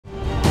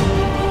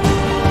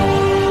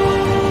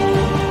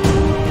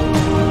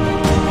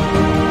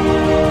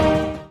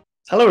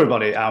Hello,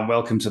 everybody, and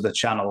welcome to the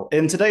channel.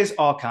 In today's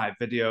archive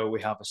video, we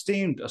have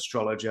esteemed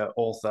astrologer,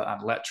 author,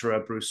 and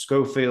lecturer Bruce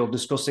Scofield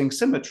discussing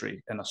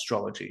symmetry in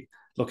astrology,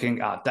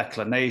 looking at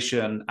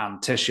declination,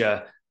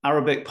 Antiscia,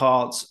 Arabic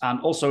parts, and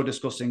also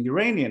discussing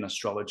Uranian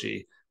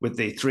astrology with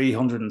the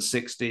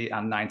 360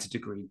 and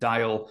 90-degree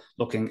dial,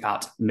 looking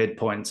at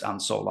midpoints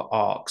and solar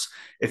arcs.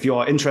 If you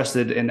are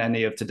interested in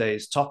any of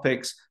today's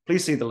topics,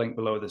 please see the link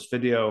below this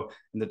video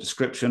in the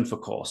description for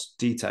course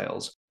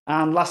details.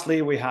 And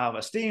lastly, we have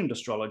esteemed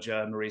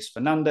astrologer Maurice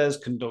Fernandez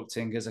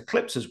conducting his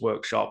eclipses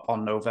workshop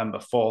on November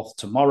 4th,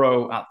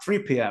 tomorrow at 3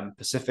 p.m.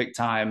 Pacific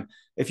time.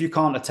 If you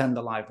can't attend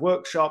the live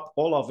workshop,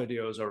 all our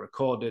videos are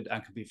recorded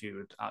and can be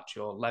viewed at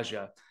your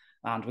leisure.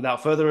 And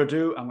without further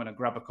ado, I'm going to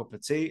grab a cup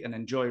of tea and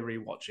enjoy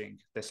rewatching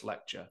this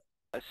lecture.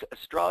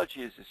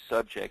 Astrology is a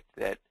subject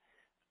that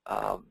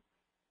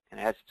it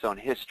has its own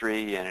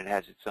history and it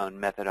has its own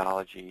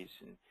methodologies,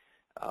 and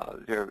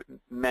there are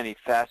many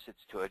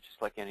facets to it,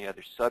 just like any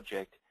other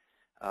subject.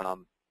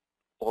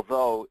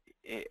 Although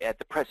at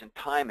the present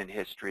time in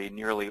history,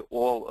 nearly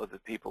all of the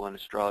people in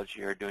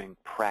astrology are doing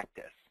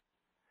practice,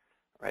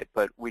 right?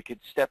 But we could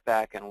step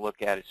back and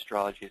look at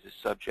astrology as a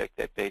subject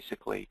that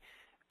basically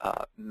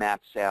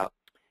maps out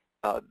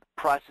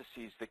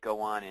processes that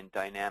go on in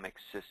dynamic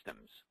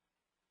systems.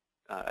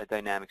 A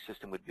dynamic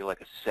system would be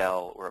like a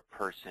cell or a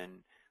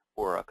person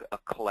or a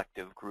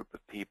collective group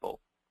of people.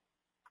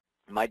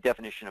 My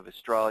definition of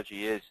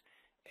astrology is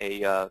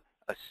a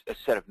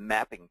set of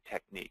mapping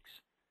techniques,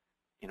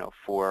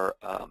 for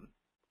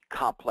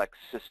complex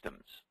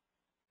systems.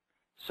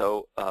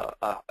 So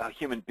a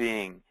human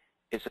being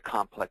is a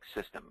complex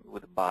system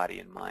with a body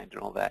and mind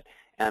and all that,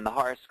 and the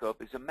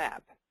horoscope is a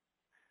map.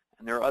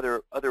 And there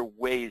are other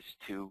ways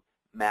to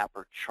map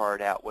or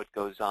chart out what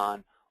goes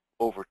on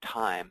over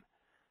time.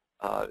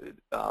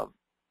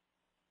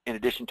 In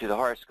addition to the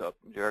horoscope,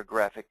 there are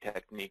graphic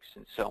techniques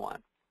and so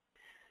on.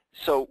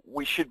 So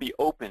we should be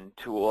open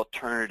to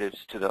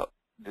alternatives to the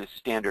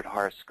standard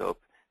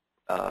horoscope,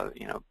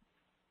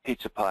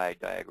 pizza pie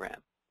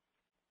diagram.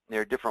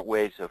 There are different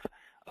ways of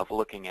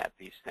looking at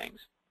these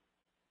things.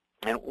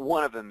 And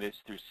one of them is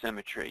through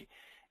symmetry.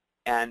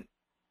 And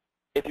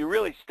if you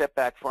really step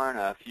back far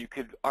enough, you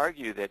could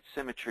argue that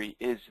symmetry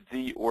is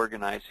the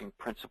organizing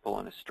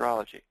principle in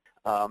astrology.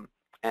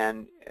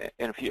 And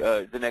if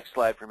you, the next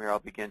slide from here, I'll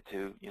begin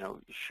to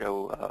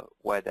show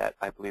why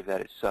I believe that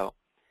is so.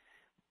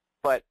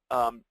 But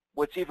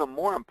what's even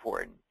more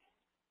important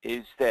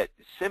is that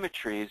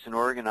symmetry is an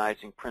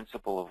organizing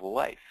principle of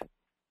life.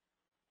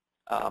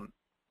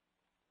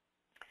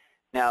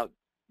 Now,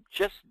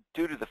 just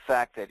due to the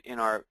fact that in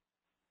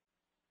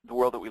the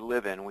world that we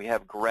live in, we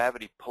have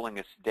gravity pulling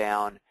us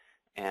down,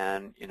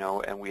 and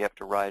and we have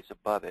to rise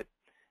above it.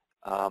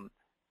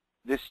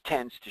 This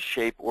tends to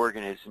shape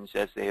organisms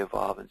as they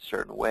evolve in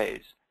certain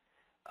ways.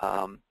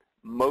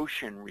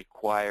 Motion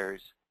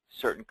requires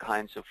certain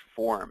kinds of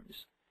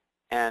forms,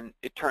 and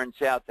it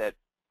turns out that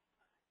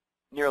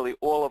nearly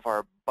all of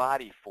our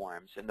body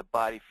forms and the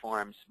body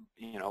forms,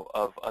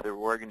 of other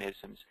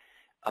organisms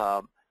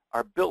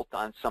are built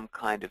on some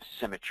kind of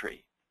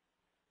symmetry.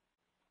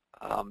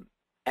 And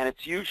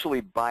it's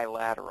usually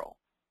bilateral.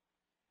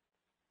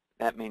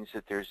 That means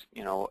that there's,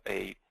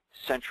 a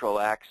central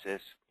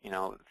axis,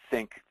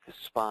 think the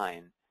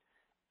spine,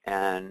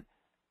 and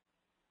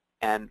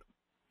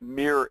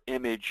mirror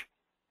image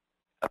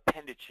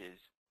appendages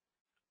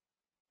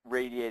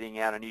radiating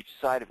out on each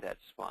side of that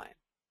spine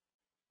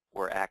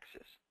or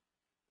axis.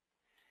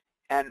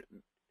 And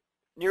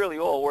nearly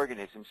all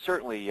organisms,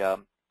 certainly,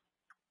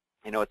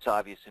 it's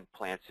obvious in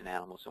plants and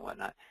animals and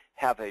whatnot,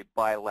 have a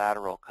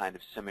bilateral kind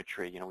of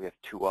symmetry. We have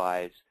two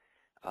eyes.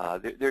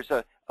 There's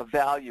a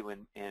value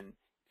in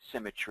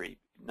symmetry.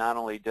 Not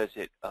only does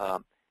it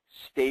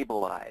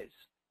stabilize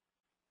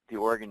the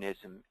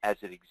organism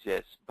as it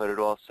exists, but it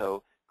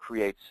also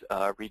creates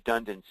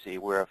redundancy,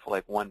 where if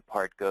like one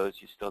part goes,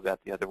 you still got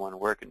the other one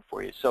working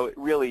for you. So it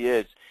really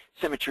is,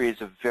 symmetry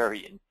is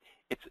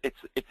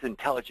it's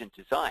intelligent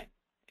design.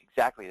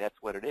 Exactly,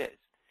 that's what it is.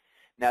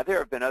 Now, there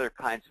have been other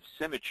kinds of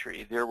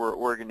symmetry. There were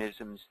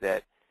organisms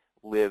that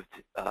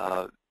lived,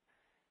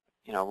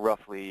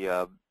 roughly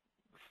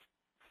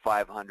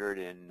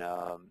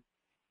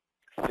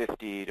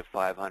 550 to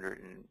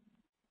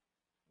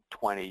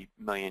 520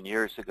 million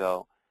years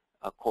ago,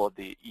 called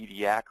the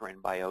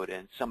Ediacaran biota,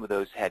 and some of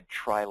those had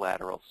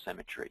trilateral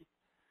symmetry.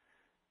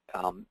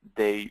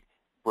 They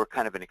were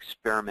kind of an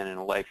experiment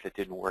in life that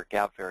didn't work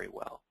out very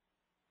well.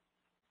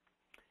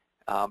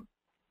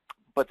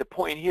 But the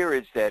point here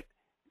is that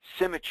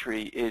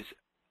symmetry is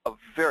a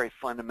very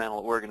fundamental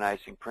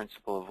organizing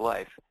principle of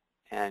life,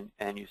 and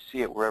you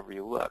see it wherever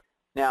you look.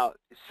 Now,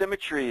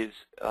 symmetry is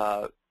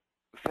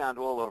found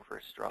all over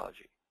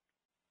astrology.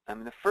 I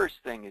mean, the first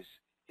thing is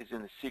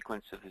in the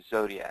sequence of the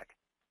zodiac.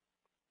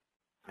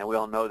 And we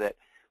all know that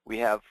we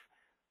have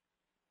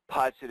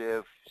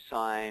positive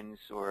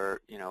signs,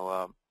 or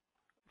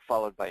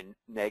followed by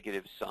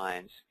negative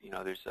signs.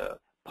 There's a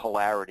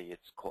polarity,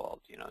 it's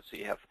called. So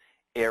you have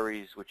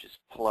Aries, which is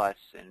plus,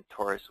 and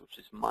Taurus, which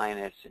is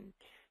minus, and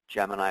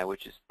Gemini,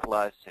 which is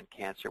plus, and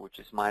Cancer, which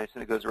is minus,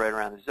 and it goes right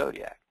around the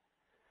zodiac.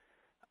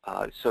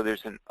 So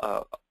there's an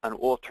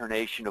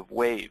alternation of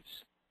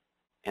waves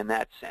in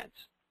that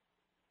sense.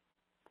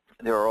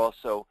 There are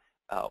also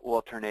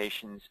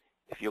alternations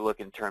if you look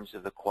in terms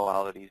of the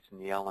qualities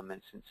and the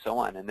elements and so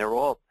on, and they're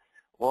all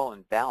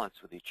in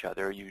balance with each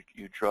other. You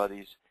draw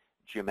these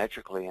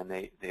geometrically, and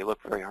they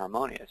look very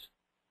harmonious.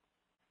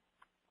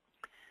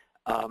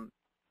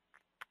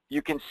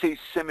 You can see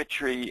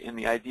symmetry in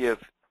the idea of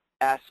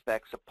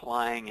aspects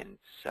applying and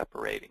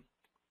separating.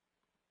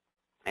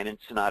 And in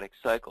synodic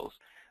cycles,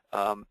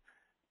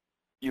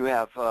 you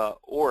have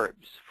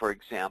orbs, for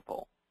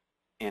example,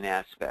 in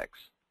aspects.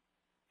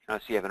 So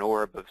you have an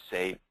orb of,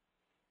 say,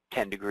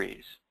 10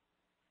 degrees.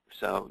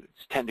 So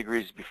it's 10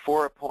 degrees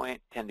before a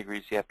point, 10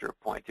 degrees after a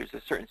point. There's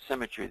a certain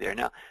symmetry there.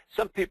 Now,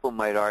 some people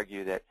might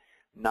argue that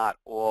not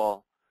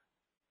all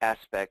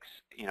aspects,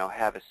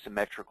 have a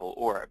symmetrical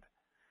orb.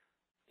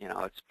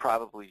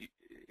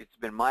 It's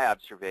been my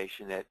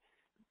observation that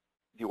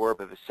the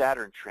orb of a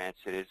Saturn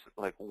transit is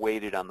like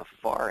weighted on the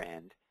far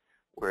end,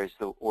 whereas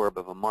the orb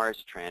of a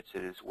Mars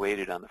transit is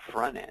weighted on the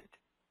front end.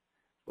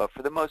 But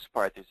for the most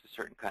part, there's a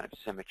certain kind of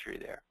symmetry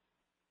there.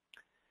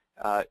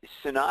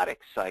 Synodic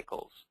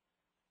cycles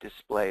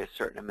display a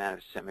certain amount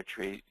of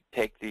symmetry.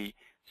 Take the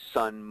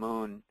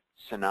Sun-Moon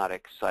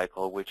synodic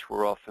cycle, which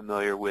we're all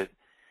familiar with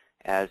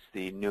as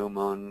the new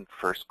moon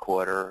first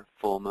quarter,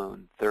 full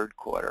moon third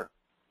quarter.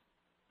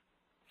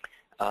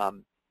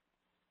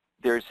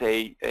 There's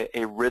a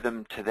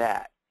rhythm to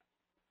that.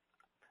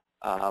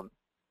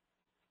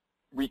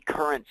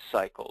 Recurrent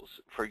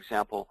cycles, for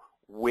example,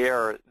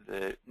 where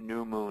the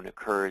new moon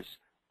occurs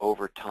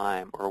over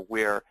time, or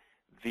where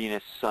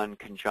Venus-Sun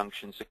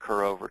conjunctions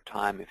occur over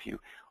time. If you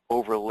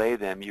overlay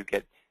them, you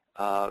get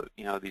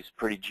these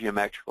pretty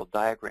geometrical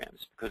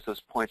diagrams because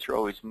those points are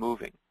always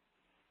moving.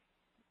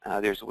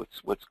 There's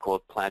what's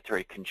called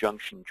planetary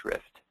conjunction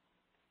drift.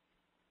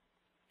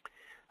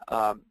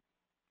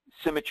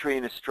 Symmetry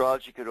in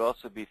astrology could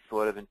also be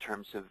thought of in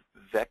terms of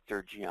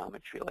vector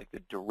geometry, like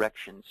the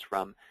directions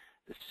from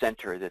the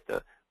center that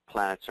the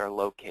planets are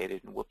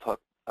located, and we'll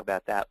talk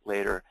about that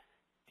later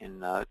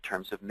in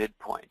terms of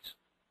midpoints.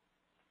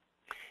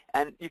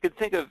 And you can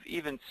think of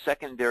even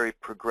secondary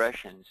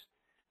progressions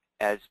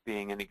as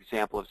being an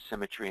example of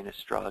symmetry in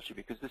astrology,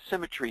 because the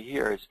symmetry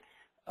here is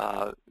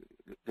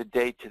the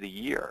day to the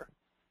year.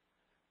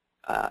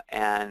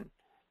 And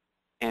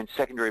in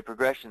secondary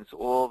progressions,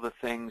 all the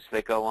things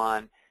that go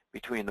on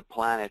between the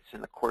planets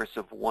in the course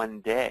of one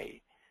day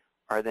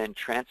are then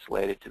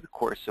translated to the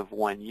course of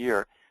 1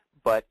 year,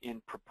 but in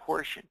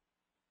proportion.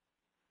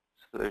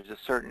 So there's a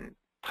certain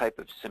type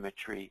of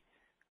symmetry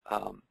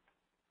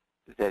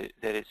that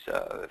is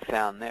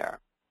found there.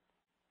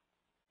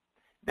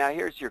 Now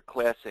here's your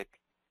classic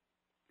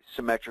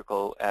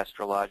symmetrical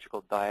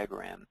astrological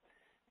diagram,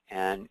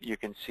 and you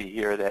can see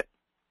here that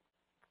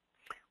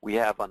we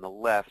have on the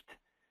left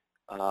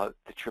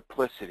the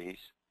triplicities,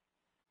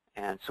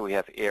 and so we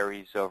have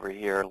Aries over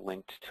here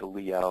linked to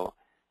Leo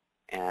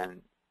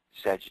and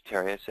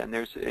Sagittarius, and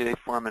they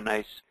form a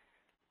nice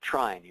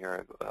trine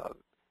here,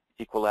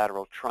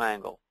 equilateral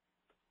triangle.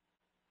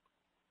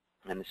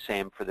 And the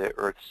same for the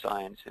earth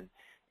signs and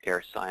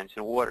air signs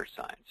and water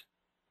signs.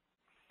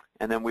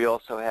 And then we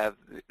also have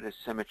the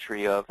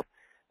symmetry of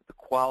the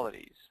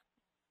qualities.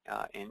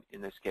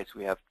 In this case,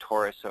 we have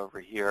Taurus over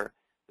here,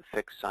 the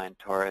fixed sign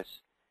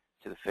Taurus,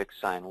 to the fixed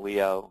sign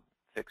Leo,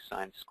 fixed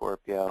sign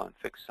Scorpio, and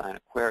fixed sign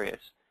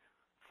Aquarius,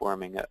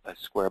 forming a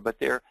square. But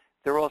they're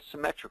all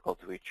symmetrical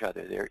to each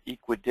other. They're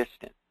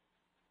equidistant.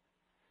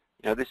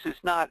 This is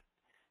not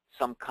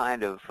some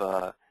kind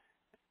of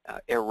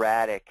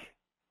erratic,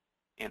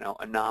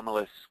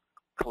 anomalous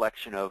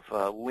collection of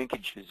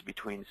linkages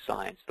between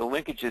signs. The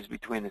linkages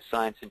between the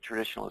signs in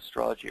traditional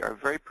astrology are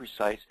very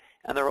precise,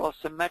 and they're all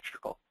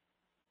symmetrical.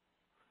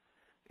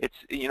 It's,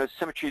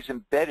 symmetry is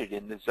embedded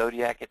in the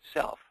zodiac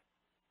itself.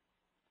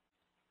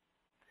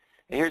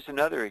 And here's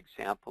another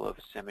example of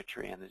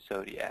symmetry in the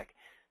zodiac,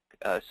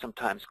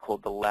 sometimes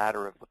called the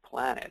ladder of the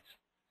planets,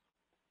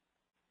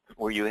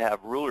 where you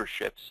have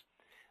rulerships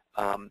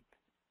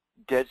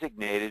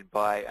designated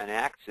by an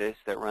axis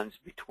that runs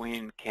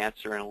between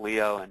Cancer and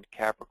Leo and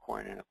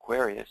Capricorn and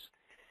Aquarius,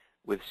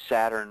 with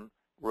Saturn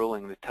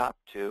ruling the top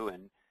two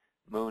and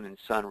Moon and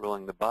Sun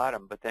ruling the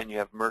bottom. But then you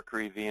have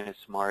Mercury, Venus,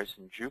 Mars,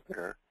 and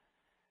Jupiter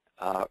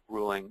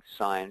ruling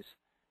signs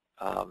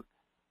on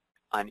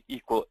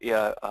equal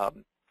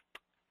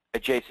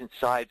adjacent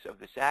sides of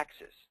this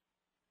axis.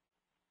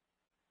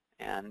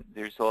 And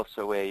there's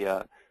also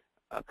a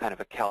kind of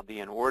a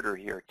Chaldean order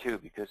here too,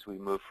 because we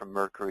move from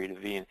Mercury to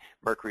Venus,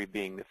 Mercury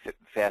being the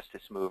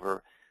fastest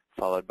mover,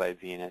 followed by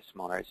Venus,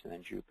 Mars, and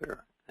then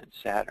Jupiter and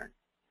Saturn.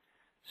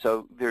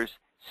 So there's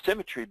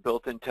symmetry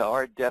built into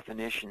our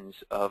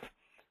definitions of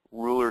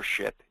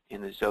rulership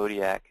in the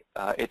zodiac.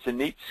 It's a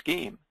neat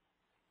scheme.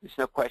 There's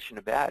no question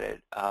about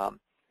it.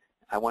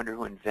 I wonder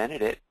who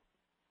invented it,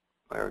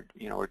 or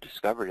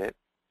discovered it.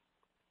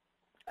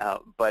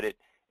 But it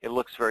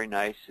looks very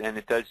nice, and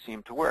it does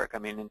seem to work. I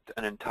mean,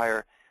 an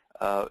entire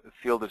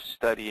field of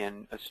study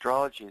in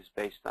astrology is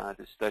based on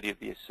the study of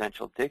the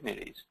essential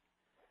dignities.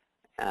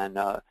 And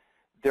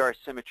there are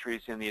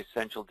symmetries in the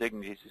essential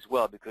dignities as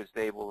well, because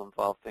they will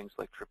involve things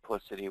like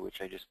triplicity,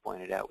 which I just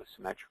pointed out was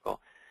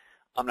symmetrical.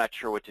 I'm not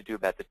sure what to do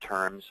about the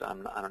terms. I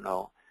don't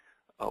know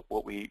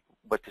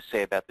what to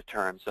say about the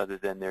terms, other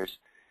than there's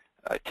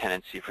a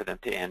tendency for them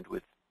to end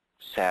with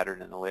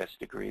Saturn in the last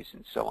degrees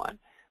and so on.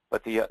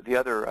 But the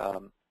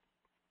other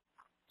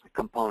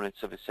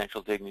components of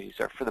essential dignities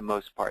are, for the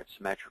most part,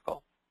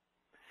 symmetrical.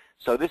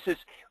 So this is,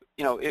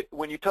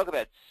 when you talk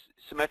about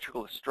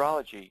symmetrical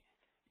astrology,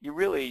 you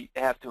really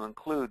have to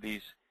include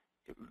these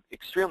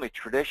extremely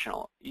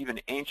traditional, even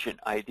ancient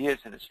ideas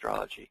in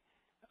astrology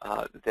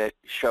that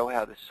show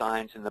how the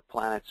signs and the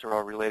planets are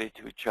all related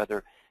to each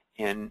other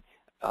in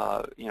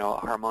a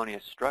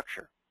harmonious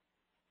structure.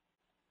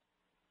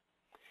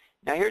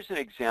 Now here's an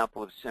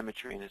example of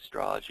symmetry in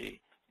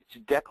astrology.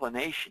 It's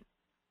declination.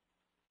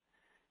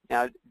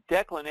 Now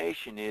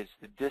declination is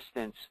the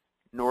distance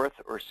north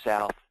or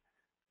south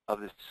of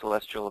the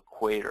celestial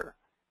equator.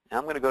 Now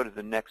I'm going to go to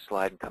the next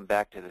slide and come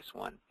back to this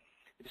one.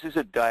 This is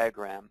a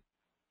diagram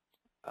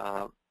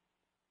of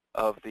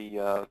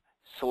the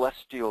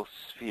celestial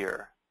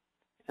sphere.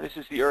 And this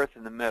is the Earth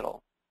in the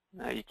middle.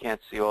 Now you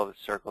can't see all the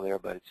circle there,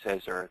 but it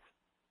says Earth.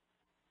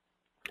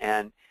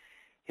 And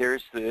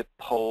here's the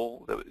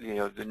pole,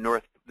 the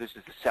north. This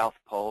is the South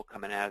Pole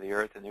coming out of the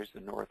Earth, and there's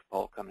the North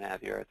Pole coming out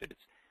of the Earth. And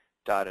it's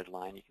dotted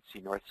line. You can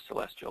see North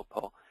Celestial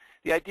Pole.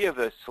 The idea of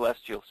a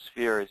celestial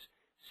sphere is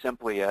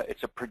simply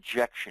it's a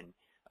projection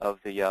of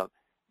the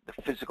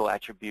physical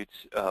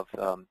attributes of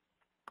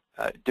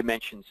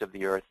dimensions of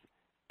the Earth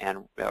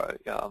and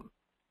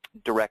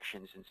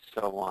directions and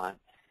so on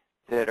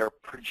that are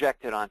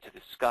projected onto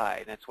the sky,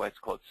 and that's why it's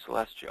called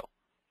celestial.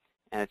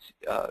 And it's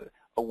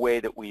a way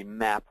that we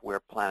map where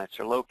planets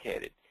are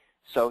located.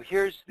 So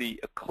here's the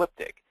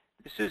ecliptic.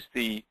 This is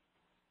the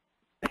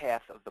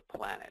path of the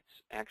planets.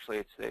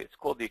 Actually, it's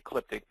called the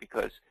ecliptic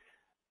because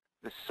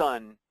the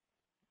sun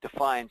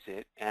defines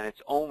it, and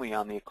it's only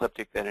on the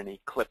ecliptic that an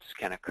eclipse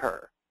can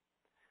occur.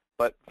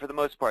 But for the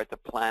most part, the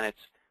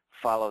planets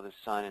follow the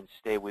sun and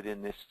stay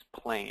within this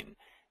plane.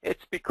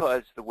 It's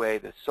because the way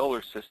the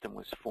solar system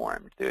was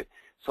formed. The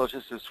solar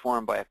system was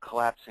formed by a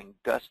collapsing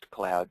dust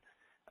cloud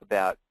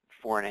about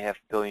 4.5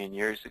 billion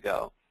years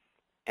ago,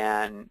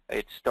 and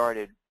it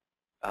started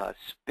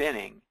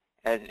spinning,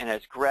 and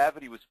as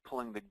gravity was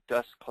pulling the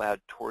dust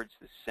cloud towards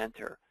the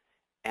center,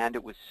 and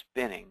it was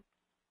spinning,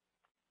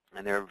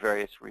 and there are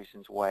various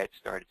reasons why it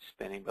started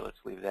spinning, but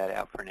let's leave that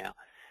out for now.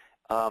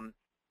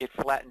 It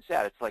flattens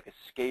out. It's like a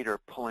skater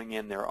pulling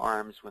in their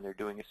arms when they're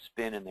doing a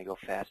spin, and they go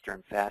faster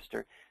and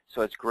faster.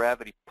 So as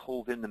gravity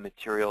pulled in the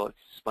material, it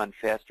spun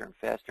faster and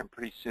faster, and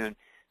pretty soon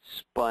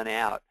spun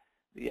out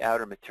the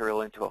outer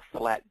material into a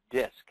flat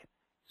disk.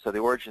 So the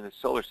origin of the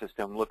solar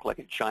system looked like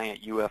a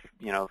giant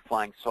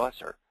flying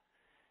saucer,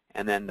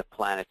 and then the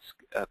planets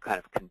kind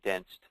of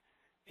condensed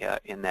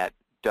in that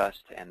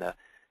dust, and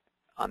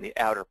on the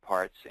outer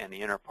parts, and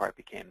the inner part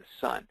became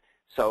the sun.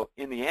 So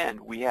in the end,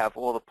 we have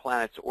all the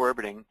planets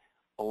orbiting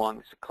along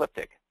this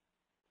ecliptic.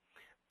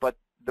 But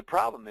the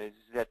problem is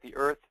that the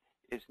Earth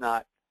is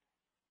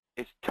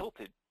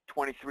tilted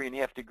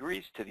 23.5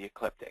 degrees to the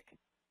ecliptic.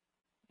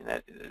 And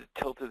that the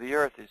tilt of the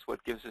Earth is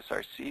what gives us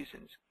our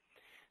seasons.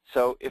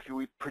 So if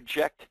we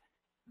project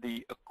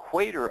the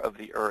equator of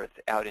the Earth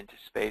out into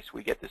space,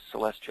 we get the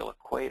celestial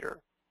equator.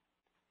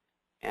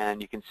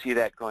 And you can see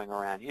that going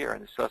around here.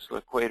 And the celestial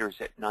equator is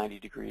at 90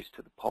 degrees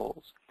to the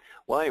poles.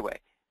 Well, anyway,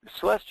 the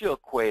celestial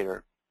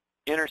equator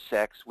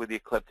intersects with the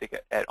ecliptic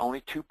at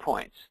only 2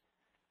 points,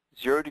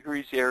 0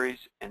 degrees Aries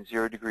and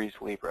 0 degrees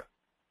Libra.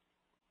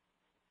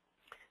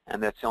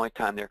 And that's the only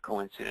time they're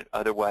coincident.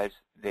 Otherwise,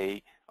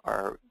 they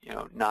are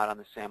not on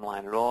the same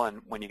line at all.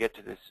 And when you get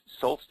to the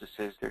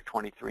solstices, they're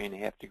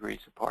 23.5 degrees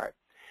apart.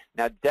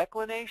 Now,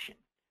 declination,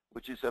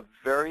 which is a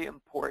very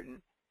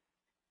important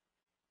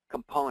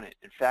component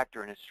and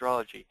factor in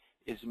astrology,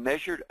 is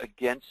measured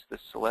against the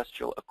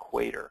celestial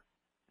equator,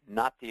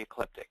 not the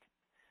ecliptic.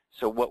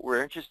 So what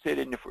we're interested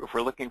in, if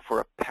we're looking for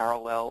a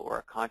parallel or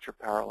a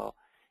contraparallel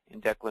in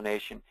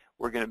declination,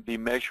 we're going to be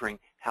measuring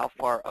how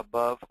far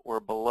above or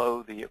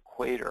below the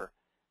equator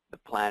the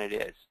planet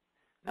is.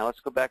 Now let's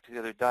go back to the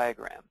other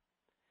diagram.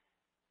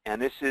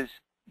 And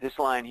this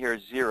line here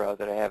is 0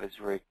 that I have is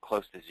very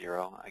close to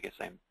 0. I guess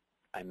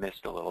I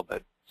missed a little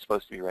bit. It's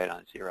supposed to be right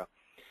on 0.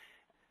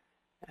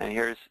 And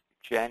here's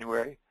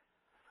January,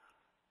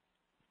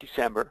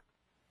 December.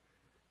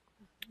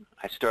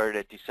 I started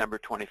at December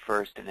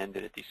 21st and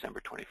ended at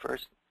December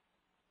 21st.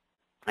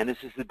 And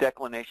this is the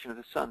declination of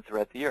the sun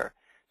throughout the year.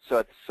 So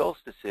at the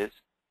solstices,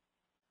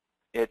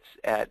 it's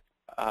at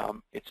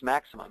its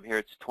maximum. Here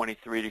it's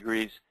 23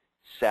 degrees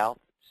south,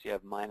 so you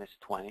have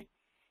 -20.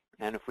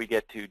 And if we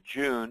get to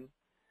June,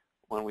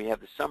 when we have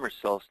the summer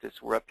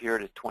solstice, we're up here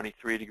to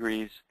 23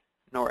 degrees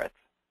north,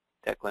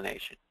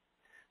 declination.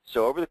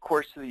 So over the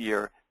course of the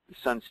year, the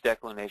sun's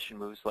declination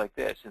moves like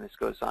this, and this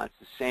goes on. It's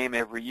the same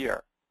every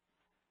year.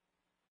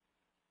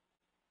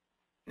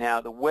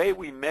 Now, the way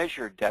we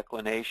measure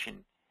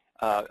declination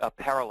a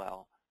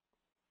parallel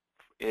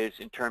is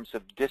in terms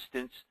of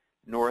distance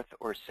north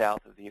or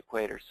south of the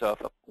equator. So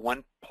if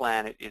one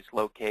planet is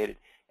located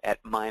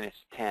at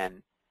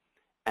 -10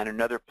 and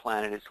another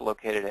planet is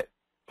located at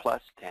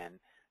 +10,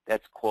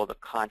 that's called a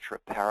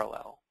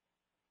contraparallel.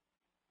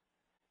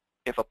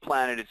 If a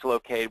planet is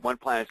located, one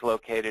planet is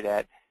located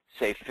at,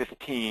 say,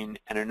 15,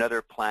 and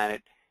another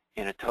planet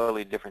in a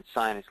totally different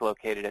sign is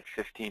located at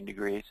 15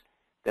 degrees,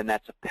 then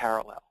that's a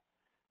parallel.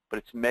 But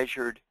it's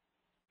measured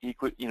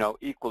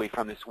equally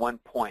from this one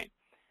point.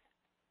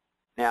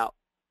 Now,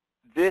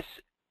 this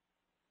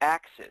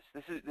axis,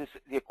 the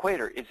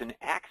equator is an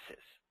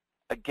axis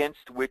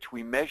against which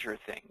we measure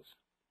things.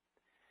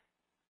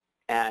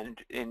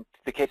 And in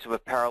the case of a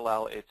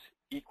parallel, it's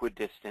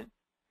equidistant.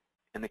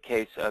 In the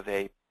case of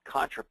a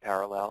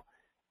contraparallel,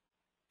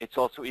 it's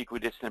also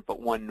equidistant, but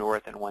one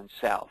north and one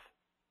south.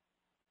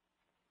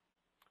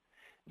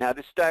 Now,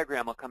 this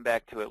diagram, I'll come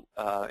back to it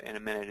in a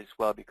minute as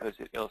well, because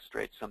it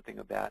illustrates something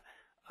about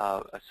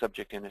a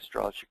subject in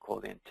astrology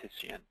called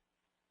Antiscia.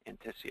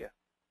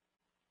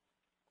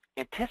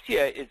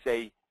 Antiscia is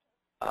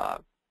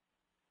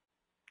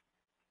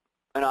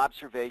an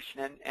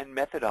observation and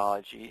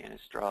methodology in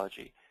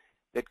astrology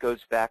that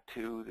goes back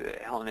to the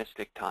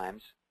Hellenistic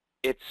times.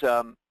 It's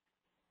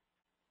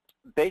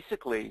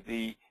basically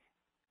the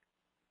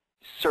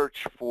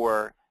search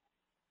for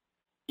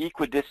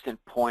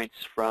equidistant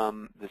points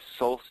from the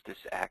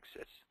solstice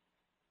axis.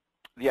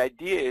 The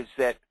idea is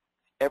that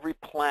every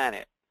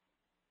planet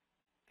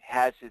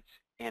has its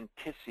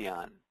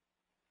antiscion,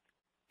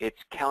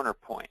 its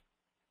counterpoint.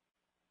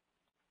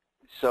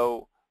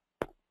 So,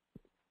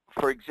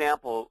 for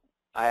example,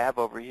 I have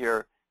over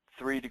here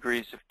 3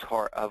 degrees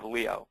of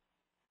Leo.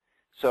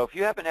 So if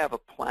you happen to have a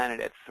planet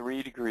at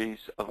 3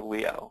 degrees of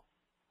Leo,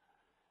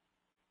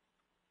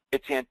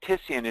 its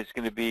antiscion is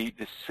going to be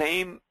the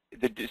same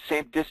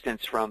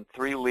distance from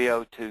 3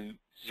 Leo to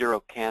 0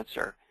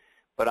 Cancer,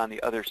 but on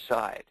the other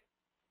side.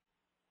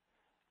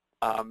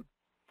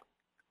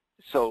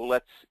 So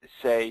let's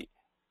say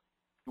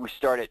we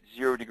start at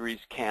 0 degrees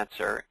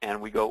Cancer,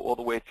 and we go all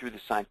the way through the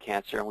sign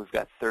Cancer, and we've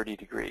got 30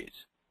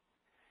 degrees.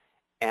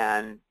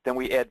 And then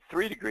we add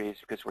 3 degrees,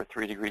 because we're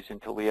 3 degrees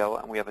into Leo,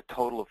 and we have a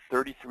total of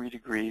 33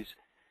 degrees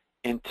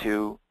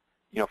into,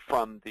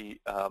 from the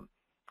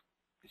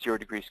 0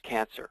 degrees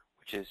Cancer,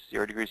 which is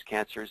 0 degrees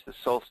Cancer is the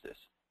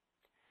solstice.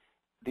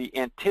 The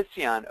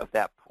antiscion of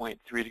that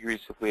point, 3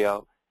 degrees of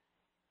Leo,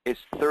 is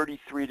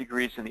 33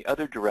 degrees in the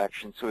other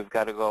direction, so we've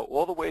got to go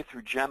all the way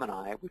through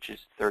Gemini, which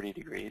is 30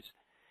 degrees,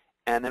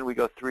 and then we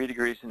go 3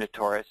 degrees into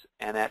Taurus,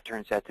 and that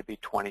turns out to be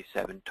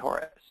 27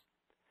 Taurus.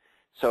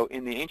 So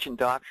in the ancient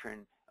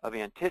doctrine of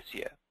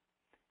Antiscia,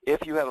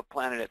 if you have a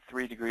planet at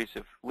 3 degrees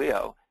of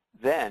Leo,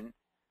 then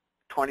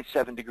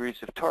 27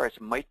 degrees of Taurus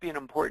might be an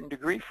important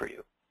degree for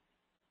you.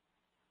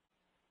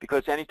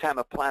 Because anytime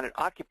a planet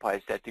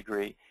occupies that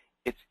degree,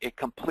 it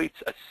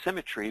completes a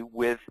symmetry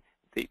with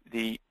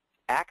the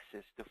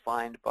axis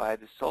defined by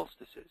the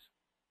solstices.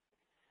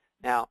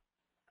 Now,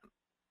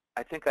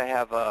 I think I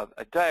have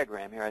a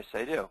diagram here. Yes,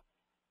 I do.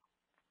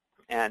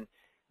 And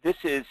this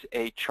is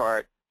a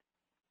chart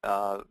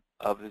of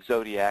the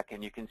zodiac,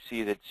 and you can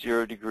see that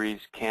 0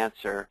 degrees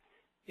Cancer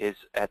is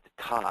at the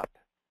top,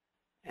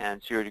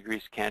 and 0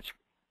 degrees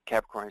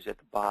Capricorn is at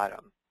the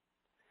bottom.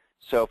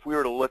 So if we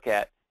were to look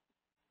at,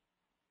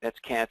 that's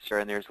Cancer,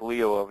 and there's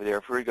Leo over there.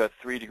 If we were to go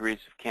 3 degrees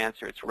of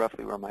Cancer, it's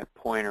roughly where my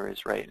pointer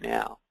is right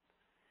now.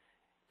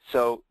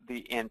 So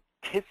the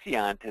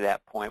antiscion to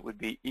that point would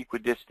be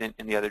equidistant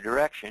in the other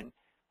direction,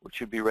 which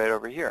would be right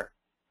over here.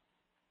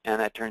 And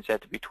that turns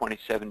out to be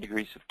 27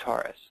 degrees of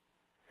Taurus.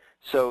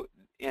 So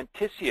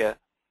Antiscia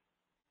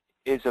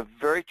is a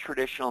very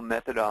traditional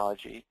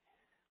methodology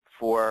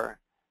for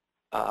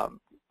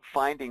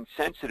finding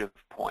sensitive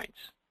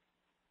points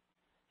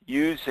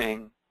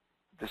using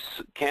the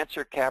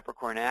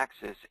Cancer-Capricorn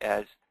axis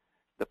as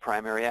the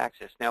primary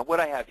axis. Now,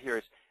 what I have here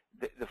is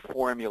the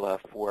formula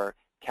for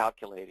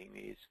calculating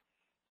these.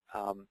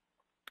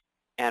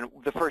 And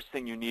the first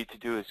thing you need to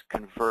do is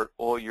convert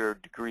all your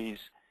degrees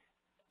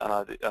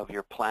of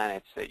your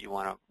planets that you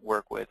want to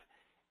work with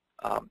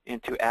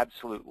into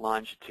absolute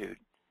longitude.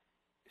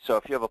 So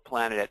if you have a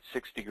planet at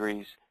 6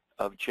 degrees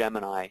of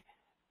Gemini,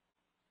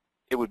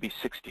 it would be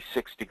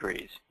 66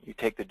 degrees. You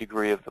take the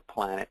degree of the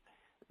planet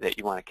that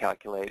you want to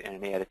calculate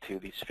and add it to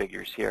these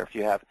figures here. If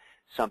you have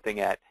something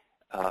at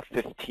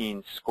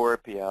 15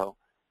 Scorpio,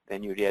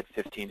 then you would add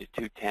 15 to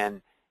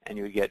 210, and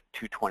you would get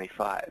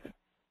 225.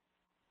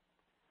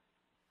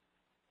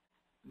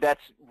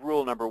 That's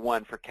rule number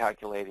 1 for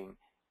calculating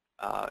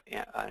an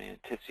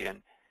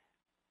antiscion.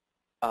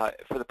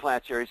 For the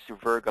planets Aries through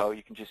Virgo,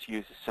 you can just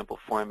use a simple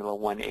formula.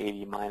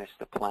 180 minus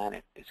the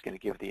planet is going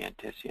to give the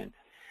antiscion.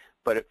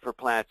 But for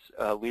planets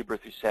Libra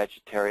through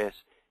Sagittarius,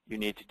 you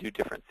need to do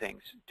different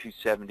things.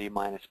 270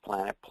 minus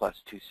planet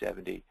plus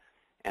 270,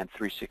 and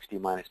 360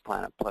 minus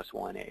planet plus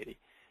 180.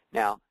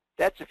 Now,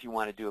 that's if you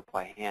want to do it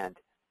by hand.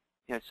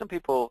 Some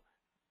people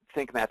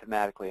think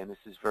mathematically, and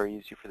this is very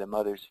easy for them.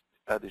 Others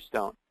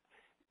don't.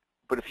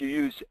 But if you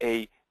use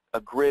a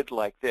a grid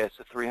like this,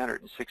 a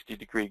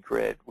 360-degree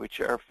grid, which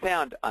are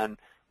found on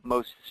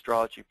most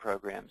astrology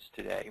programs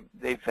today.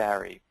 They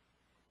vary.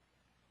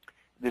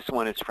 This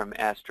one is from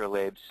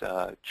Astrolabe's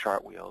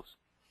chart wheels.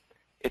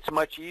 It's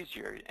much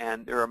easier,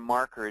 and there are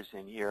markers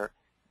in here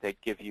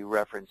that give you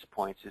reference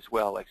points as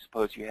well. Like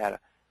suppose you had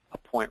a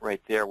point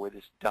right there where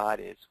this dot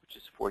is, which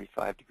is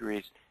 45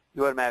 degrees.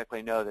 You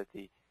automatically know that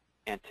the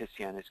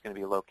Antiscia is going to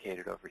be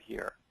located over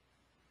here.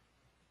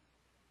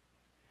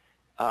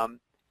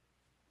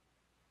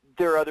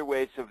 There are other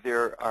ways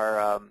there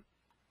are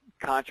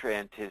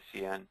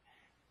contra-Antiscia,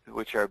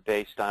 which are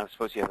based on,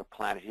 suppose you have a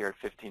planet here at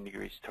 15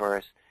 degrees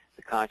Taurus,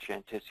 the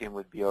contra-Antiscia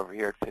would be over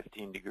here at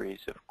 15 degrees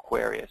of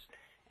Aquarius.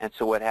 And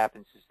so what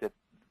happens is that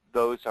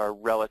those are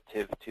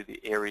relative to the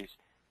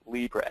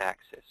Aries-Libra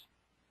axis.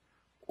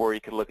 Or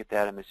you could look at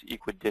them as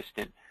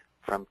equidistant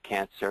from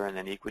Cancer and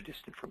then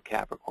equidistant from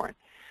Capricorn.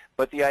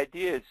 But the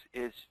idea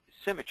is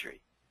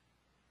symmetry.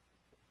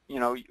 You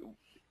know,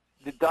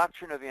 the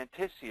doctrine of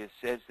Antiscia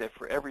says that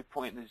for every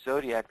point in the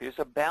zodiac, there's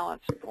a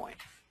balance point.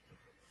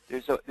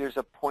 There's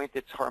a point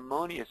that's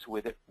harmonious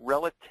with it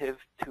relative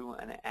to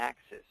an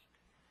axis.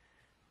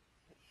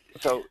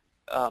 So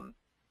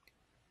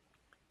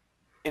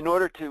in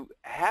order to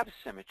have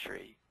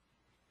symmetry,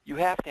 you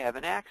have to have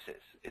an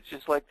axis. It's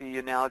just like the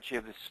analogy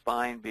of the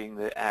spine being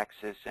the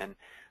axis and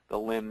the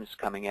limbs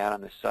coming out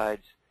on the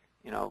sides,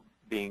 you know,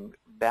 being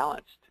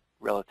balanced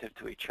relative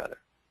to each other.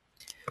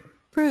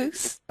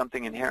 Bruce? It's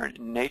something inherent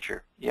in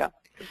nature. Yeah,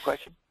 good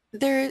question.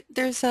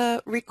 There's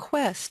a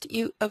request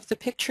of the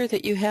picture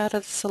that you had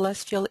of the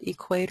celestial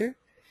equator.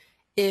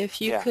 If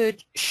you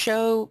could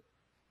show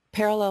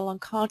parallel and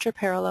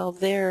contraparallel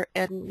there,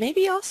 and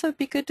maybe also it'd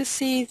be good to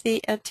see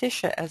the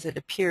Antiscia as it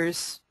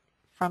appears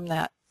from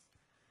that.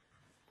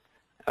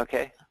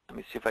 Okay, let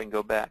me see if I can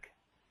go back.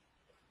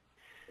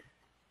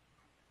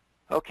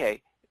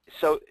 Okay,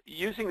 so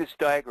using this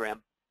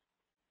diagram,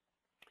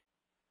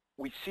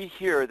 we see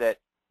here that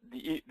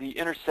the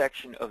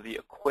intersection of the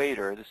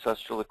equator, the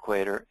celestial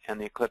equator, and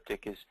the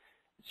ecliptic is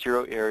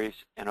 0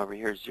 Aries, and over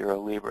here 0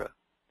 Libra.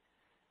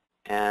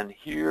 And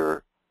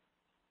here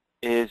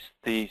is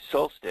the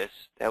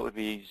solstice. That would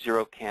be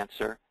 0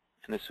 Cancer,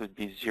 and this would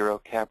be 0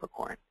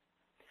 Capricorn.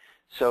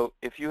 So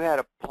if you had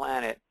a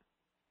planet,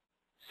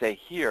 say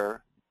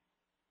here,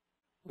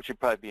 which would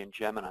probably be in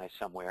Gemini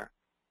somewhere,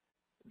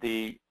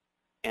 the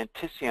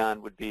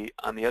Antiscia would be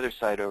on the other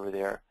side over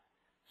there,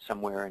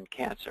 somewhere in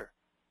Cancer.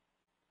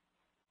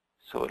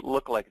 So it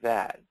looked like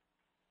that.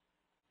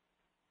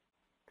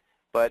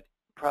 But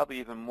probably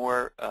even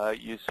more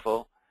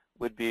useful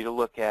would be to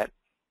look at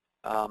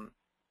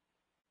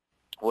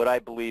what I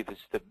believe is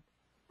the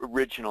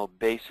original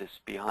basis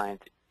behind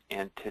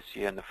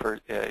Antiscia in the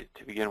first,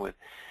 to begin with,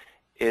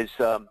 is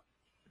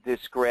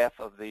this graph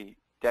of the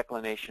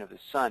declination of the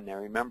sun. Now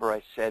remember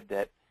I said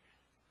that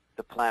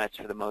the planets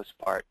for the most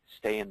part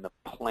stay in the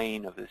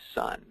plane of the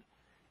sun,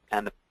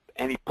 and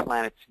any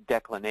planet's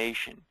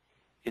declination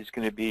is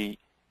going to be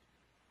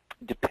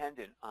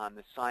dependent on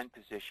the sign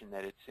position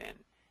that it's in,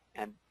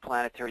 and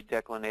planetary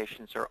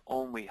declinations are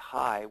only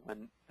high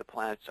when the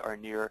planets are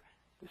near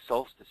the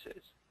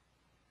solstices,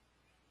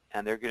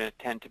 and they're going to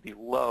tend to be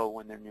low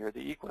when they're near the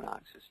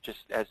equinoxes,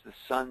 just as the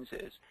sun's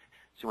is.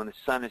 So when the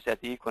sun is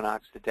at the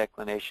equinox, the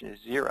declination is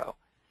 0.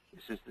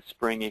 This is the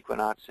spring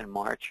equinox in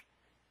March,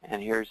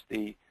 and here's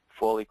the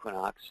fall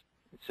equinox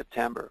in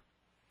September.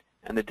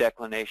 And the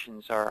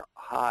declinations are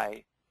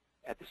high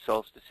at the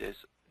solstices,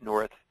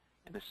 north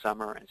in the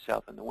summer and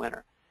south in the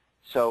winter.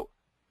 So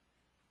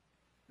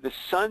the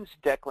sun's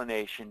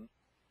declination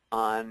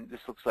on,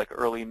 this looks like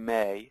early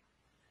May,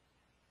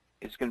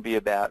 is going to be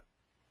about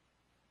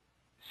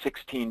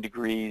 16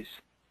 degrees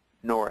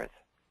north.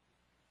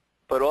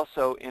 But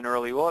also in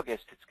early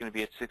August, it's going to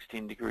be at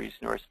 16 degrees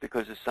north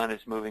because the sun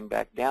is moving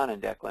back down in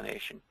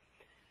declination.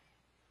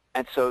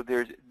 And so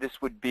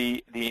this would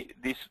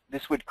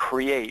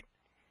create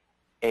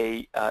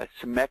a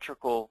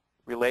symmetrical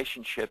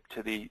relationship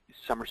to the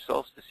summer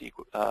solstice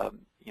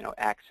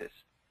axis.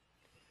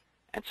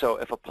 And so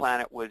if a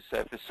planet was,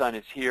 if the sun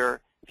is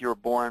here, if you were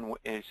born,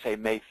 say,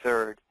 May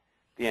 3rd,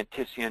 the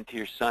Antiscia to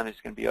your sun is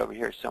going to be over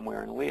here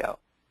somewhere in Leo.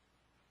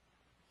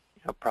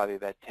 Probably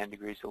about 10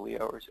 degrees of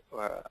Leo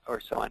or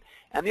so on.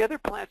 And the other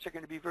planets are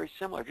going to be very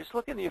similar. Just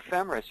look in the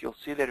ephemeris. You'll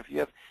see that if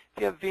you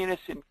have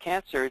Venus in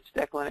Cancer, its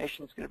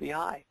declination is going to be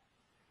high.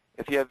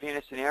 If you have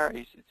Venus in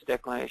Aries, its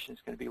declination is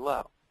going to be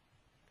low.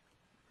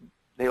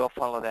 They all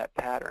follow that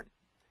pattern.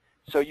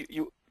 So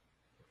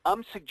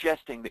I'm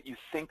suggesting that you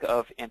think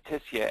of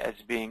Antiscia as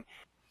being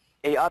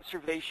an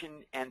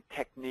observation and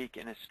technique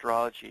in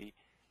astrology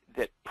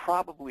that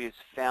probably is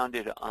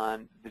founded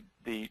on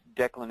the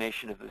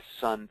declination of the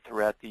sun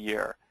throughout the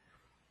year,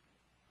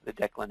 the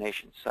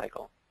declination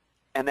cycle.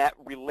 And that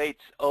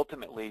relates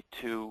ultimately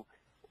to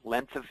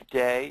length of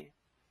day,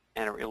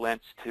 and it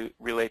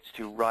relates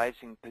to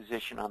rising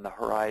position on the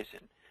horizon.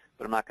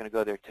 But I'm not going to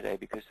go there today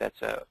because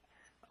that's a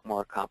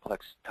more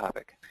complex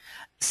topic.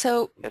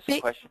 So that's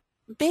the question.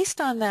 Based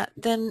on that,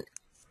 then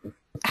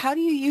how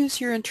do you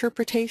use your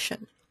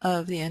interpretation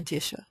of the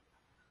Antiscia?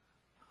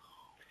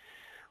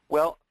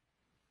 Well,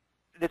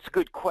 that's a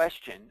good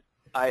question.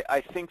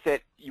 I think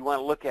that you want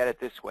to look at it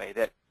this way,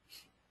 that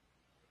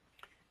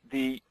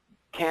the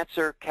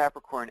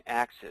Cancer-Capricorn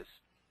axis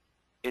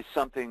is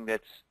something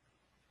that's,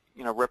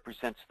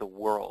 represents the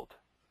world.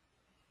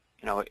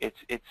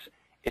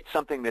 It's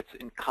something that's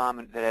in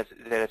common, that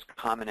has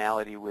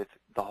commonality with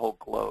the whole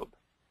globe.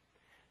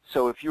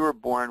 So if you were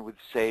born with,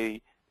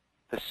 say,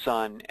 the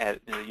sun at,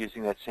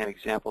 using that same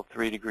example,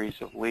 3 degrees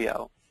of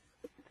Leo,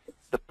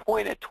 the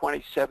point at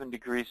 27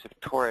 degrees of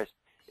Taurus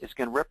is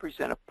going to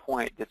represent a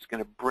point that's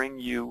going to bring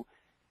you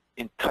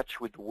in touch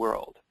with the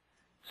world.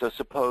 So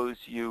suppose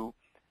you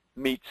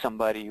meet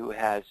somebody who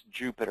has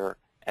Jupiter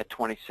at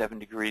 27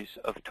 degrees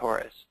of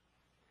Taurus.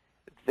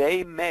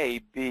 They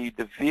may be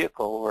the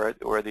vehicle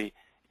or the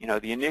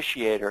the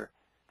initiator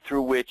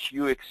through which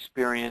you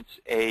experience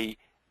a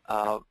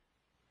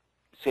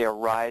say a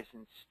rise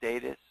in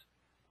status,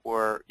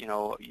 or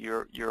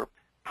your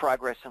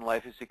progress in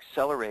life is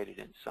accelerated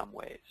in some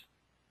ways.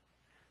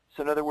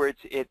 So in other words,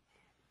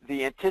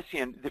 the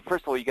Antiscian,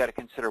 first of all, you got to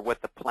consider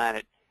what the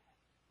planet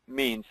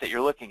means that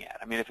you're looking at.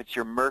 I mean, if it's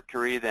your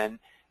Mercury, then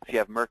if you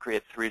have Mercury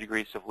at 3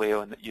 degrees of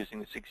Leo, and using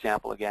this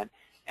example again,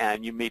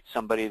 and you meet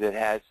somebody that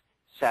has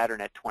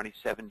Saturn at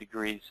 27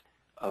 degrees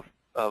of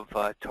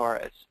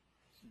Taurus,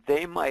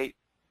 they might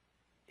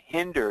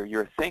hinder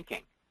your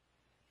thinking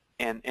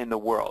in the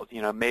world.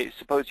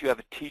 Suppose you have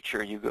a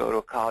teacher, you go to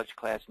a college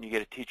class and you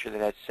get a teacher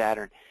that has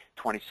Saturn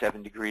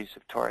 27 degrees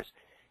of Taurus.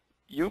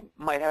 You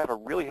might have a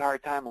really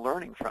hard time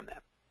learning from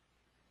them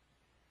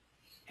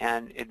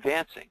and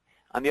advancing.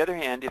 On the other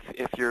hand,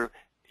 if you're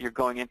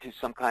going into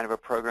some kind of a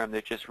program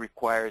that just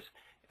requires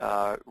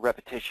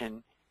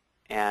repetition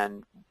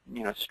and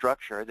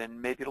structure,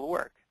 then maybe it'll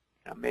work.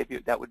 Maybe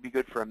that would be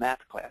good for a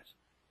math class.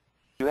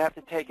 You have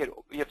to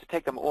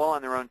take them all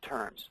on their own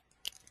terms.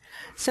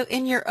 So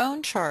in your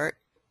own chart,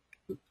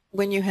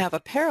 when you have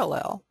a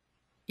parallel,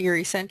 you're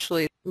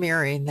essentially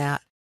mirroring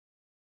that.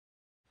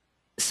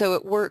 So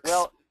it works.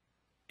 Well,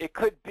 it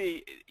could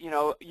be,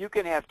 you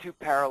can have two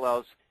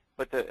parallels,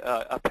 but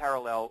a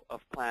parallel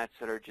of planets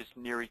that are just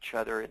near each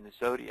other in the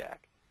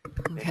zodiac.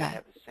 Okay. They don't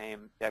have the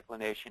same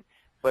declination.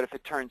 But if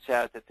it turns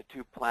out that the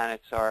two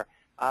planets are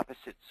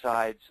opposite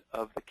sides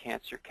of the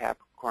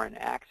Cancer-Capricorn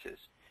axis,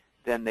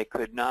 then they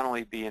could not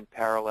only be in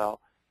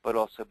parallel, but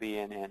also be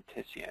in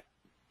Antiscia.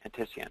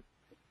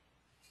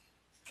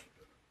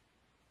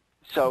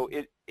 So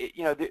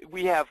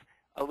we have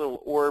a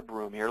little orb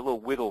room here, a little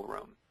whittle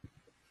room,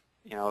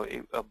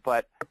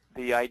 but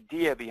the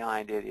idea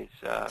behind it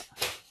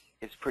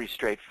is pretty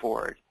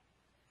straightforward.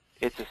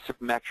 It's a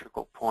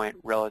symmetrical point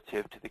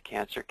relative to the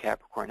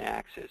Cancer-Capricorn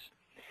axis.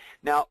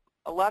 Now,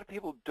 a lot of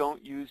people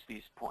don't use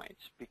these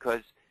points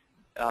because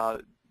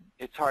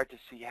it's hard to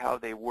see how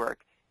they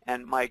work.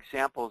 And my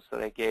examples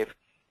that I gave,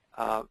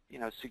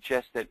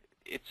 suggest that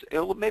it's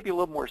maybe a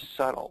little more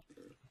subtle.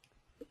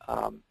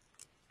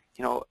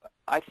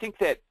 I think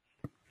that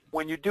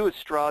when you do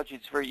astrology,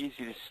 it's very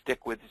easy to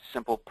stick with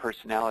simple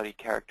personality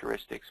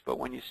characteristics. But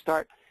when you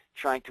start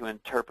trying to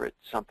interpret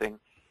something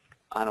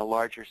on a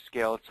larger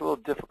scale, it's a little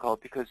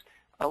difficult because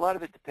a lot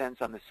of it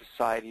depends on the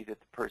society that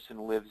the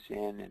person lives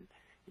in and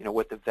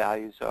what the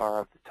values are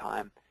of the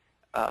time.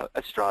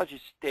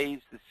 Astrology stays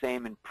the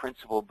same in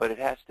principle, but it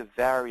has to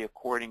vary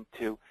according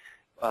to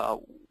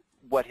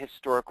what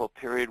historical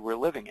period we're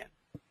living in.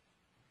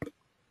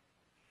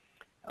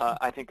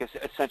 I think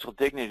essential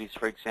dignities,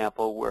 for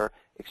example, were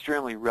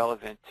extremely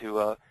relevant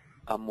to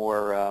a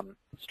more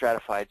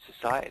stratified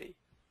society.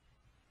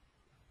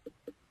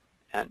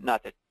 And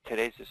not that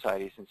today's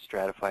society isn't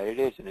stratified. It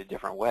is in a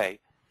different way,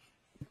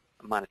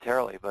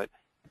 monetarily, but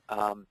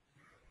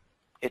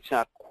it's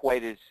not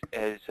quite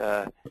as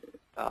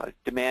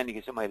demanding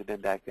as it might have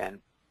been back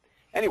then.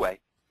 Anyway,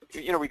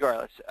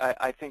 regardless,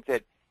 I think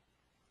that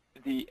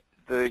the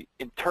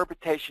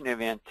interpretation of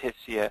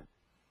Antiscia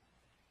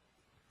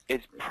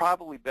is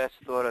probably best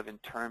thought of in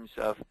terms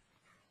of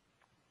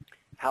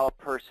how a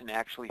person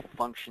actually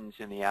functions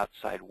in the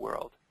outside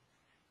world.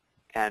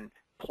 And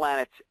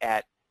planets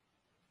at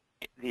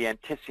the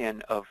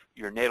Antician of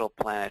your natal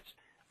planets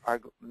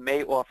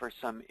may offer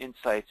some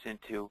insights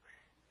into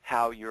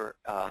how you're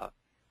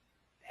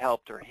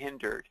helped or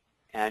hindered.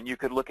 And you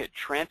could look at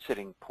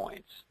transiting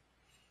points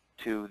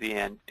to the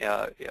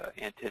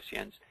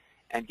Anticians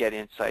and get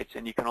insights.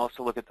 And you can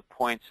also look at the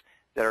points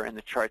that are in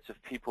the charts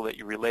of people that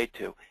you relate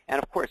to.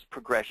 And of course,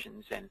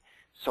 progressions and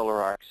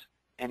solar arcs,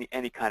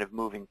 any kind of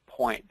moving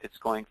point that's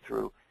going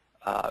through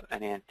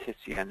an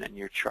Antician in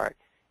your chart.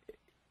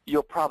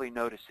 You'll probably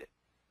notice it.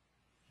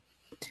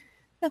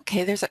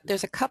 Okay,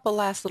 there's a couple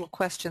last little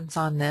questions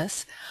on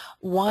this.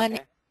 One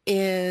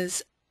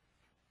is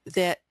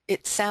that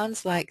it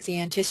sounds like the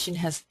Antician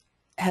has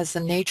the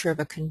nature of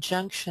a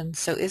conjunction.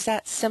 So is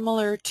that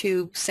similar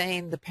to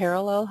saying the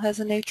parallel has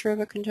a nature of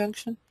a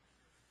conjunction?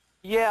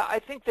 Yeah, I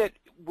think that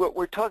what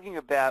we're talking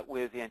about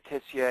with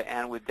Antiscia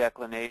and with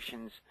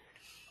declinations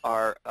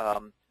are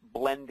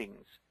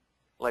blendings,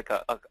 like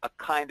a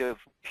kind of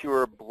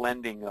pure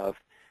blending of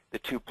the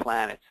two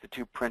planets, the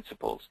two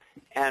principles.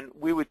 And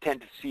we would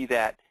tend to see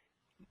that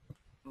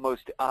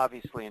most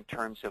obviously in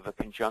terms of a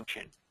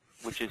conjunction,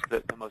 which is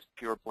the most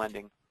pure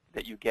blending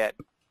that you get.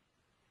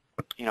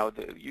 You know,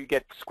 you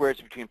get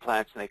squares between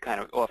planets and they kind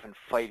of often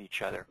fight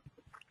each other.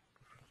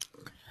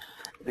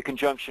 The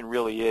conjunction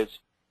really is,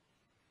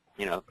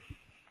 you know,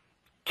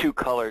 two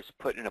colors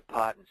put in a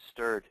pot and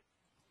stirred.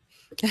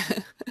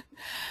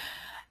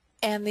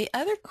 And the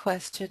other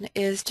question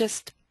is,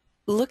 just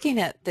looking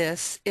at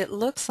this, it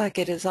looks like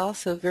it is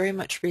also very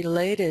much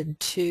related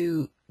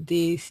to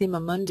the Thema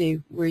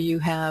Mundi, where you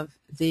have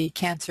the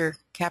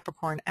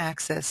Cancer-Capricorn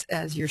axis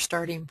as your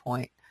starting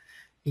point,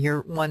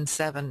 your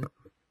 1-7,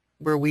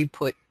 where we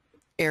put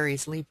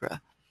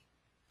Aries-Libra.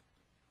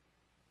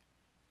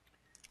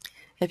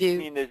 Have you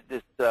mean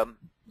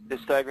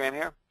this diagram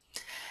here?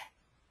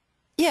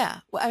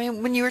 Yeah. Well, I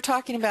mean, when you were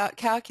talking about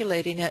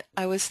calculating it,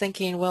 I was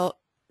thinking, well,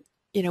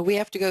 you know, we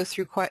have to go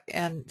through quite,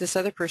 and this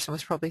other person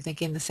was probably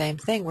thinking the same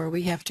thing, where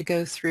we have to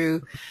go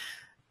through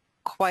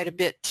quite a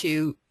bit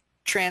to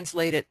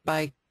translate it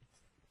by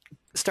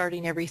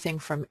starting everything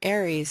from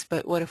Aries.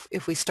 But what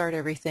if we start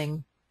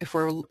everything, if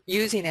we're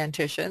using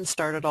Antiscia and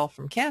start it all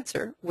from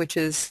Cancer, which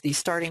is the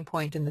starting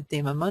point in the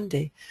Thema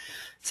Mundi?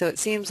 So it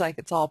seems like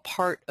it's all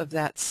part of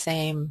that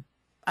same,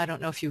 I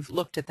don't know if you've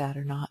looked at that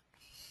or not.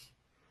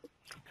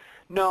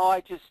 No,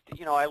 I just,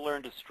 you know, I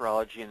learned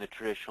astrology in the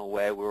traditional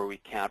way, where we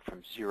count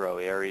from 0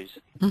 Aries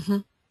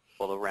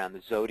all around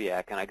the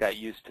zodiac, and I got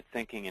used to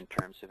thinking in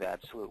terms of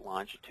absolute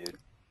longitude.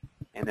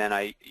 And then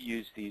I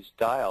used these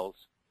dials,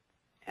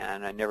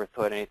 and I never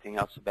thought anything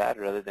else about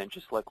it other than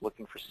just like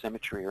looking for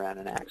symmetry around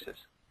an axis.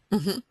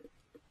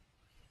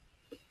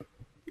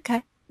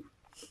 Okay.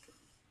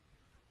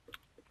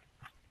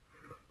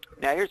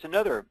 Now here's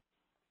another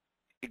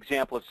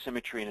example of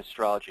symmetry in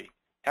astrology: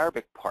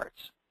 Arabic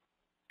parts,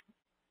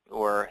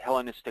 or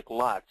Hellenistic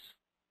lots,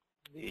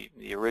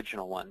 the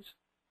original ones.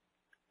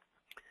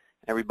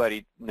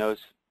 Everybody knows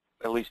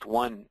at least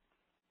one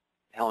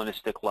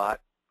Hellenistic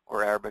lot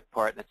or Arabic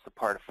part, and that's the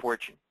part of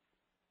fortune.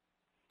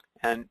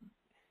 And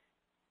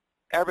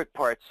Arabic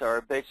parts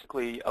are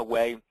basically a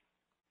way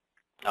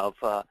of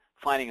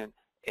finding an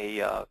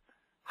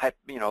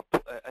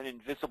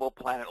invisible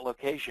planet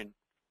location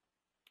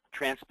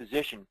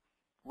transposition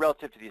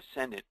relative to the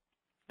ascendant.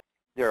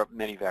 There are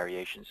many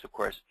variations, of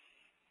course.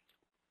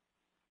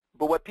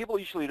 But what people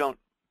usually don't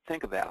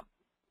think about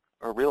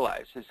or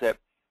realize is that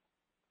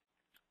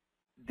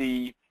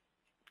the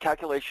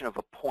calculation of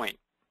a point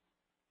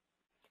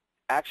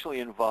actually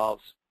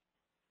involves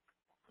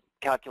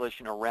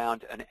calculation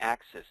around an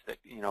axis. That,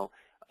 you know,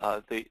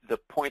 the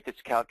point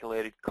that's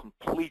calculated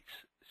completes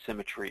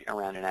symmetry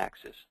around an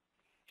axis.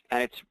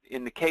 And it's,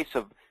 in the case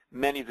of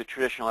many of the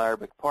traditional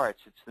Arabic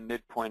parts, it's the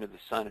midpoint of the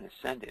sun and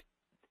ascendant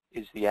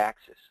is the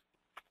axis.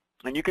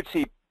 And you could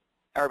see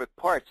Arabic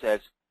parts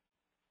as,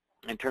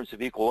 in terms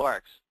of equal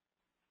arcs.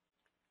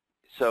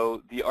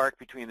 So the arc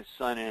between the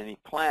sun and any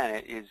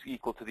planet is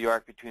equal to the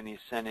arc between the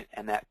ascendant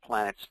and that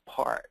planet's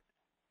part.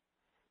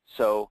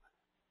 So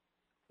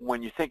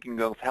when you're thinking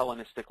of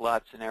Hellenistic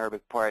lots and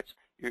Arabic parts,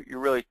 you're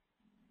really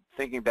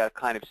thinking about a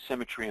kind of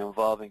symmetry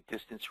involving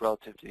distance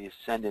relative to the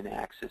ascendant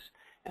axis.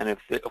 And of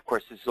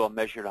course, this is all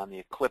measured on the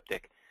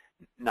ecliptic,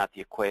 not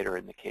the equator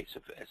in the case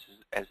of,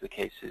 as the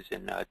case is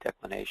in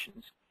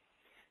declinations.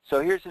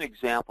 So here's an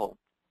example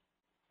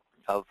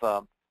of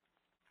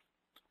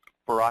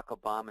Barack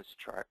Obama's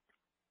chart.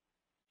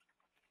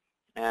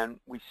 And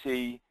we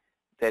see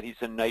that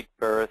he's a night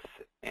birth,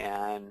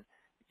 and,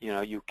 you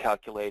know, you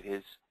calculate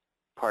his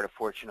part of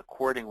fortune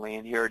accordingly,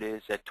 and here it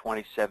is at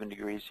 27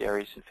 degrees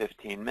Aries in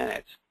 15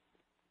 minutes.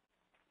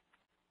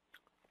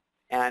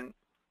 And,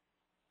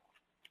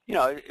 you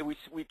know,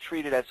 we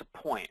treat it as a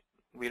point.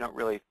 We don't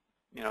really,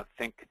 you know,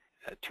 think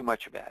too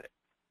much about it.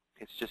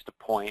 It's just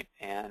a point,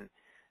 and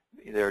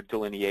there are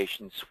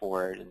delineations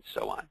for it and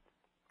so on.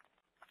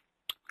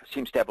 It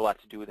seems to have a lot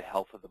to do with the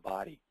health of the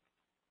body.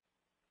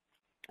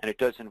 And it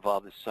does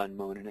involve the sun,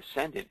 moon, and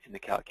ascendant in the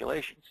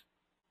calculations.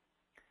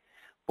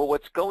 But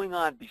what's going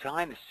on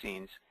behind the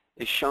scenes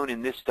is shown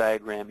in this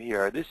diagram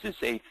here. This is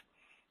a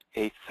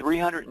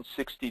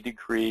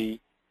 360-degree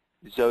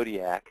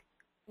zodiac,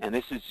 and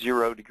this is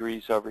 0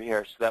 degrees over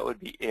here, so that would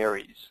be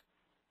Aries,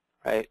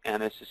 right?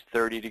 And this is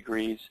 30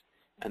 degrees,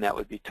 and that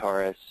would be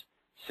Taurus,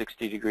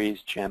 60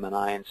 degrees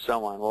Gemini, and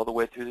so on, all the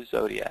way through the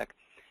zodiac.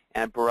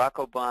 And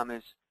Barack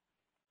Obama's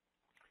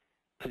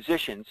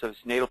positions, so his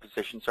natal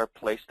positions, are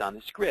placed on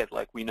this grid.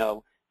 Like we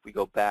know, if we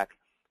go back,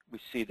 we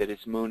see that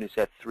his moon is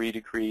at 3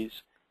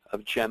 degrees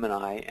of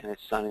Gemini, and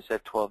his sun is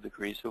at 12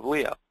 degrees of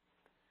Leo.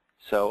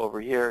 So over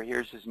here,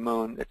 here's his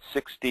moon. At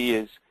 60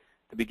 is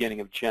the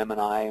beginning of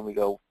Gemini, and we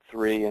go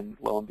 3, and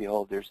lo and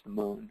behold, there's the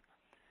moon.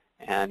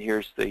 And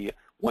here's the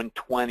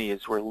 120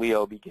 is where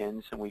Leo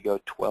begins, and we go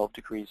 12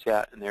 degrees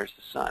out, and there's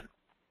the sun.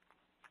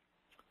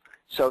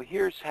 So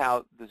here's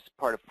how this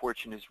part of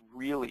fortune is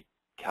really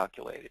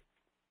calculated.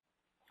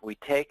 We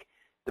take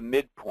the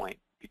midpoint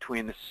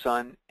between the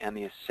sun and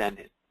the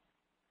ascendant.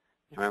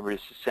 Remember,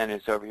 this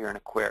ascendant is over here in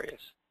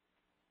Aquarius.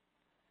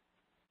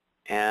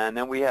 And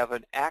then we have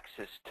an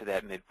axis to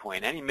that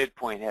midpoint. Any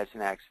midpoint has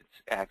an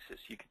axis.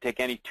 You could take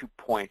any 2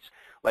 points,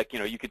 like,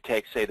 you could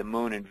take, say, the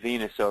Moon and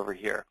Venus over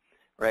here,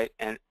 right?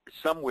 And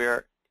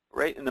somewhere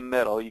right in the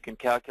middle, you can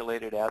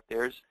calculate it out.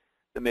 There's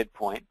the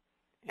midpoint.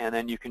 And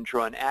then you can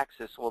draw an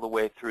axis all the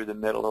way through the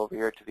middle over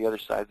here to the other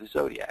side of the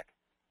zodiac.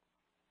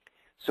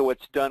 So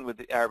what's done with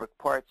the Arabic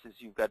parts is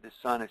you've got the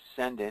sun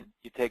ascendant.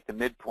 You take the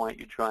midpoint,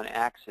 you draw an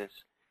axis,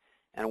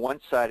 and one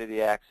side of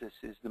the axis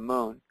is the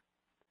moon.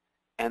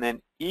 And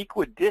then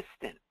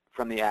equidistant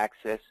from the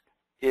axis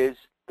is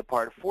the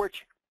part of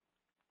fortune.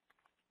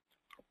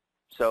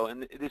 So,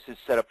 and this is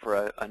set up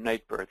for a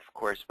night birth, of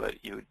course, but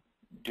you would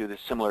do the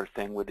similar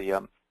thing with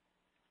the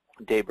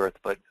day birth,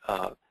 but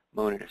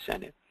moon and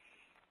ascendant.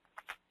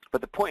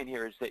 But the point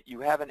here is that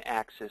you have an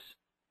axis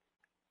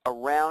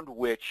around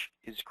which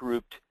is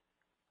grouped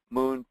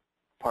moon,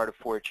 part of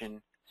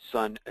fortune,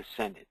 sun,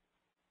 ascendant.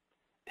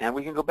 And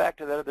we can go back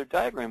to that other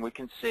diagram. We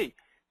can see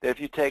that if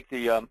you take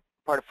the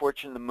part of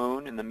fortune, the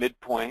moon, and the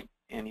midpoint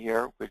in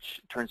here, which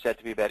turns out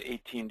to be about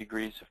 18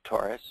 degrees of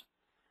Taurus,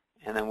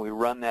 and then we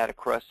run that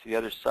across to the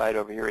other side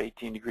over here,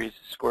 18 degrees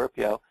of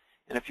Scorpio,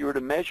 and if you were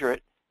to measure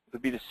it, it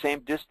would be the same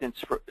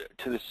distance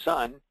to the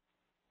sun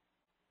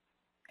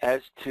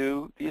as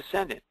to the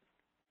ascendant.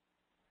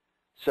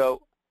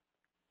 So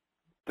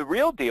the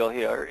real deal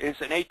here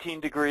is an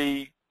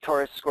 18-degree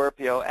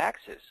Taurus-Scorpio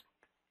axis,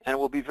 and it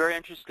will be very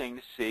interesting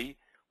to see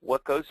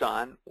what goes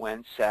on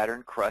when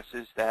Saturn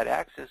crosses that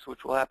axis,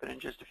 which will happen in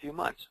just a few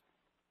months.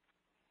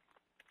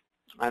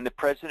 And the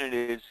president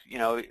is,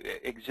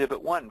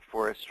 exhibit 1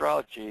 for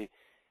astrology.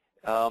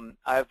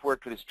 I've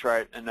worked with his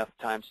chart enough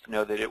times to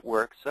know that it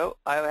works, so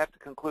I have to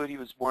conclude he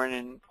was born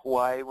in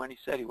Hawaii when he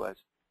said he was.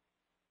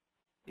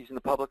 He's in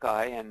the public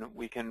eye, and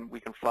we can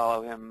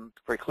follow him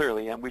very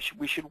clearly, and we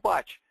should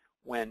watch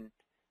when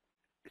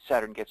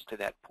Saturn gets to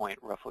that point,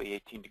 roughly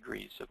 18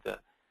 degrees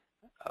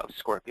of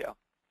Scorpio.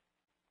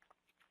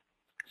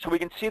 So we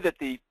can see that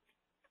the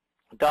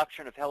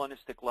doctrine of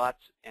Hellenistic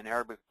lots and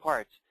Arabic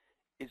parts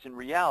is in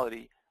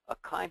reality a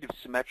kind of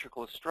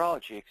symmetrical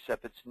astrology,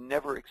 except it's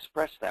never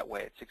expressed that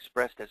way. It's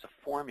expressed as a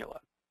formula.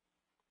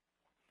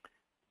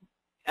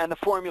 And the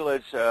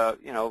formulas,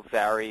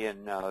 vary,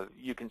 and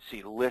you can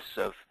see lists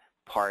of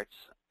parts.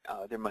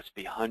 There must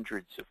be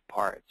hundreds of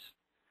parts.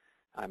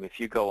 If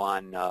you go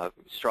on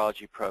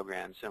astrology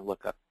programs and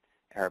look up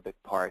Arabic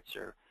parts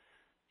or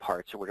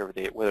whatever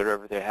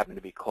they happen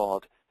to be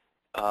called,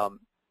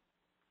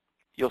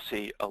 you'll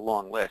see a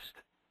long list.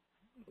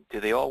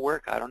 Do they all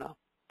work? I don't know.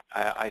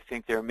 I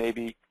think there may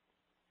be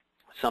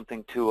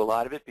something to a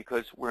lot of it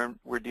because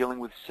we're dealing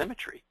with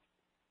symmetry.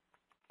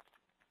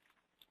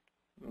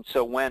 And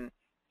so when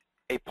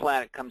a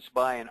planet comes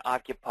by and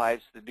occupies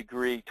the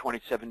degree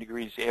 27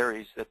 degrees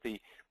Aries that the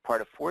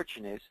part of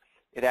fortune is,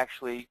 it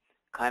actually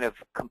kind of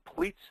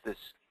completes this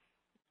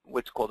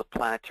what's called a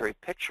planetary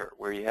picture,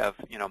 where you have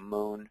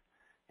moon,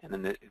 and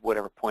then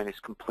whatever point is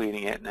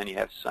completing it, and then you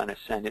have sun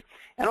ascendant.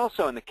 And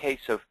also in the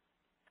case of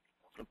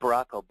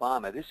Barack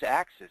Obama, this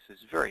axis is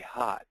very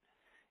hot.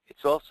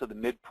 It's also the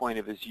midpoint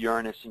of his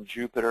Uranus and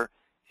Jupiter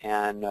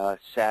and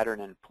Saturn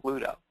and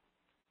Pluto.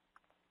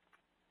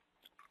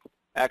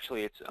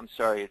 Actually, it's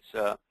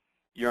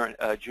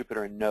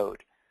Jupiter and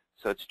Node.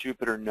 So it's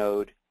Jupiter,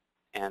 Node,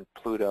 and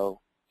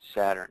Pluto,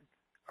 Saturn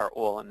are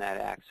all in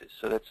that axis.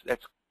 So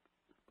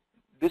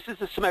this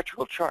is a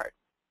symmetrical chart.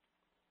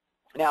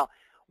 Now,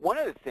 one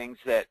of the things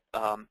that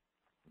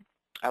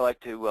I like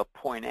to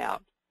point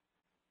out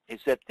is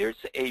that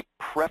there's a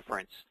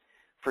preference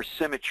for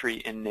symmetry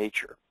in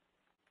nature.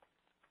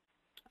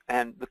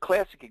 And the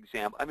classic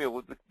example,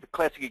 the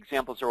classic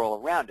examples are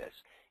all around us.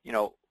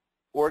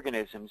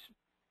 Organisms,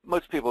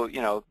 most people,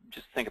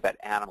 just think about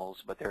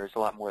animals, but there's a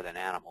lot more than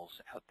animals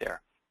out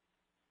there.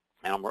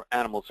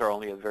 Animals are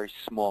only a very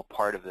small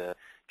part of the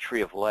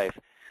tree of life.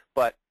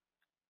 But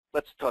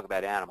let's talk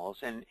about animals.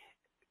 And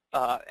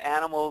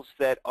animals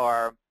that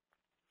are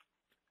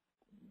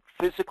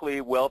physically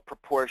well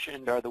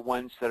proportioned are the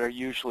ones that are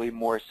usually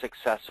more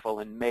successful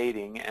in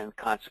mating and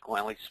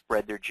consequently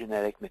spread their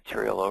genetic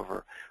material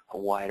over a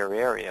wider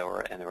area,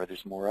 or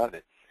there's more of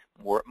it,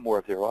 more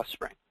of their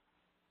offspring.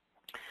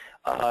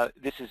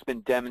 This has been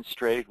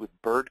demonstrated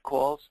with bird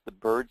calls. The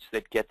birds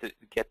that get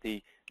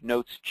the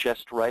notes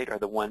just right are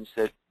the ones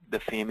that the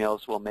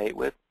females will mate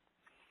with.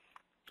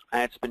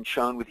 And it's been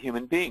shown with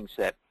human beings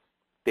that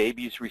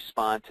babies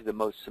respond to the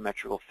most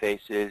symmetrical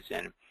faces,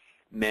 and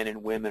men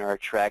and women are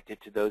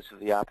attracted to those of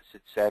the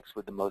opposite sex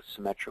with the most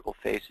symmetrical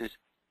faces.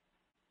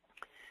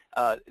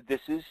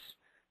 This is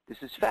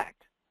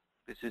fact.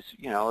 This is,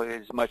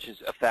 as much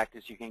as a fact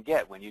as you can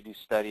get when you do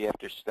study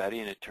after study,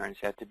 and it turns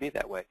out to be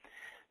that way.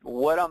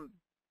 What I'm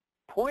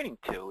pointing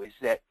to is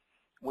that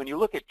when you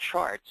look at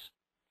charts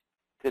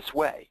this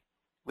way,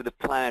 with the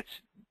planets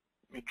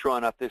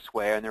drawn up this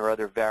way, and there are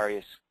other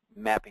various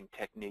mapping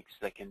techniques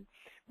that can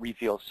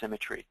reveal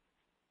symmetry,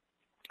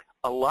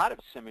 a lot of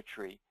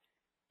symmetry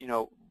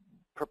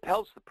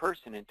propels the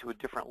person into a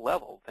different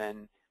level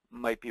than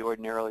might be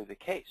ordinarily the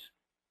case.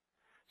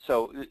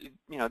 So,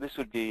 this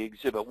would be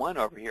Exhibit 1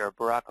 over here.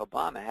 Barack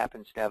Obama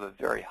happens to have a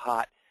very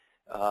hot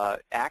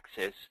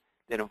axis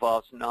that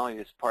involves not only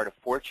this part of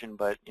fortune,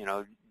 but,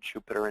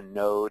 Jupiter and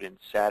Node and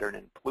Saturn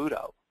and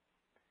Pluto.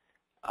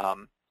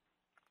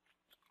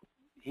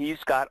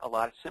 He's got a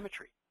lot of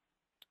symmetry,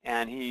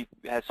 and he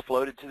has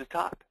floated to the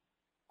top,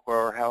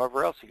 or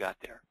however else he got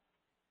there.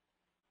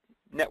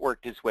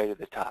 Networked his way to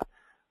the top.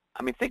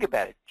 I mean, think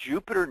about it.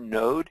 Jupiter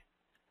Node,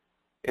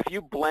 if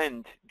you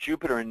blend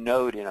Jupiter and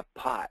Node in a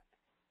pot,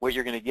 what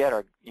you're going to get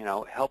are,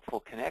 helpful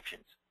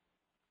connections.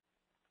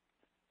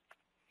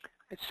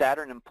 And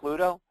Saturn and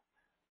Pluto,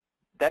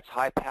 that's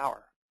high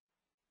power.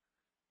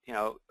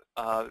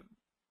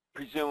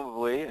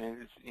 Presumably,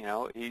 and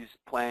he's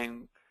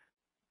playing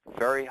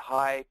very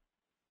high,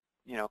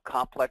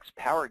 complex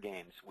power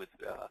games with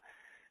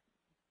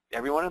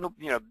everyone in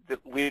the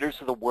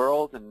leaders of the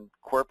world and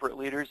corporate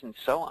leaders and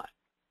so on.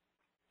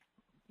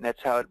 And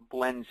that's how it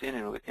blends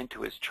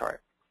into his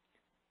chart.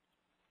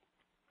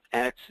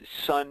 And it's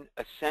Sun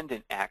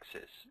ascendant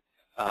axis.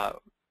 The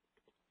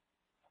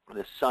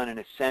Sun and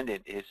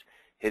ascendant is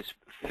his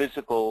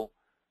physical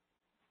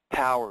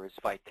power, his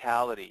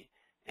vitality,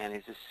 and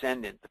his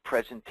ascendant, the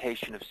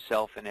presentation of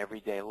self in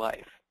everyday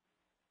life.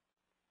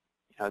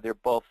 They're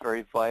both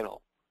very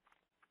vital.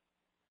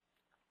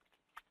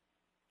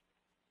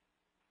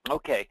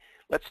 Okay,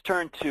 let's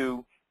turn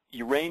to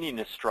Uranian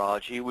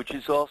astrology, which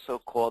is also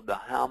called the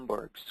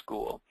Hamburg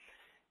school.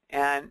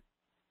 And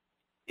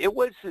it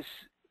was this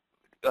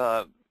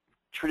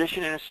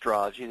tradition in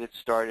astrology that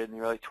started in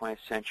the early 20th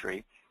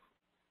century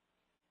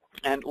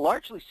and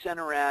largely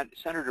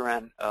centered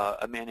around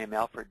a man named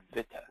Alfred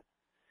Witte.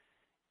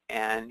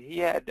 And he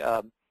had,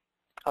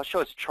 I'll show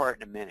his chart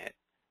in a minute.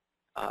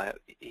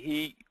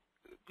 He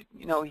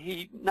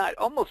not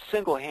almost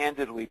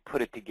single-handedly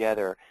put it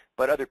together,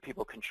 but other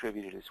people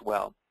contributed as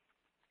well.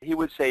 He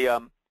was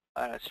an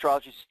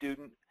astrology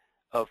student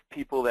of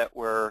people that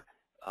were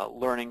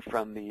learning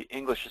from the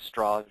English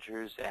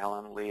astrologers,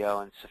 Alan, Leo,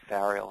 and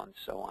Safariel, and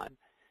so on.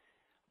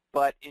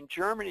 But in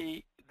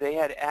Germany, they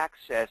had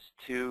access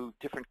to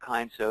different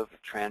kinds of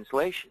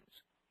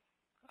translations.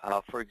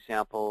 For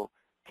example,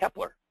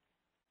 Kepler.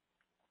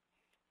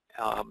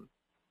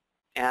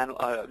 And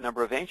a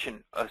number of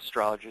ancient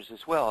astrologers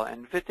as well.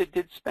 And Witte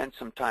did spend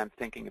some time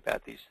thinking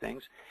about these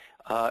things.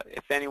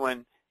 If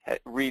anyone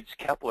reads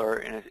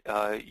Kepler,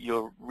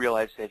 you'll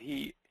realize that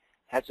he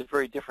has a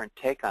very different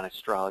take on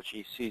astrology.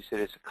 He sees it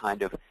as a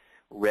kind of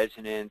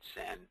resonance,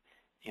 and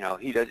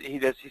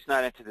he's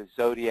not into the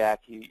zodiac.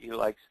 He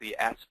likes the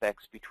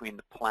aspects between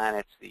the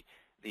planets,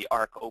 the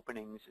arc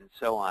openings, and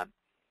so on.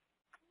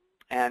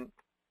 And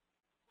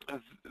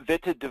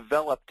Witte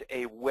developed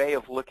a way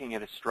of looking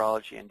at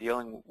astrology and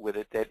dealing with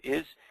it that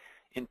is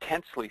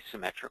intensely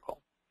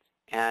symmetrical.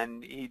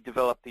 And he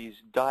developed these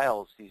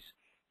dials, these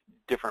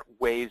different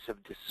ways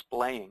of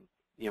displaying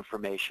the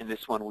information.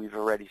 This one we've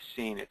already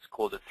seen. It's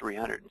called a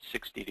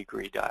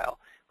 360-degree dial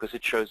because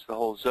it shows the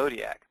whole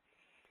zodiac.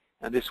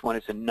 And this one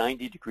is a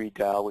 90-degree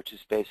dial, which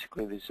is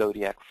basically the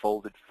zodiac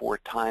folded 4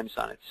 times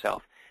on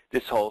itself.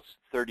 This whole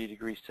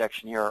 30-degree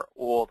section here are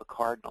all the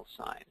cardinal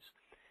signs.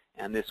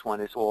 And this one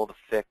is all the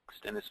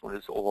fixed, and this one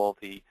is all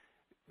the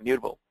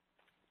mutable.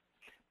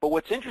 But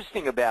what's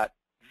interesting about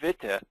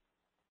Witte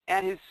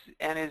and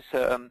his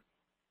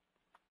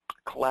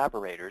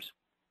collaborators,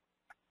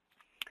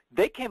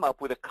 they came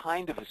up with a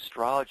kind of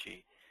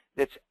astrology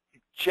that's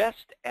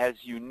just as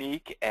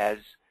unique as,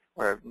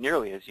 or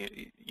nearly as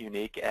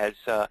unique as,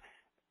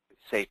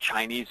 say,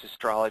 Chinese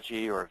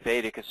astrology or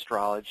Vedic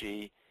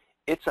astrology.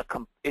 It's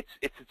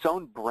its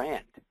own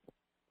brand.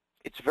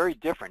 It's very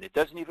different. It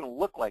doesn't even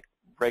look like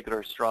regular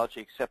astrology,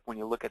 except when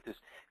you look at this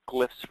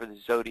glyphs for the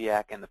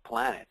zodiac and the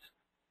planets.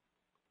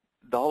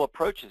 The whole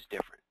approach is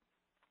different.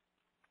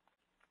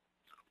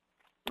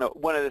 Now,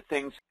 one of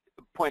the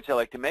points I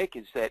like to make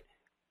is that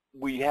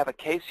we have a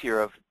case here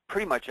of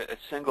pretty much a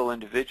single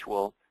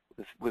individual,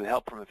 with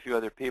help from a few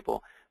other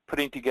people,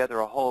 putting together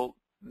a whole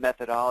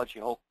methodology,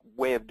 a whole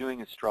way of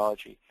doing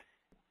astrology,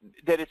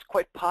 that it's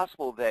quite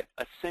possible that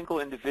a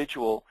single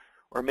individual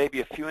or maybe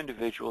a few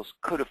individuals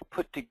could have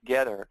put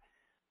together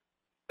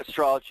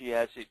astrology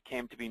as it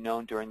came to be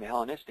known during the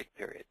Hellenistic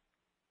period.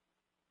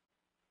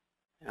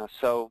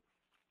 So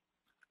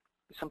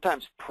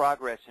sometimes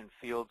progress in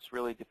fields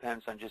really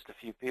depends on just a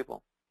few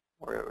people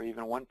or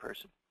even one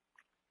person.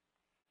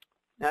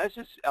 Now, this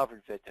is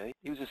Alfred Witte.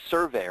 He was a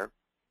surveyor,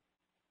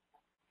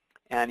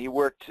 and he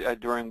worked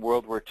during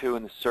World War II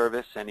in the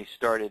service, and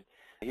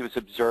he was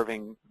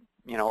observing,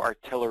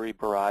 artillery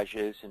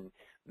barrages and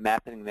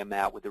mapping them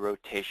out with the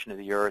rotation of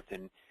the Earth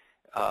and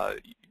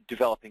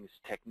developing his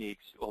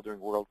techniques all during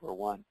World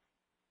War I.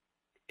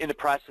 In the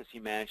process, he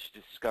managed to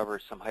discover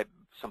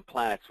some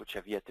planets which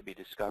have yet to be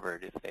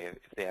discovered, if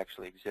they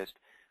actually exist,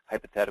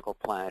 hypothetical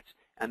planets,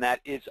 and that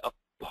is a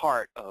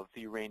part of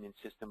the Uranian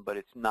system, but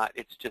it's not.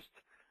 It's just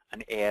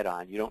an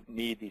add-on. You don't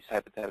need these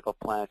hypothetical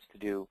planets to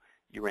do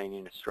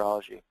Uranian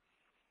astrology.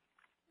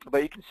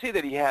 But you can see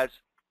that he has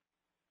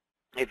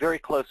a very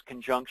close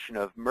conjunction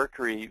of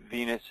Mercury,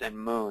 Venus, and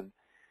Moon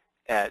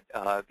at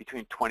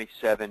between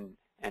 27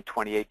 and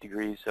 28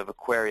 degrees of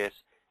Aquarius,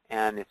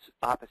 and its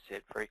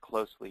opposite very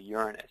closely,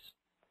 Uranus.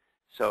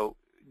 So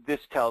this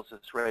tells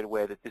us right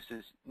away that this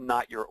is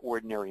not your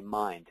ordinary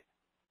mind.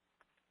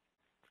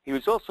 He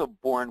was also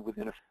born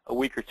within a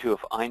week or two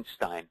of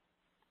Einstein,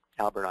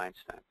 Albert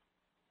Einstein.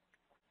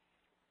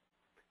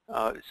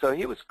 So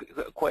he was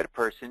quite a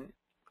person,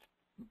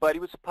 but he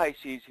was a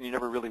Pisces, and he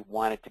never really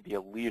wanted to be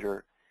a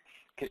leader.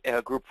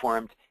 A group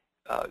formed,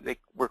 they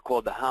were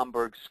called the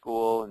Hamburg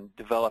School, and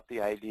developed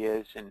the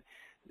ideas, and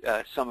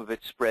some of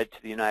it spread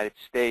to the United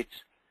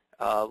States,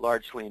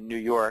 largely in New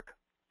York.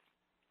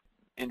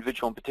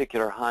 Individual in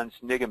particular, Hans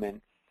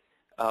Nigemann,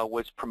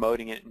 was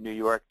promoting it in New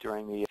York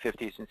during the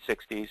 50s and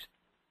 60s,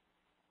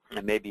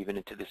 and maybe even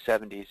into the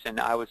 70s. And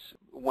I was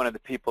one of the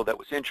people that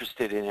was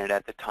interested in it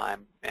at the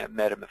time, and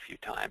met him a few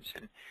times.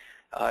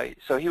 And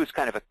so he was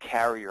kind of a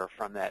carrier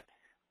from that,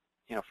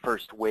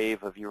 first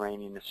wave of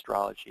Uranian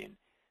astrology, and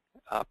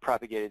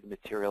propagated the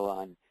material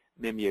on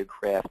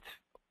mimeographed,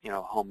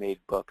 homemade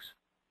books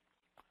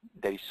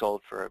that he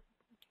sold for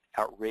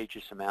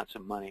outrageous amounts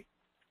of money.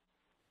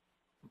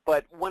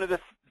 But one of the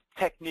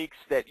techniques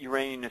that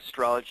Uranian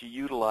astrology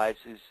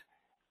utilizes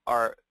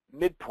are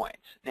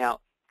midpoints.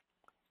 Now,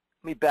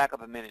 let me back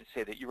up a minute and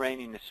say that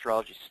Uranian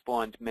astrology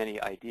spawned many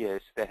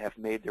ideas that have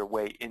made their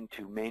way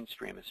into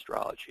mainstream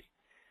astrology.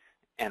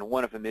 And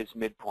one of them is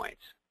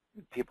midpoints.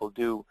 People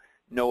do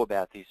know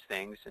about these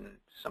things, and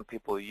some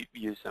people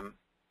use them,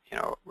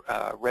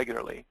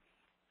 regularly.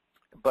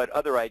 But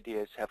other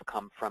ideas have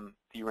come from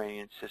the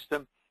Uranian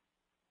system,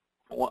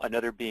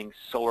 another being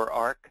solar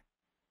arc,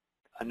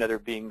 another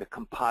being the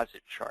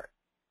composite chart.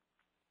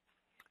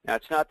 Now,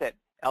 it's not that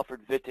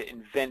Alfred Witte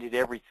invented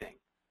everything.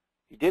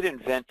 He did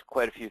invent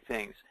quite a few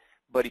things,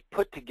 but he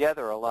put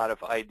together a lot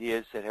of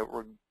ideas that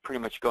were pretty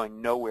much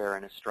going nowhere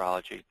in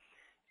astrology,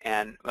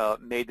 and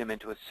made them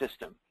into a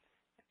system.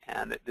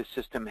 And the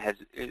system has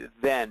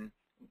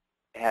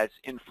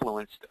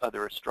influenced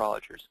other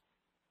astrologers.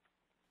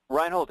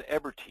 Reinhold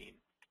Ebertin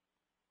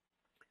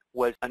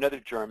was another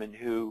German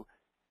who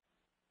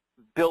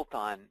built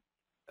on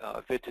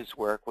Witte's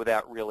work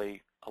without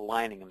really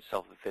aligning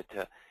himself with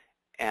Witte,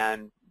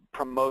 and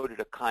promoted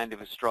a kind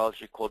of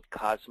astrology called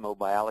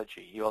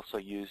cosmobiology. He also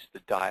used the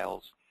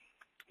dials.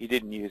 He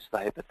didn't use the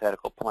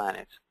hypothetical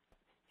planets.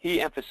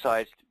 He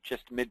emphasized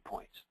just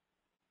midpoints.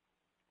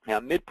 Now,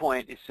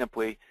 midpoint is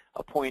simply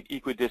a point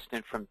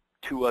equidistant from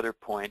two other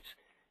points,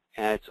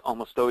 and it's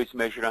almost always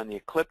measured on the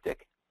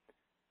ecliptic.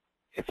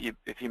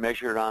 If you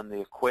measure it on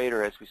the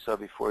equator, as we saw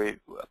before, a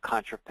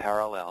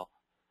contraparallel.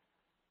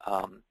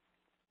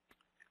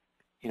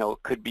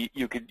 It could be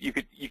you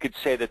could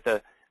say that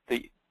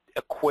the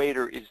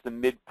equator is the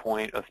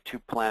midpoint of two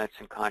planets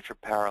in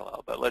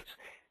contraparallel. But let's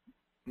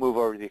move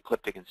over to the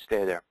ecliptic and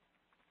stay there.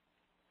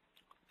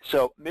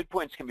 So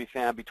midpoints can be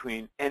found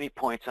between any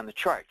points on the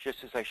chart,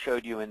 just as I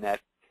showed you in that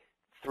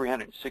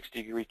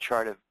 360-degree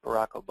chart of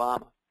Barack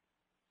Obama.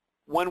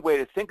 One way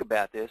to think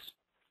about this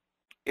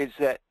is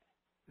that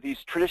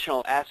these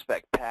traditional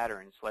aspect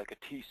patterns, like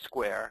a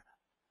T-square,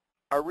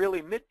 are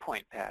really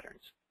midpoint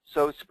patterns.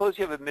 So suppose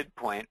you have a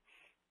midpoint,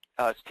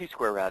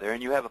 T-square rather,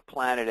 and you have a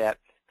planet at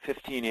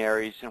 15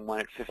 Aries and one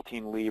at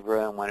 15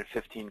 Libra and one at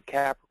 15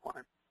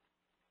 Capricorn.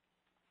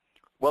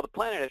 Well, the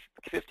planet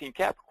at 15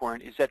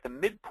 Capricorn is at the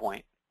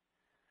midpoint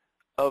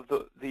of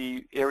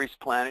the Aries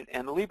planet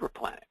and the Libra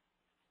planet.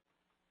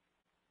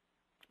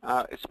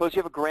 Suppose you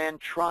have a grand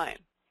trine.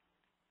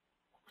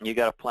 You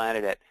got a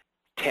planet at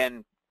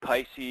 10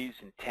 Pisces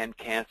and 10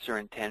 Cancer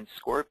and 10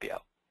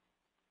 Scorpio.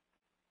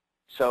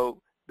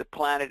 So the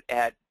planet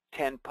at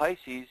 10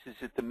 Pisces is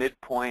at the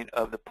midpoint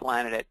of the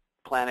planets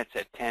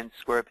at 10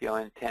 Scorpio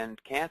and 10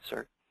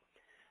 Cancer.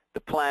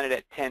 The planet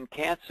at 10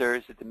 Cancer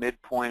is at the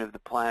midpoint of the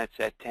planets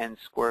at 10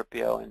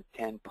 Scorpio and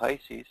 10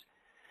 Pisces.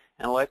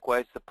 And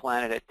likewise, the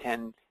planet at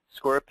 10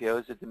 Scorpio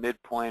is at the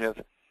midpoint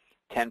of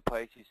 10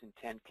 Pisces and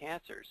 10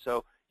 Cancer.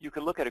 So you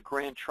could look at a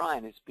grand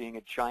trine as being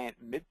a giant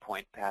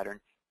midpoint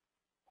pattern.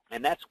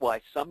 And that's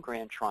why some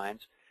grand trines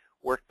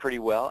work pretty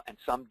well and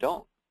some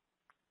don't.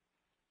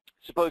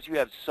 Suppose you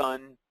have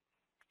Sun,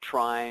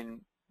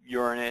 trine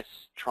Uranus,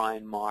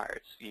 trine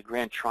Mars, the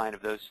grand trine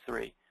of those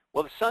three.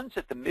 Well, the Sun's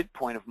at the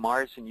midpoint of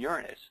Mars and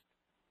Uranus,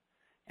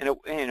 and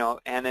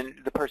and then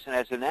the person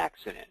has an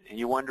accident, and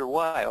you wonder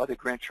why. Oh, the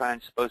grand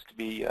trine's supposed to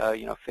be,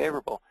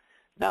 favorable.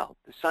 No,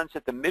 the Sun's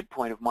at the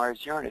midpoint of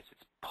Mars-Uranus.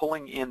 It's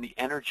pulling in the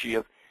energy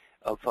of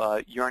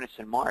Uranus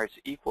and Mars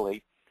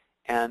equally,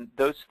 and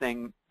those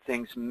things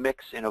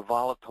mix in a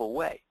volatile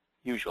way,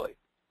 usually.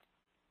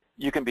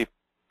 You can be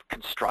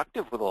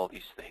constructive with all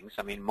these things.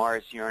 I mean,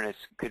 Mars-Uranus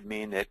could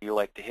mean that you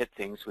like to hit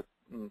things with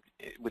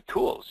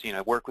tools,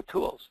 work with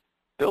tools,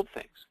 build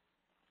things,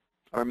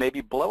 or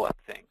maybe blow up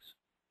things.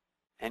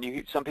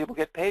 And some people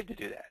get paid to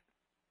do that.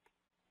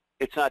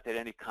 It's not that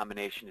any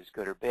combination is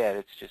good or bad.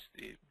 It's just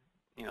the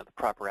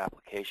proper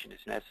application is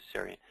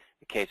necessary in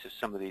the case of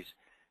some of these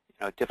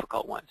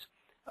difficult ones.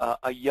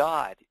 A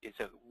yod is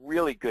a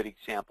really good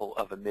example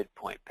of a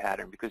midpoint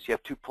pattern because you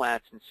have two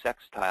planets in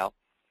sextile,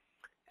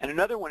 And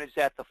another one is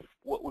at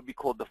what would be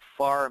called the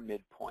far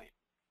midpoint.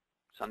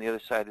 It's on the other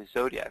side of the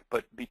zodiac.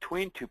 But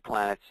between two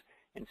planets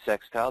in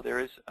sextile, there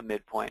is a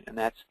midpoint, and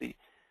that's the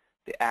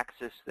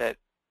axis that,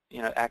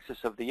 axis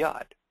of the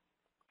yod.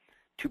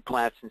 Two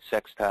planets in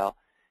sextile,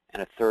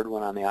 and a third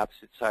one on the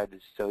opposite side of the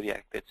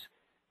zodiac that's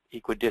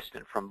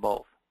equidistant from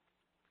both.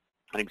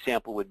 An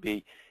example would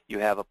be you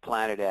have a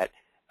planet at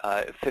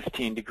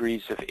 15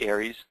 degrees of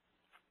Aries,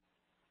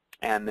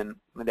 and then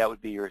that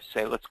would be your,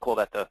 say, let's call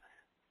that the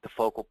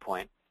focal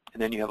point.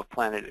 And then you have a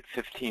planet at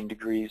 15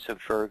 degrees of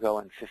Virgo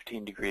and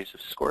 15 degrees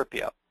of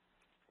Scorpio.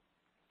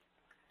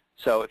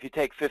 So if you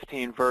take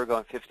 15 Virgo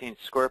and 15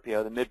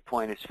 Scorpio, the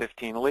midpoint is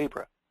 15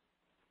 Libra.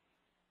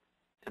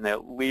 And the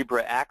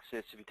Libra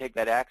axis, if you take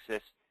that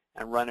axis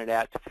and run it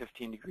out to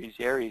 15 degrees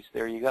Aries,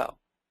 there you go.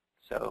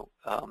 So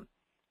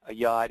a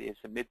yod is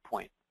a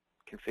midpoint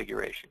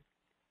configuration.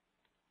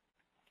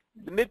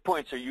 The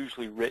midpoints are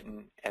usually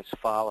written as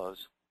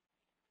follows.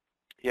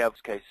 You have,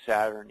 okay,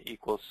 Saturn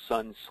equals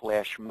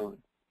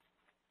Sun/Moon.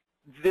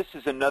 This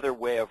is another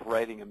way of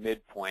writing a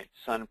midpoint,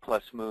 Sun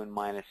plus Moon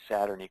minus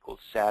Saturn equals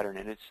Saturn,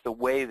 and it's the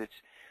way which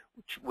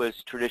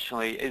is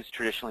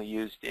traditionally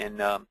used in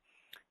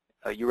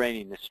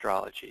Uranian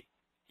astrology.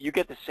 You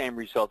get the same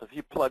result if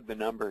you plug the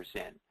numbers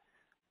in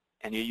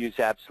and you use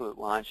absolute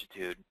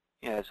longitude,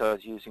 as I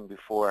was using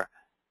before,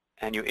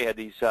 and you add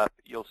these up.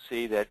 You'll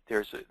see that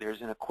there's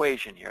an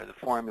equation here, the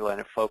formula,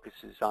 and it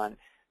focuses on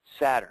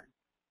Saturn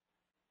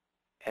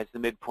as the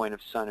midpoint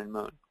of Sun and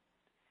Moon.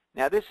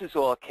 Now, this is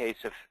all a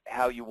case of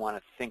how you want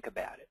to think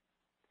about it.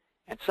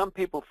 And some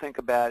people think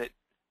about it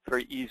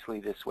very easily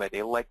this way.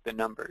 They like the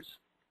numbers.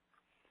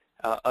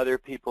 Other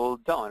people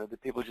don't. Other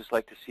people just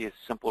like to see a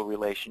simple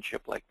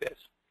relationship like this.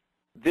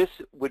 This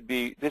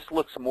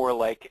looks more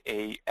like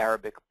an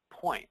Arabic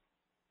point.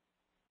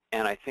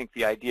 And I think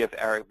the idea of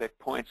Arabic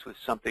points was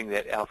something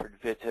that Alfred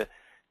Witte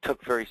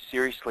took very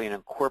seriously and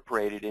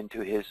incorporated into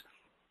his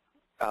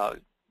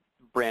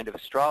brand of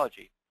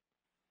astrology.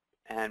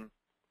 And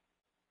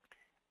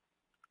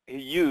he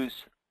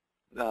used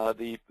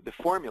the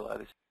formula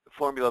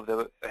of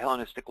the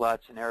Hellenistic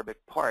lots and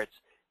Arabic parts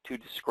to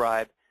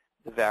describe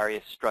the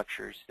various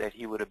structures that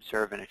he would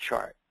observe in a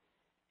chart.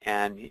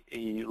 And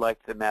he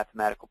liked the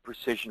mathematical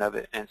precision of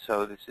it, and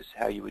so this is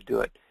how you would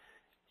do it.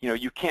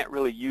 You can't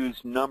really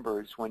use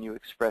numbers when you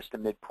express the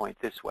midpoint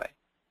this way,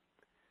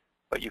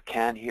 but you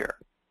can here.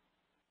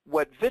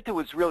 What Witte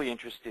was really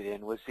interested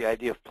in was the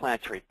idea of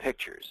planetary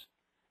pictures.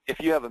 If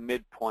you have a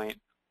midpoint,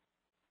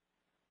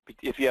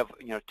 if you have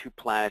two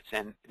planets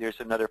and there's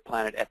another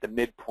planet at the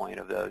midpoint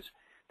of those,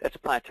 that's a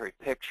planetary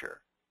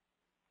picture.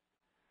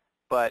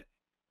 But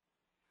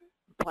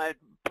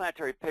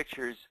planetary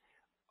pictures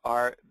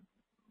are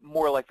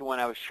more like the one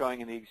I was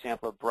showing in the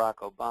example of Barack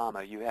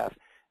Obama. You have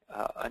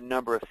a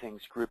number of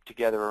things grouped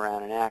together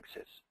around an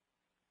axis.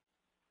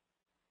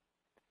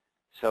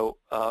 So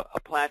a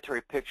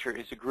planetary picture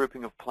is a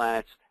grouping of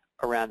planets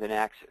around an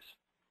axis.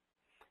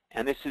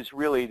 And this is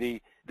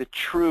really the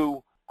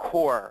true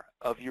core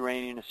of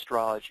Uranian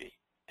astrology.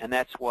 And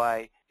that's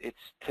why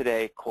it's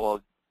today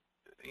called,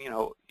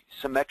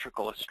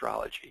 symmetrical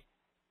astrology,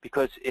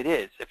 because it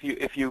is. If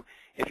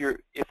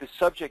the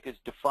subject is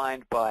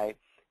defined by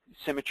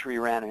symmetry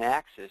around an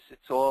axis,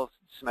 it's all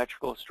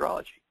symmetrical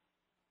astrology.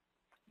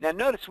 Now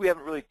notice we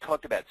haven't really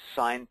talked about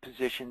sign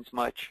positions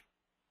much.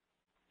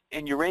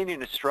 In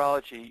Uranian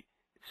astrology,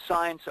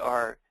 signs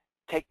are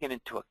taken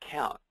into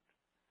account,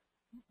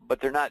 but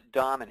they're not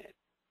dominant.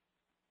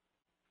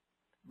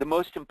 The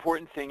most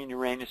important thing in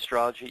Uranian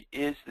astrology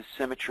is the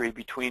symmetry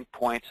between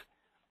points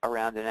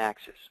around an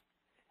axis.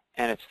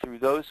 And it's through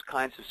those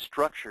kinds of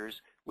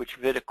structures, which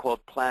Witte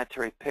called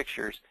planetary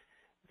pictures,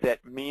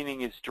 that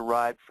meaning is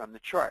derived from the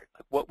chart.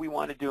 What we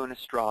want to do in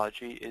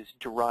astrology is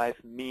derive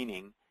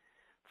meaning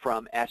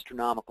from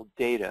astronomical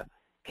data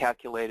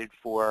calculated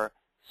for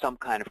some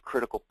kind of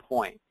critical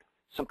point,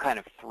 some kind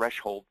of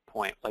threshold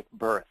point, like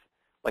birth,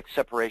 like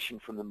separation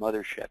from the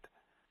mothership,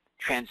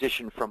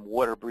 transition from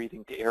water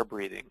breathing to air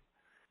breathing,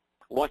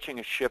 launching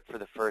a ship for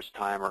the first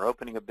time, or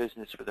opening a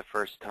business for the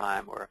first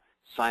time, or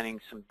signing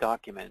some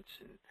documents.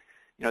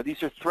 And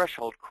these are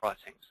threshold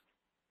crossings.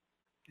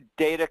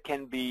 Data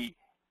can be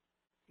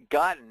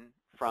gotten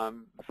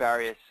from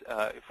various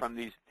from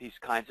these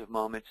kinds of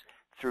moments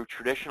through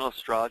traditional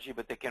astrology,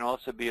 but they can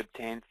also be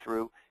obtained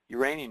through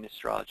Uranian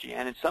astrology.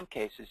 And in some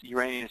cases,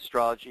 Uranian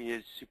astrology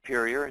is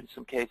superior. In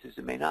some cases,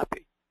 it may not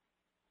be.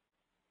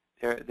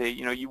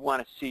 You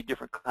want to see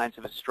different kinds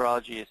of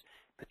astrology as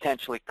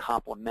potentially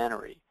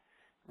complementary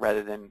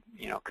rather than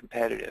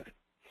competitive.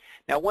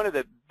 Now, one of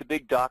the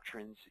big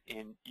doctrines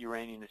in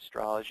Uranian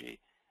astrology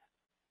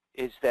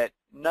is that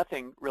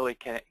nothing really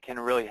can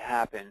really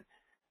happen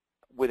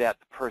without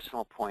the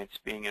personal points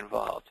being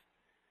involved.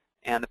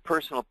 And the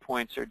personal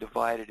points are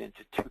divided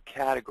into two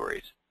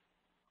categories,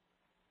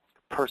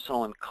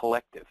 personal and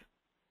collective.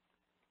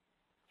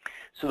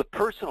 So the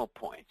personal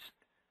points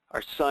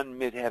are Sun,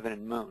 Midheaven,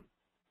 and Moon.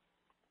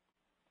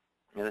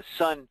 Now the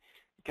Sun,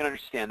 You can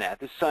understand that.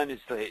 The sun is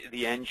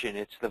the engine.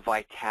 It's the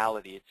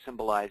vitality. It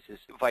symbolizes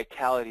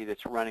vitality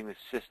that's running the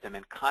system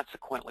and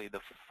consequently the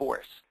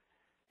force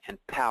and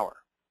power.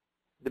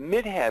 The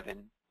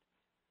midheaven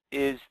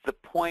is the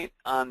point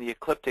on the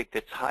ecliptic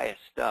that's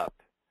highest up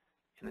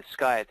in the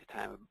sky at the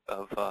time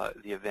of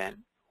the event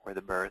or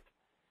the birth.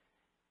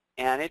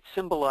 And it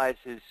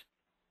symbolizes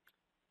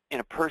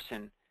in a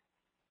person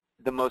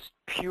the most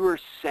pure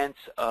sense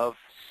of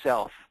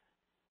self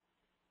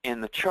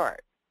in the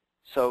chart.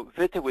 So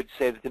Witte would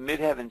say that the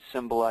midheaven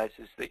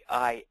symbolizes the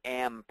I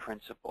am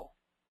principle.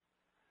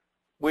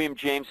 William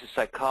James, the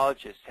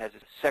psychologist, has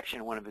a section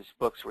in one of his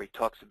books where he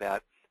talks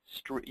about,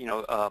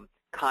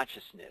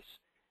 consciousness,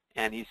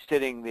 and he's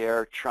sitting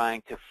there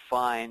trying to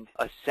find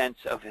a sense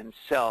of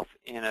himself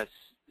in a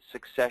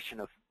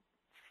succession of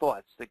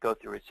thoughts that go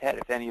through his head.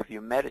 If any of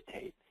you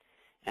meditate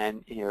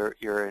and you're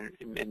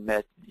in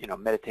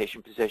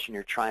meditation position,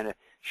 you're trying to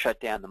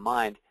shut down the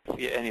mind.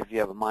 If any of you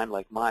have a mind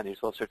like mine, there's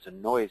all sorts of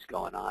noise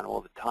going on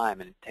all the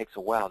time, and it takes a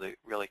while to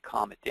really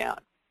calm it down.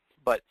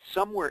 But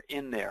somewhere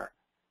in there,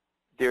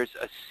 there's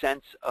a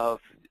sense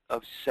of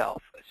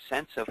self, a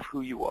sense of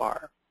who you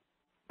are,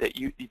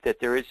 that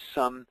there is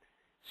some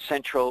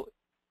central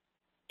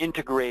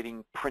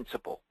integrating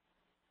principle.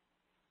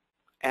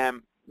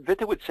 And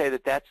Witte would say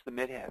that that's the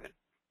midheaven.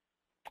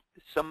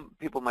 Some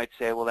people might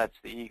say, well, that's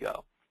the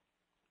ego.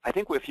 I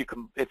think if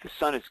the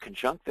sun is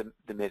conjunct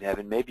the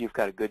midheaven, maybe you've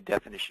got a good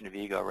definition of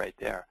ego right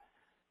there.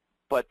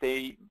 But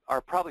they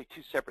are probably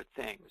two separate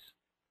things.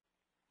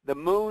 The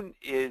moon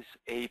is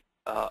a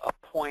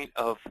point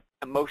of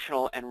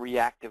emotional and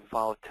reactive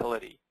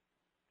volatility.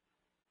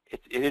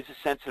 It is a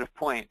sensitive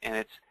point,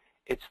 and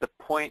it's the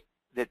point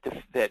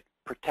that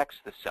protects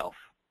the self.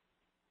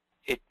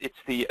 It's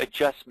the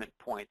adjustment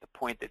point, the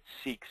point that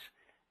seeks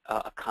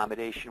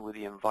accommodation with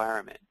the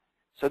environment.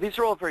 So these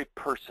are all very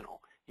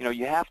personal. You know,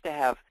 you have to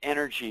have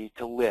energy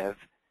to live.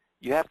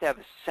 You have to have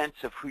a sense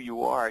of who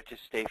you are to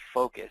stay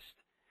focused,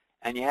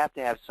 and you have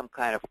to have some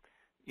kind of,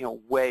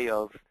 way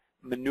of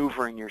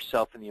maneuvering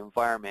yourself in the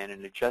environment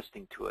and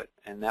adjusting to it,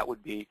 and that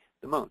would be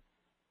the moon.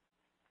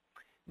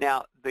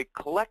 Now, the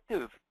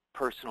collective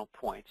personal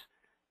points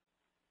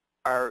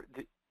are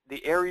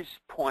the Aries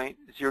point,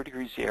 0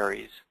 degrees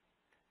Aries,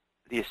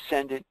 the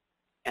ascendant,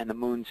 and the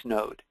moon's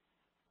node.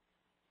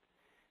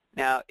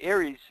 Now,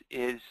 Aries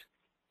is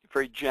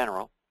very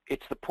general.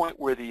 It's the point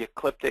where the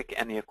ecliptic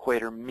and the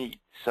equator meet.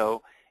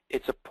 So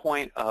it's a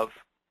point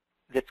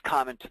that's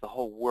common to the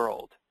whole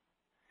world.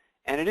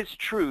 And it is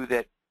true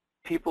that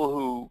people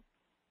who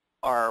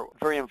are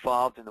very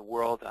involved in the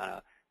world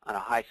on a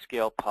high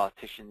scale,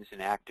 politicians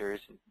and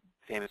actors and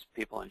famous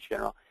people in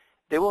general,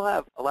 they will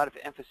have a lot of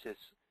emphasis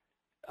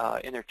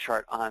in their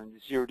chart on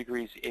 0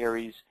 degrees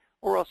Aries,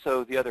 or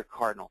also the other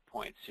cardinal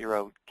points,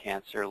 0,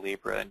 Cancer,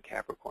 Libra, and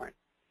Capricorn.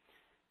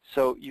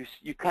 So you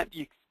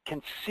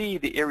can see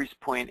the Aries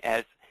point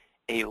as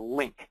a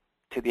link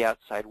to the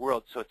outside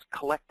world, so it's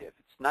collective.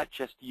 It's not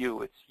just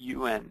you, it's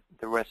you and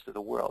the rest of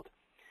the world.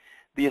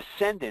 The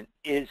ascendant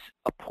is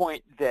a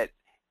point that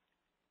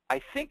I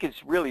think is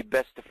really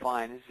best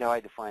defined, this is how I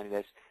define it,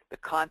 as the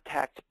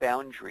contact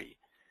boundary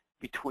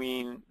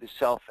between the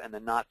self and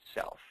the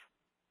not-self.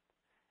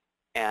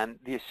 And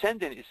the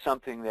ascendant is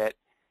something that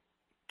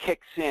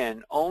kicks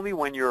in only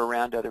when you're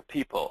around other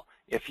people.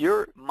 If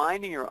you're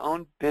minding your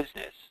own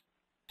business,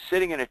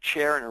 sitting in a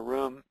chair in a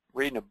room,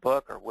 reading a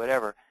book or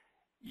whatever,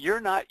 your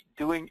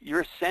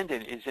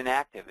ascendant is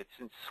inactive. It's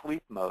in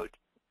sleep mode.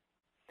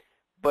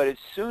 But as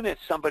soon as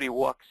somebody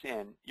walks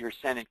in, your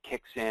ascendant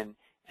kicks in,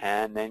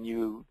 and then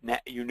you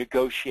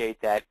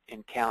negotiate that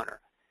encounter.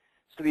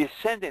 So the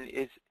ascendant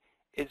is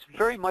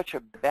very much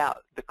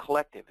about the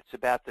collective. It's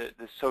about the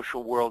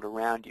social world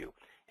around you.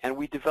 And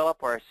we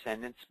develop our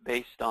ascendants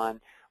based on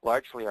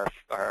largely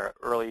our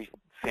early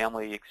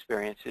family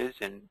experiences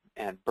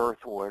and birth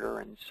order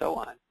and so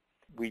on.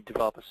 We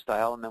develop a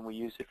style, and then we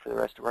use it for the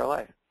rest of our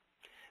life.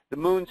 The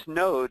moon's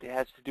node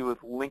has to do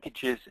with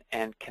linkages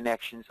and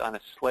connections on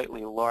a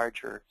slightly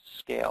larger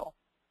scale.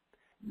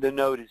 The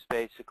node is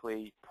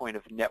basically a point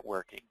of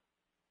networking.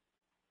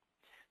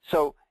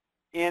 So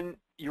in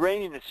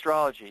Uranian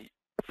astrology,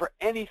 for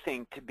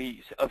anything to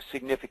be of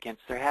significance,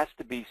 there has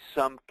to be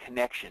some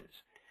connections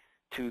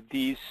to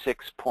these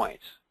 6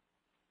 points,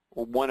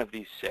 or one of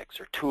these 6,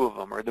 or 2 of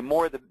them, or the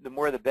more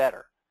the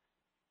better.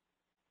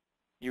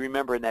 You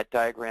remember in that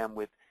diagram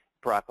with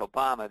Barack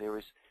Obama, there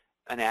was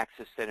an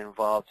axis that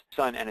involved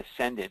sun and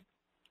ascendant,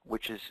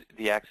 which is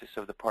the axis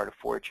of the part of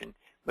fortune,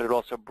 but it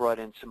also brought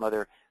in some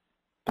other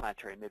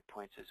planetary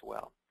midpoints as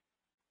well.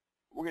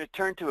 We're going to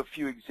turn to a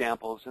few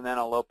examples, and then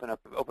I'll open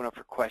up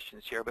for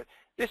questions here. But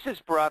this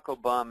is Barack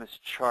Obama's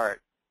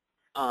chart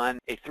on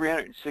a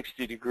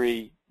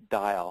 360-degree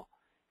dial,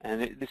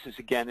 and this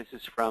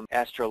is from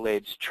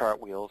Astrolabe's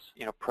Chart Wheels,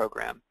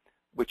 program,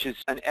 which is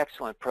an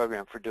excellent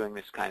program for doing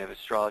this kind of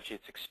astrology.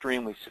 It's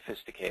extremely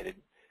sophisticated.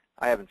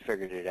 I haven't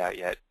figured it out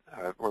yet,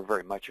 or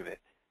very much of it.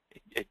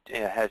 It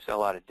has a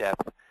lot of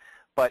depth.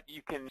 But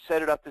you can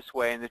set it up this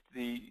way, and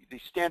the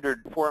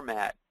standard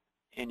format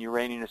in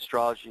Uranian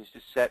astrology is to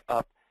set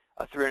up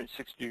a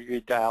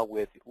 360-degree dial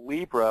with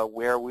Libra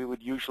where we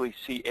would usually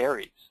see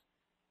Aries.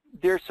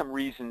 There's some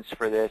reasons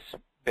for this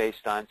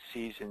based on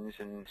seasons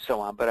and so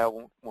on, but I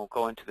won't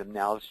go into them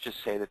now. Let's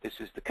just say that this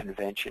is the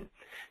convention.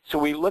 So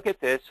we look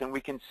at this and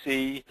we can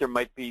see there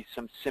might be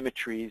some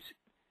symmetries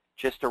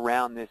just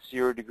around this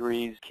 0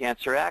 degrees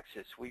Cancer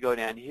axis. We go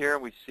down here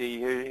and we see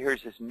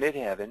here's this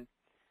midheaven.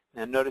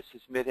 Now notice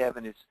this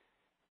midheaven is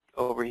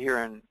over here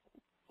in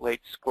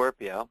late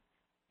Scorpio.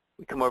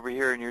 We come over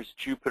here and here's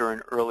Jupiter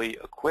in early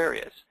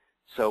Aquarius.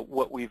 So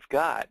what we've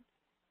got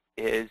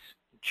is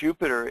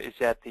Jupiter is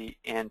at the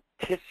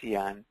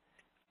Antiscia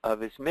of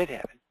his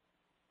midheaven.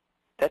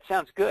 That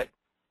sounds good.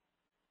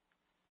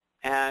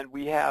 And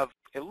we have,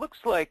 it looks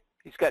like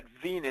he's got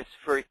Venus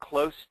very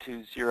close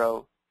to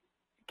 0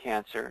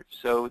 Cancer.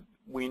 So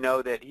we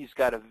know that he's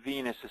got a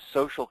Venus, a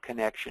social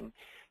connection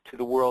to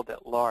the world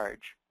at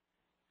large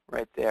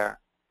right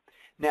there.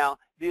 Now,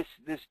 this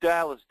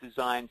dial is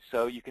designed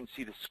so you can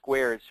see the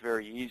squares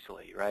very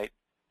easily, right?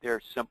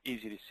 They're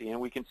easy to see. And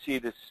we can see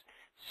this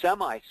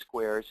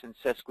semi-squares and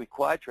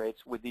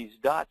sesquiquadrates with these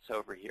dots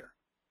over here.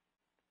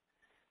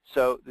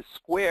 So the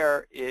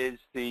square is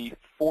the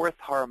 4th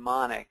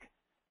harmonic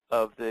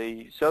of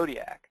the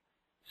zodiac.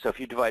 So if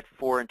you divide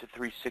 4 into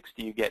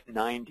 360, you get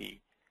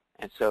 90.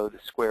 And so the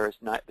square is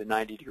not, the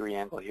 90-degree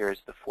angle here is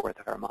the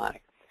 4th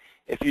harmonic.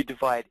 If you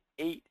divide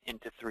 8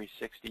 into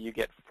 360, you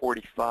get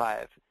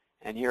 45.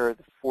 And here are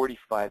the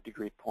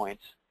 45-degree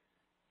points,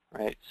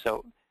 right?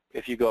 So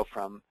if you go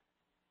from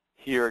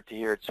here to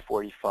here, it's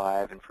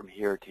 45, and from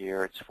here to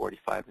here, it's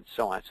 45, and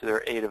so on. So there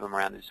are 8 of them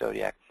around the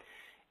zodiac.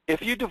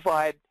 If you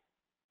divide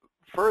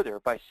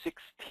further by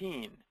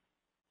 16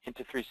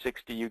 into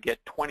 360, you get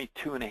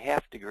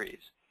 22.5 degrees.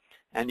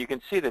 And you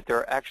can see that there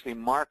are actually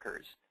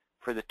markers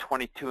for the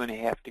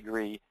 22.5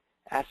 degree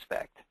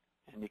aspect.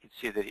 And you can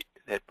see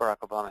that Barack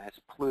Obama has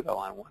Pluto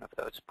on one of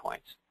those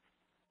points.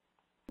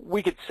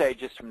 We could say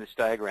just from this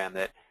diagram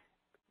that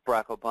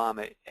Barack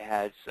Obama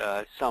has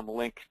some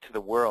link to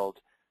the world,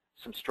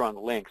 some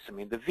strong links. I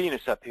mean, the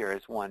Venus up here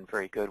is one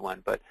very good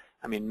one, but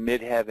I mean,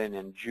 midheaven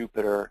and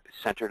Jupiter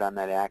centered on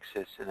that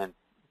axis, and then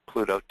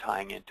Pluto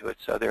tying into it.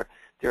 So there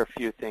are a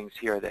few things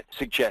here that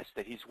suggest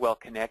that he's well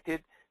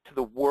connected to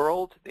the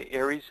world, the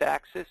Aries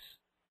axis,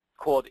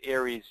 called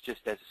Aries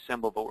just as a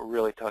symbol, but we're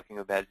really talking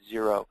about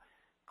 0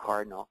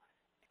 cardinal.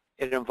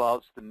 It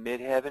involves the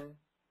midheaven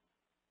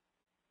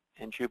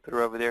and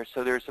Jupiter over there.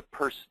 So there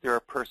are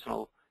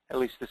personal, at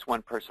least this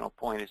one personal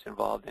point is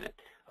involved in it,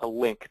 a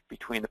link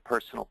between the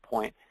personal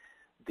point,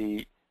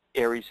 the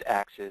Aries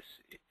axis,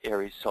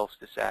 Aries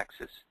solstice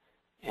axis,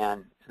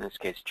 and in this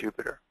case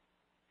Jupiter.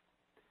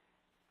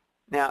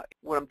 Now,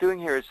 what I'm doing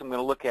here is I'm going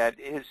to look at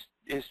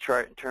his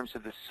chart in terms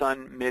of the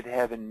Sun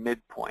midheaven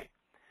midpoint.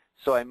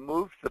 So I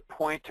moved the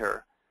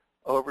pointer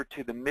over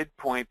to the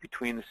midpoint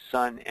between the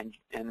Sun and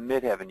the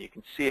midheaven. You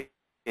can see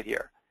it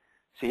here.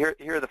 So here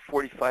are the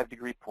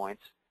 45-degree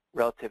points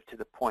relative to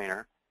the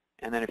pointer.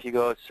 And then if you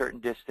go a certain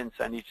distance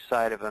on each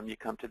side of them, you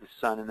come to the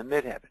Sun and the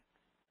midheaven.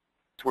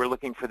 So we're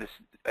looking for this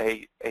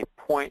a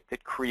point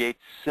that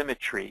creates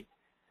symmetry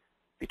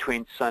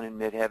between Sun and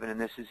midheaven, and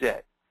this is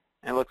it.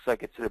 And it looks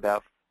like it's at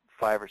about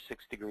 5 or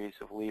 6 degrees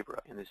of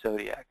Libra in the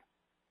zodiac.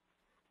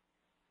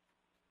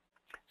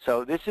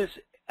 So this is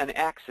an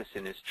axis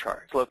in his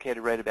chart. It's located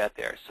right about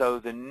there. So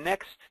the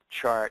next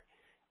chart,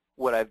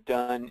 what I've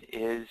done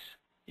is,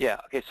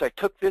 so I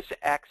took this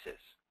axis,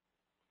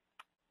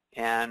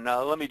 and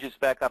let me just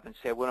back up and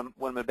say what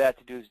I'm about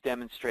to do is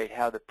demonstrate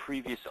how the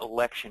previous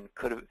election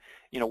could have,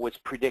 was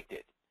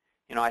predicted.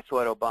 I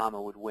thought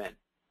Obama would win.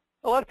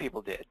 A lot of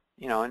people did,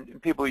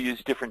 and people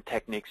use different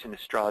techniques in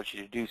astrology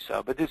to do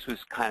so, but this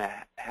was kind of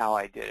how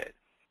I did it.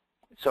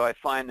 So I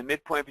find the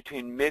midpoint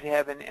between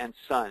midheaven and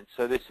Sun.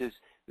 So this is,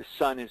 the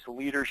Sun is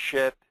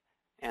leadership,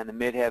 and the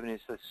midheaven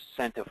is the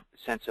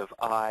sense of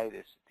I,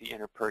 the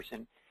inner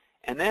person.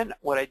 And then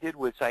what I did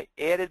was I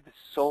added the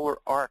solar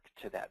arc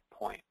to that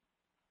point.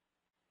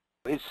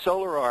 His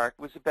solar arc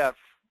was about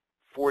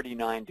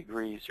 49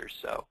 degrees or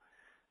so.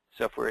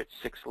 So if we're at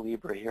 6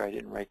 Libra here, I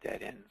didn't write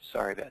that in.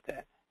 Sorry about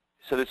that.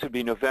 So this would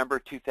be November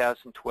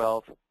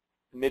 2012,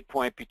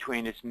 midpoint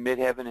between his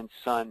midheaven and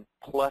Sun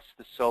plus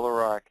the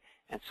solar arc.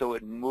 And so it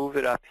would move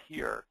it up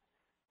here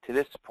to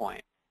this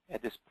point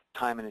at this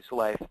time in his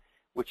life,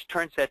 which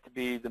turns out to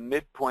be the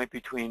midpoint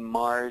between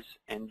Mars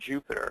and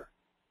Jupiter.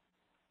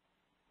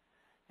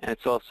 And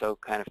it's also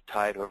kind of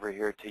tied over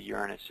here to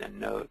Uranus and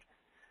Node.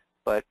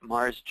 But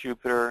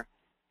Mars-Jupiter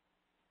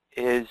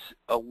is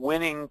a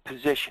winning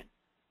position,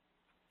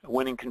 a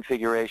winning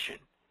configuration.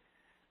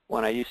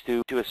 When I used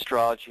to do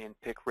astrology and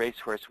pick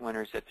racehorse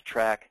winners at the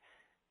track,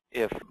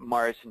 if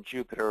Mars and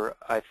Jupiter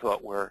I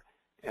thought were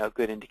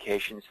good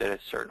indications that a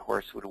certain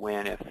horse would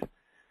win if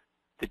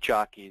the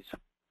jockey's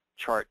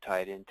chart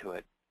tied into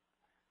it.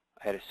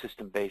 I had a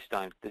system based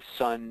on the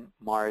Sun,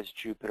 Mars,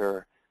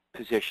 Jupiter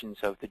positions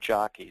of the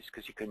jockeys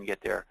because you couldn't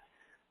get their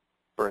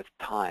birth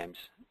times.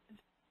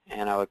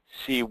 And I would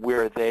see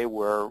where they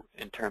were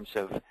in terms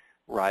of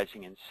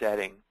rising and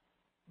setting.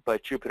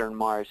 But Jupiter and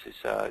Mars is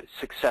a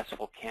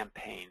successful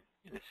campaign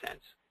in a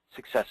sense.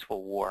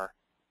 successful war.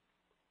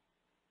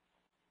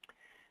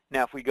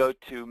 Now, if we go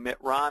to Mitt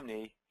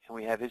Romney, and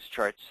we have his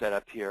chart set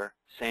up here,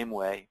 same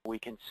way, we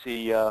can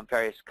see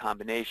various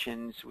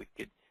combinations. We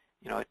could,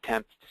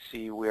 attempt to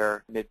see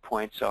where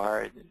midpoints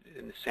are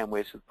in the same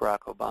ways with Barack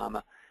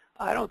Obama.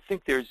 I don't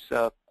think there's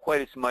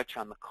quite as much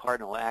on the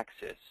cardinal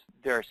axis.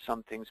 There are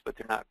some things, but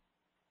they're not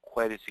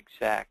quite as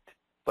exact.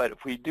 But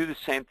if we do the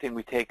same thing,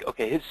 we take,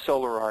 okay, his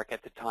solar arc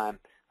at the time,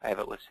 I have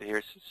it listed here,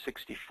 is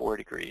 64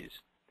 degrees.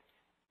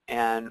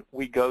 And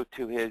we go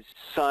to his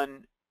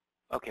sun,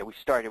 okay, we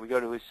go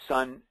to his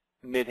sun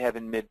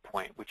midheaven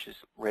midpoint, which is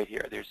right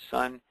here. There's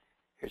sun,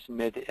 here's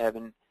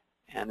midheaven,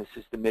 and this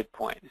is the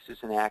midpoint. This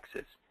is an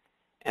axis.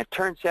 And it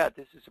turns out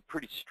this is a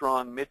pretty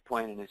strong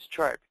midpoint in his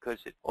chart because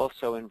it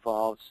also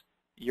involves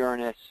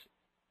Uranus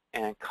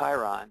and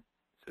Chiron,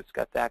 so it's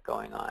got that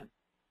going on.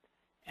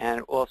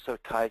 And it also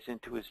ties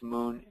into his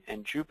moon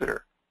and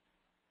Jupiter,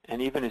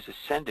 and even his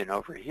ascendant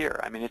over here.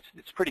 I mean,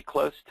 it's pretty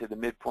close to the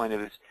midpoint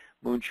of his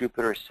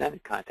moon-Jupiter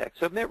ascendant contact.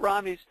 So Mitt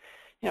Romney's,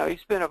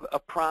 he's been a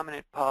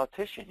prominent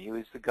politician. He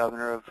was the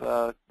governor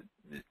of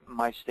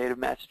my state of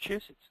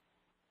Massachusetts.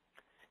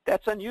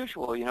 That's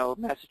unusual.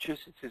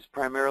 Massachusetts is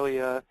primarily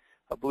a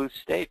blue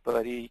state,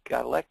 but he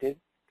got elected.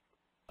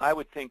 I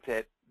would think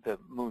that the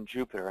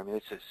moon-Jupiter, I mean,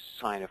 it's a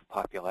sign of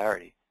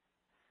popularity.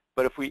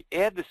 But if we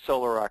add the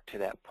solar arc to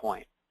that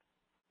point,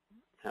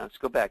 now let's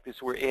go back.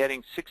 We're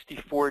adding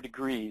 64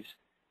 degrees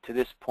to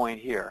this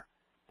point here,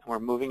 and we're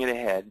moving it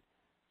ahead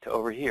to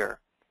over here.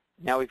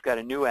 Now we've got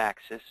a new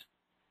axis,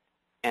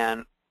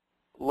 and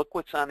look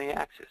what's on the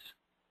axis.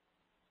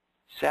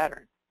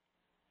 Saturn.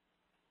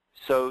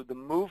 So the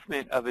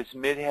movement of his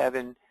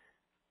midheaven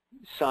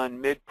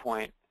sun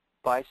midpoint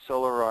by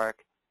solar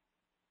arc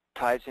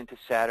ties into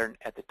Saturn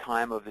at the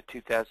time of the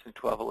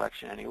 2012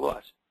 election, and he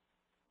lost.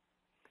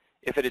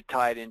 If it had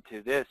tied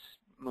into this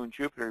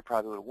moon-Jupiter, he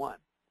probably would have won.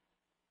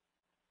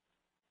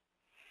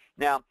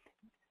 Now,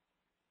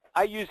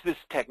 I use this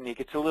technique.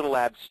 It's a little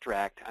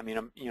abstract. I mean,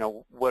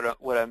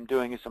 what I'm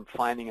doing is I'm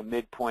finding a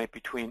midpoint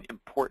between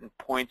important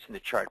points in the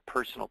chart,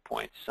 personal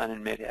points, sun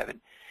and midheaven,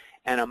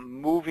 and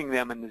I'm moving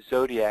them in the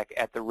zodiac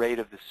at the rate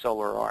of the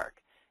solar arc.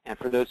 And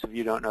for those of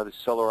you who don't know, the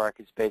solar arc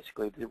is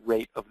basically the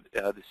rate of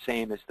the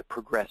same as the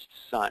progressed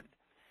sun.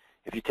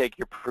 If you take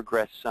your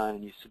progressed sun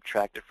and you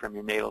subtract it from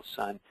your natal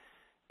sun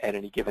at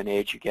any given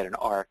age, you get an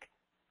arc.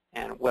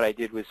 And what I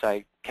did was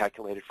I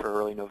calculated for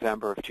early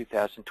November of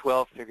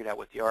 2012, figured out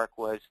what the arc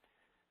was.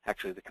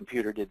 Actually, the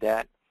computer did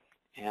that,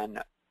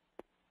 and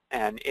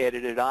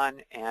added it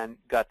on and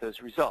got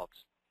those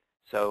results.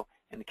 So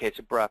in the case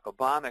of Barack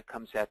Obama, it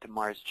comes out to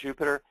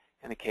Mars-Jupiter.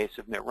 In the case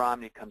of Mitt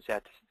Romney, it comes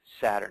out to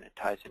Saturn. It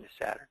ties into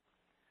Saturn.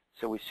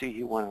 So we see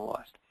he won and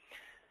lost.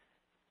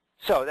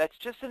 So that's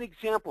just an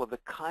example of the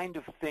kind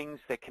of things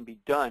that can be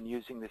done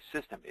using this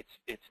system.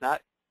 It's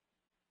not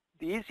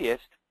the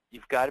easiest.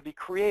 You've got to be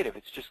creative.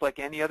 It's just like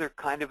any other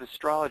kind of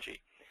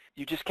astrology.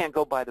 You just can't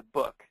go by the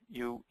book.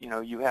 You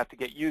have to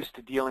get used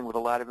to dealing with a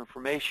lot of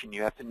information.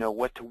 You have to know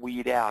what to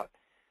weed out,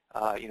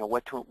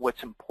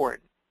 what's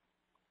important.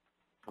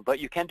 But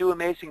you can do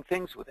amazing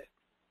things with it.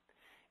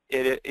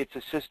 It's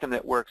a system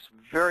that works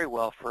very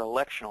well for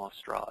electional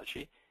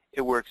astrology.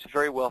 It works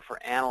very well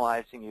for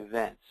analyzing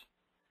events.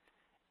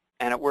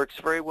 And it works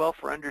very well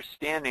for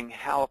understanding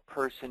how a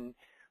person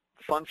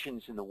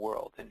functions in the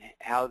world and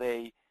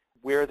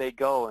where they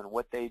go and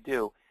what they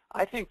do.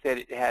 I think that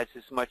it has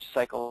as much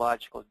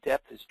psychological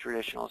depth as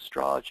traditional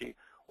astrology,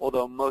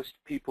 although most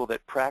people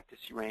that practice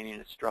Uranian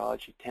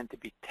astrology tend to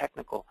be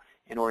technical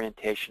in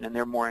orientation, and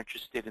they're more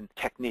interested in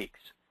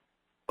techniques.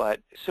 But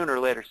sooner or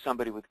later,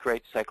 somebody with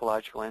great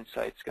psychological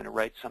insight is going to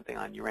write something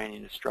on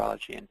Uranian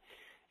astrology, and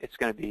it's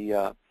going to be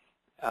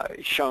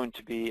shown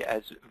to be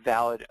as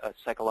valid a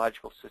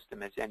psychological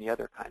system as any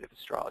other kind of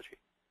astrology.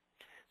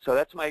 So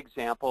that's my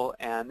example,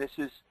 and this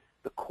is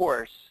the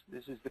course.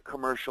 This is the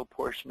commercial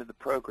portion of the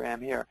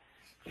program here,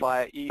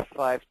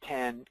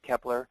 E510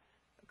 Kepler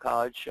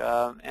College,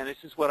 and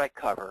this is what I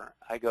cover.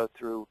 I go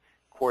through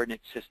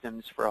coordinate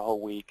systems for a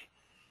whole week,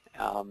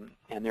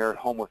 and there are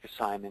homework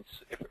assignments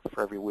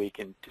for every week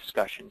and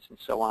discussions and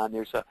so on.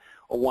 There's a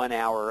 1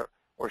 hour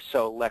or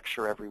so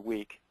lecture every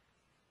week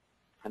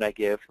that I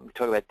give. And we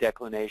talk about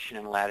declination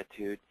and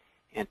latitude,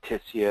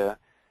 Antiscia,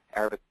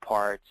 Arabic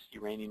parts,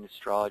 Uranian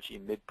astrology,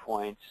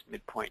 midpoints,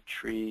 midpoint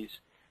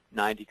trees,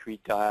 9-degree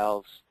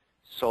dials,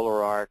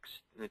 solar arcs,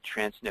 the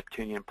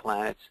trans-Neptunian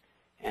planets,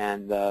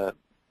 and the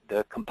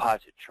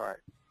composite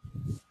chart.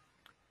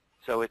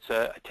 So it's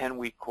a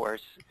 10-week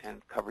course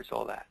and covers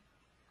all that.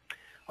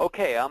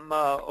 Okay, I'm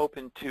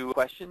open to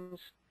questions.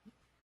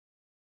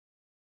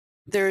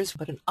 There's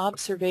an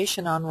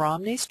observation on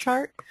Romney's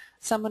chart.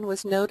 Someone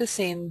was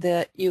noticing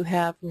that you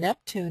have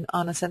Neptune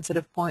on a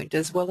sensitive point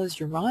as well as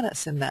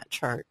Uranus in that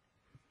chart,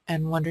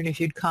 and wondering if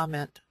you'd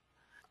comment.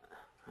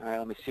 All right,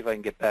 let me see if I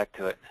can get back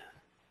to it.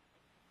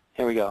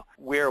 Here we go.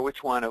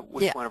 Which one of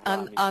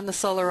Romney's? On the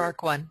solar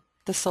arc one.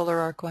 The solar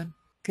arc one.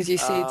 Because you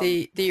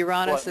see the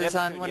Uranus is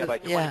on one of the...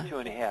 Yeah, by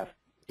 22.5.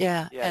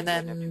 Yeah, and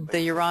then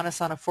the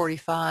Uranus on a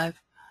 45.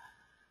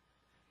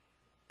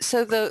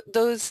 So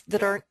those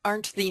that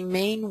aren't the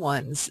main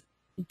ones,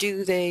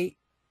 do they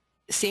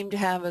seem to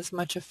have as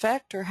much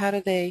effect, or how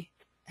are they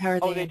they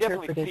definitely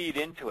interpreted? feed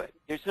into it.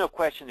 There's no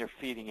question they're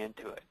feeding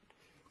into it.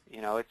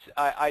 You know,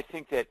 I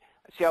think that,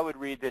 see, I would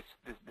read this,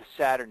 the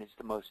Saturn is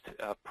the most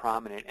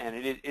prominent, and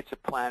it's a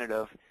planet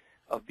of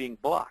being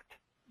blocked.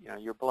 You know,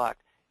 you're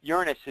blocked.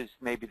 Uranus is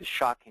maybe the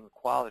shocking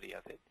quality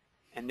of it,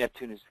 and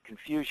Neptune is the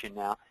confusion.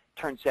 Now,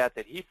 turns out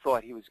that he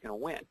thought he was going to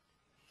win.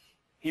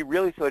 He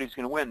really thought he was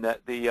going to win.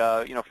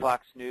 You know,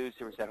 Fox News,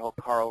 there was that whole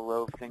Karl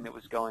Rove thing that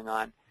was going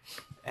on,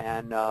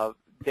 and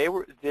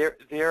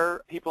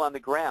their people on the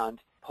ground,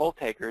 poll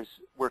takers,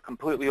 were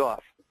completely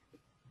off.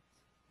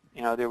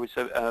 You know, there was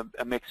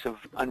a mix of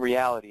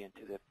unreality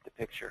into the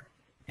picture,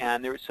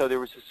 and there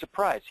was a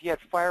surprise. He had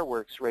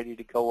fireworks ready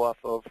to go off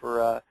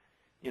over,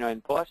 you know, in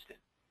Boston,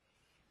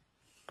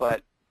 but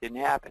it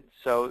didn't happen.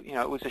 So, you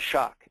know, it was a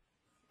shock.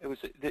 It was,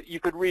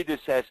 you could read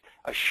this as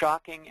a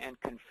shocking and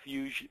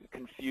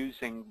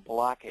confusing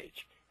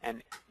blockage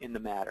and in the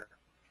matter.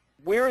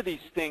 Where these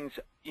things,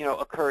 you know,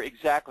 occur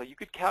exactly, you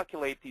could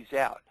calculate these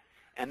out,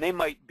 and they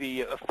might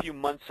be a few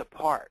months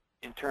apart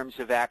in terms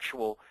of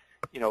actual,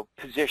 you know,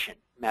 position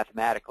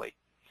mathematically.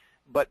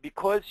 But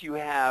because you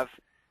have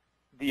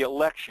the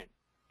election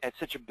at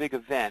such a big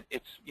event,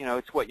 it's, you know,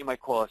 it's what you might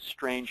call a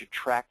strange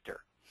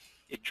attractor.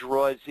 It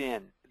draws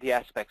in the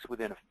aspects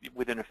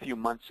within a few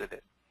months of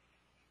it.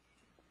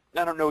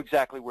 I don't know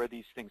exactly where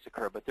these things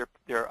occur, but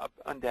they're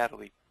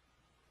undoubtedly,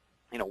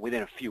 you know,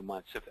 within a few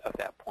months of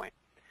that point.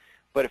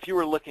 But if you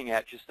were looking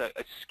at just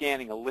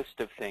scanning a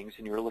list of things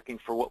and you were looking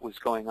for what was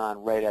going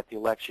on right at the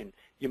election,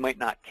 you might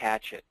not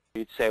catch it.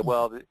 You'd say,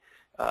 well,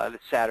 the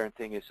Saturn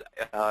thing is,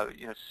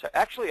 you know,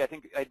 actually I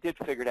think I did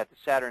figure it out. The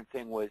Saturn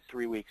thing was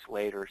 3 weeks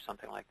later or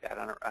something like that.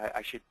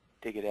 I should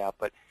dig it out,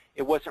 but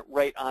it wasn't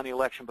right on the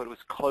election, but it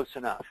was close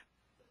enough.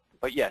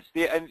 But yes,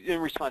 in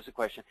response to the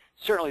question,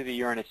 certainly the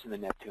Uranus and the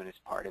Neptune is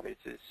part of it.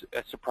 It's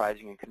a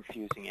surprising and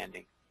confusing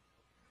ending.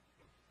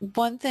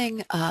 One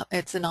thing,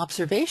 it's an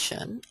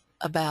observation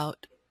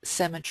about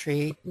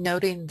symmetry,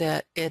 noting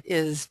that it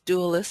is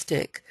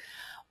dualistic,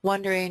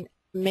 wondering,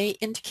 may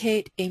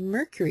indicate a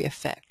Mercury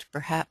effect.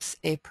 Perhaps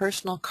a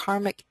personal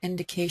karmic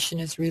indication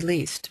is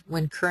released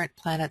when current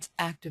planets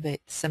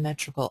activate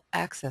symmetrical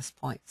access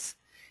points.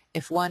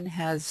 If one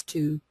has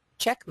to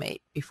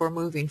checkmate before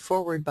moving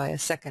forward by a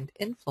second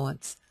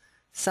influence,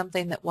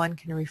 something that one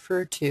can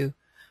refer to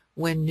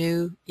when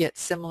new yet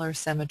similar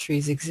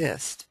symmetries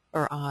exist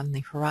or on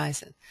the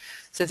horizon.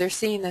 So they're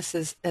seeing this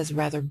as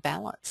rather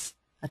balance,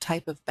 a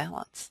type of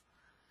balance.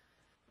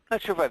 I'm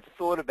not sure if I've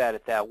thought about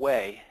it that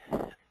way.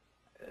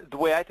 The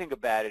way I think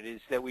about it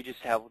is that we just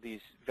have these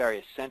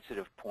various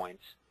sensitive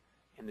points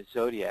in the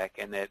zodiac,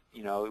 and that,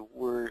 you know,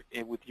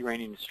 with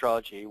Uranian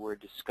astrology, we're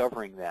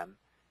discovering them,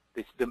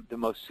 the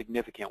most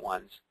significant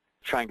ones,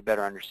 trying to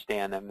better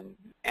understand them and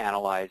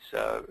analyze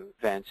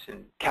events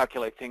and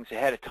calculate things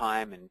ahead of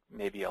time and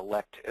maybe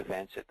elect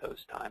events at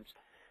those times.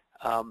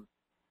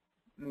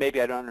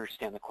 Maybe I don't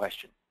understand the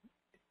question.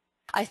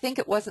 I think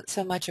it wasn't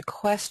so much a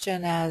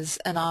question as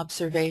an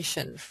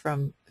observation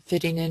from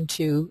fitting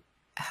into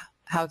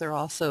how they're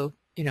also,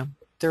 you know,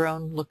 their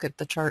own look at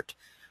the chart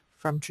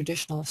from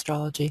traditional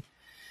astrology,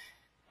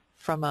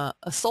 from a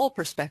soul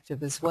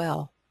perspective as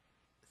well,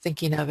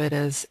 thinking of it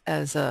as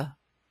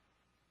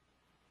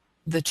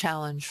the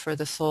challenge for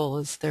the soul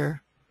is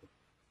the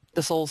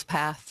soul's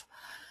path.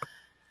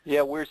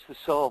 Yeah, where's the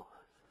soul?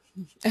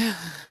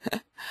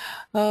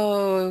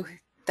 Oh,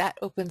 that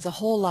opens a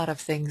whole lot of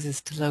things as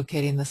to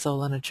locating the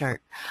soul in a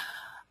chart.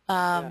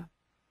 Yeah.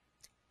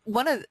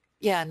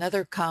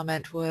 Another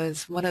comment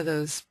was one of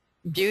those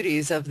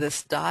beauties of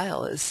this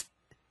dial is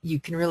you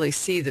can really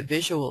see the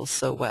visuals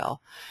so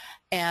well.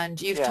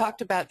 And you've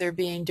talked about there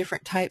being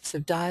different types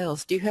of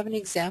dials. Do you have any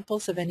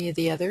examples of any of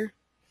the other?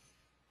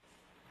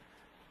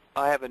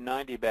 I have a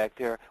 90 back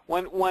there.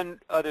 One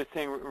other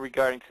thing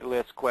regarding to the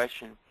last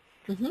question.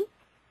 Mm-hmm.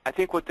 I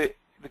think what the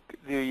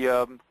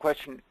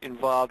question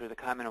involved, or the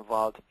comment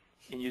involved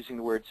in using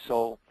the word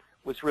soul,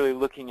 was really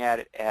looking at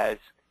it as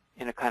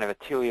in a kind of a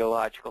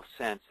teleological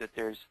sense, that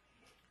there's,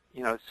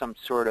 you know, some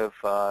sort of,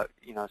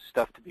 you know,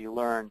 stuff to be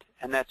learned,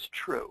 and that's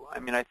true. I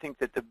mean, I think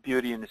that the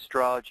beauty in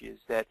astrology is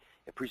that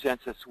it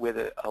presents us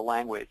with a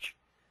language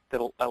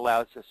that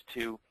allows us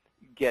to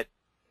get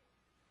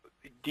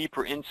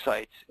deeper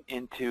insights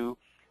into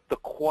the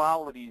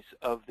qualities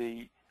of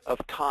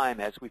time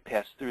as we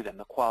pass through them,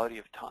 the quality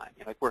of time.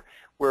 You know,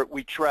 like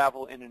we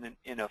travel in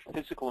a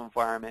physical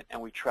environment,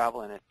 and we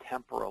travel in a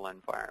temporal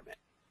environment.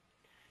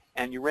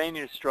 And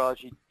Uranian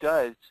astrology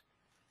does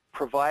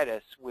provide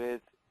us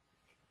with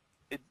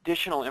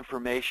additional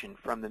information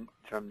from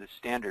the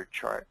standard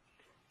chart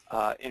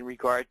in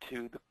regard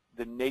to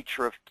the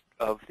nature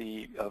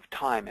of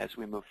time as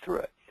we move through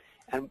it.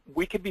 And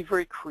we could be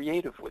very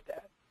creative with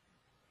that.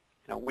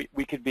 You know,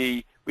 we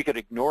could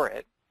ignore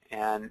it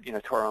and, you know,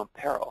 to our own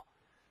peril,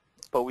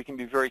 but we can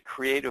be very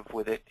creative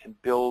with it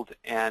and build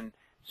and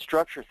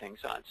structure things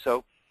on.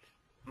 So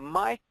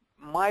my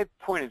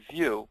point of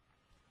view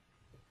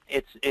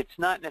It's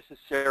not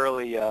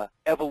necessarily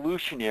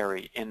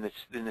evolutionary in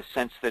the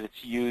sense that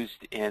it's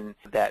used in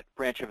that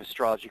branch of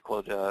astrology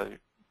called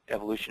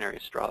evolutionary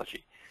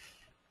astrology.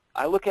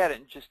 I look at it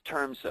in just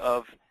terms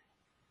of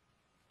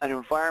an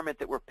environment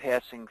that we're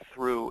passing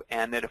through,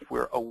 and that if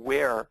we're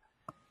aware,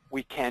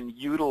 we can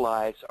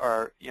utilize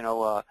our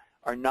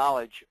our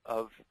knowledge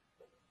of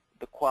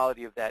the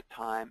quality of that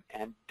time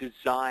and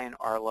design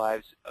our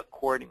lives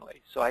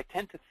accordingly. So I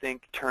tend to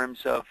think in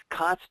terms of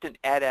constant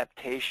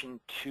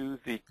adaptation to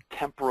the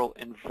temporal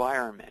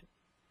environment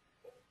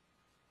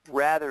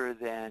rather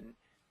than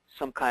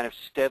some kind of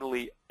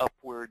steadily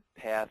upward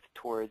path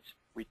towards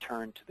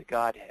return to the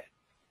Godhead.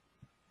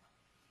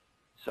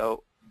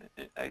 So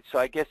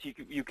I guess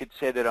you could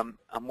say that I'm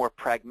more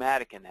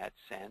pragmatic in that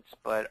sense,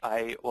 but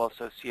I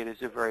also see it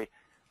as a very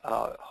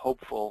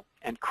hopeful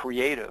and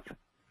creative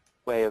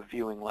way of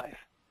viewing life.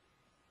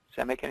 Does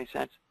that make any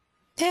sense?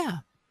 Yeah,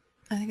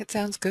 I think it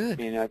sounds good.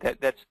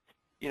 That's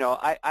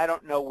I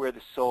don't know where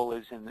the soul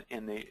is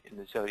in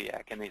the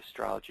zodiac, in the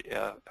astrology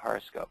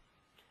horoscope,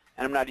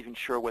 and I'm not even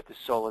sure what the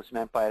soul is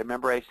meant by it. I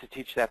remember I used to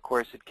teach that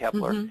course at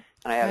Kepler, and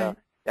I had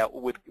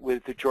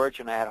with the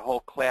Georgian, I had a whole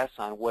class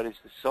on what is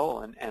the soul,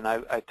 and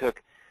I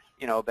took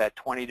about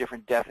 20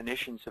 different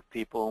definitions of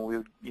people,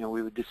 and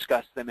we would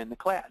discuss them in the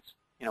class.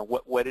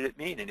 What did it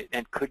mean,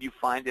 and could you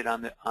find it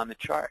on the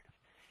chart?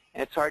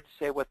 And it's hard to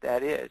say what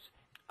that is.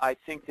 I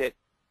think that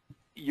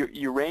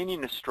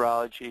Uranian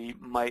astrology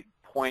might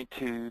point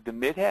to the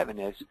midheaven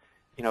as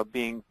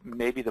being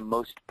maybe the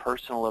most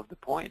personal of the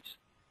points,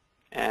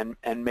 and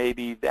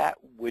maybe that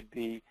would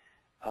be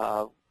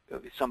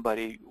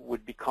somebody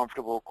would be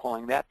comfortable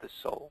calling that the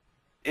soul.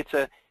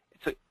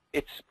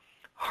 It's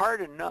hard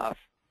enough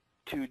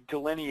to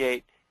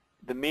delineate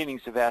the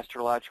meanings of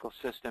astrological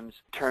systems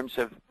in terms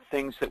of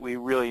things that we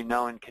really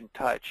know and can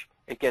touch.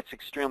 It gets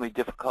extremely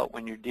difficult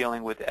when you're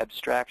dealing with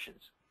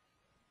abstractions.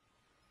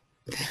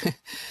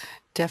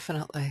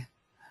 Definitely.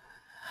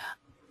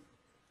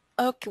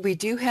 Okay, we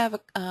do have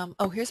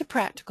here's a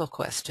practical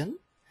question,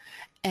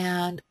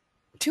 and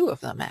two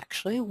of them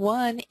actually.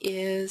 One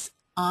is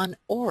on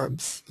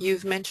orbs.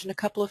 You've mentioned a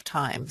couple of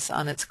times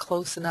on it's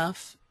close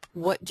enough.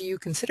 What do you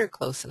consider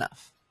close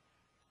enough?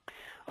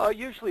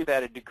 Usually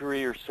about a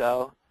degree or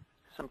so,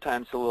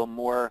 sometimes a little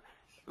more.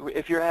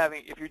 If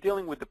you're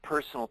dealing with the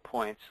personal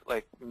points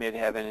like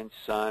midheaven and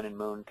sun and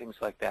moon, things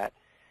like that,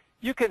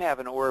 you can have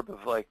an orb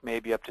of like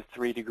maybe up to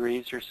 3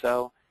 degrees or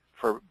so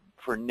for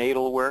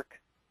natal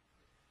work.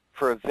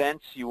 For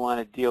events, you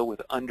want to deal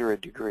with under a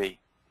degree.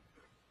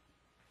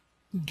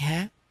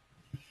 Okay.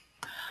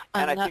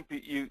 And I think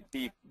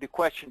that the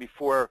question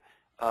before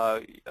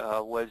was,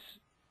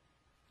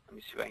 let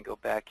me see if I can go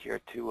back here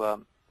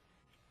to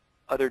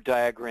other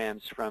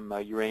diagrams from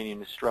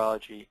Uranian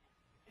astrology.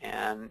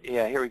 And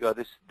yeah, here we go.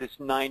 This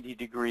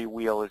 90-degree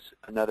wheel is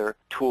another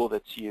tool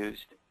that's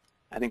used.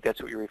 I think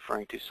that's what you're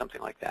referring to,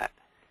 something like that.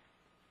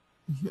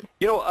 Mm-hmm.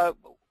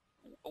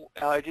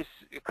 It just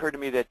occurred to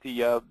me that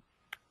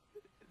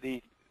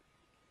the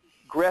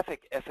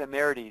graphic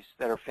ephemerides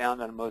that are found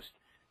on most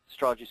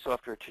astrology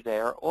software today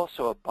are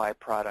also a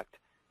byproduct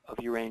of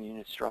Uranian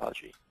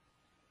astrology.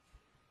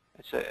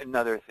 It's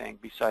another thing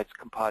besides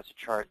composite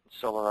chart and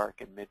solar arc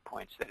and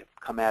midpoints that have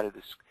come out of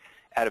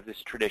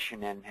this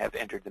tradition and have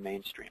entered the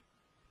mainstream.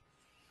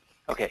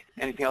 Okay,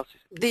 anything else?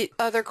 The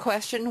other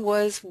question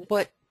was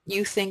what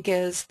you think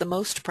is the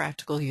most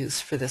practical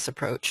use for this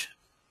approach.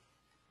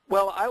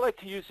 Well, I like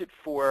to use it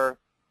for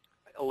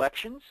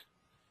elections.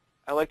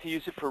 I like to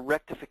use it for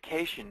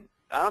rectification.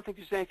 I don't think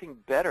there's anything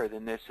better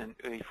than this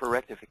for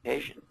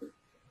rectification,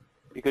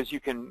 because you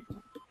can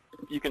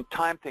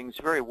time things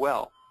very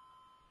well.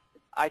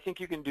 I think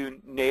you can do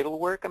natal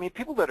work. I mean,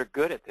 people that are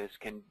good at this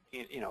can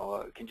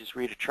just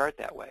read a chart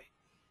that way.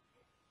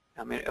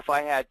 I mean, if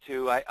I had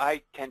to,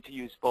 I tend to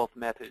use both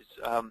methods.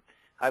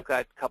 I've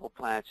got a couple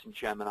planets in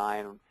Gemini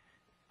and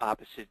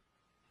opposite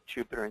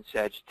Jupiter and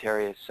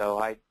Sagittarius,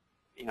 so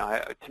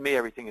to me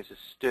everything is a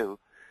stew.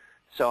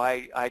 So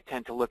I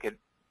tend to look at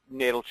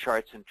natal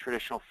charts in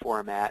traditional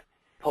format,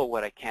 pull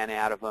what I can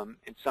out of them.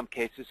 In some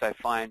cases, I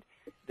find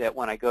that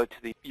when I go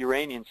to the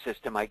Uranian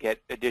system, I get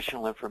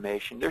additional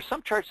information. There's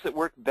some charts that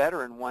work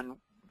better in one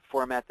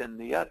format than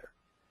the other,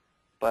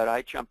 but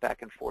I jump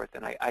back and forth,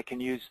 and I can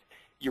use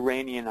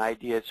Uranian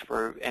ideas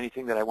for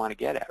anything that I want to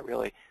get at,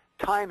 really.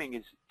 Timing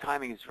is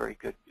very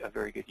good, a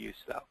very good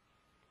use,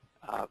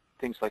 though.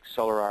 Things like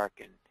solar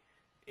arc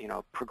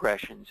and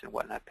progressions and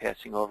whatnot,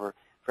 passing over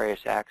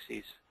various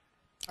axes.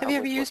 Have you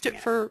ever used it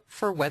for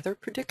weather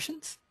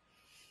predictions?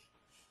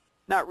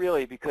 Not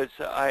really, because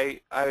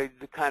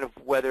the kind of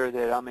weather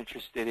that I'm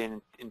interested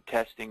in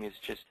testing is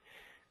just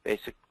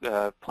basic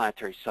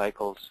planetary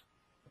cycles.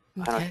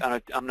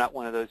 Okay. I'm not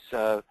one of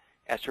those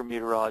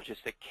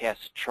astrometeorologists that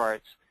casts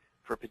charts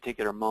for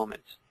particular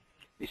moments.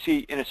 You see,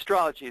 in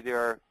astrology,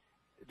 the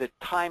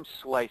time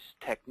slice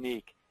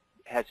technique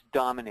has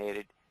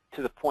dominated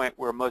to the point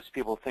where most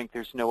people think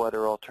there's no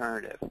other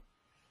alternative.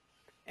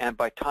 And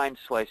by time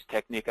slice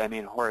technique, I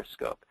mean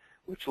horoscope,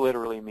 which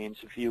literally means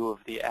view of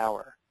the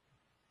hour.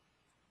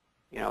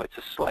 You know, it's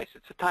a slice.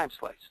 It's a time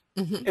slice.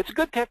 Mm-hmm. It's a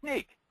good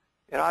technique.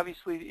 It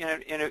obviously,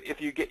 if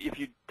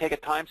you take a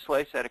time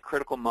slice at a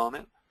critical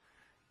moment,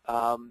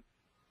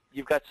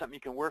 you've got something you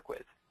can work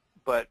with.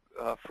 But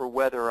for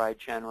weather, I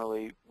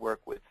generally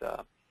work with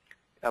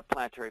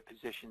planetary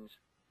positions,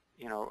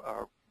 you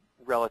know,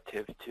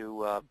 relative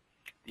to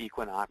the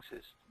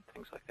equinoxes,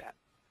 things like that.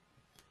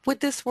 Would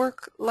this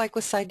work like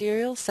with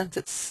sidereal,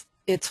 since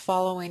it's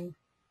following?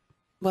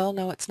 Well,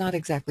 no, it's not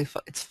exactly.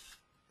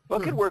 Well,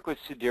 it could work with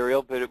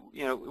sidereal, but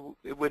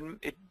it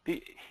wouldn't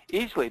be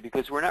easily,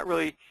 because we're not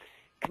really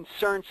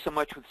concerned so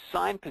much with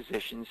sign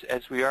positions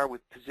as we are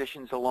with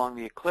positions along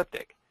the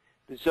ecliptic.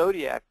 The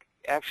zodiac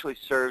actually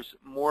serves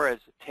more as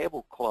a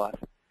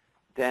tablecloth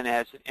than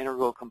as an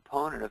integral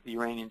component of the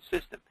Uranian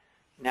system.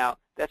 Now,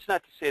 that's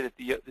not to say that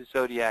the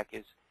zodiac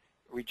is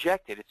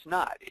rejected. It's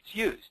not. It's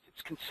used.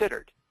 It's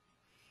considered.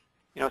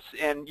 You know,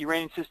 and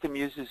Uranian system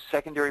uses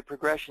secondary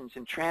progressions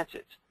and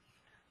transits.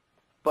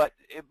 But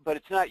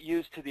it's not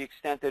used to the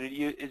extent that it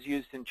is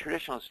used in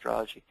traditional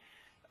astrology.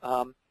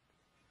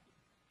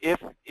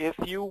 If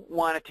you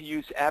wanted to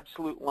use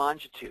absolute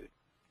longitude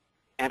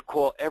and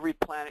call every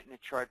planet in a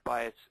chart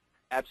by its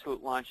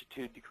absolute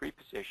longitude degree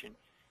position,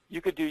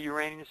 you could do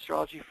Uranian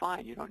astrology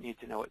fine. You don't need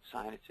to know what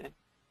sign it's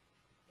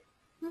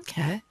in.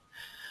 Okay.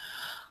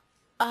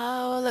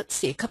 Let's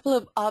see, a couple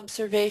of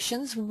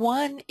observations.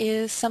 One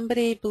is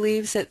somebody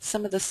believes that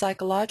some of the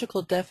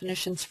psychological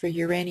definitions for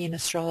Uranian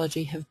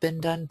astrology have been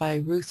done by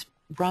Ruth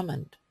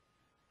Drummond.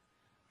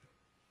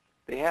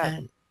 They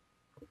have.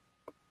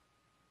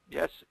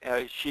 Yes,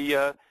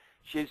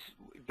 she's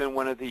been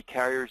one of the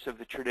carriers of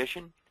the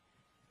tradition.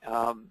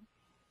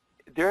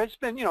 There has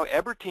been,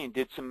 Ebertine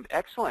did some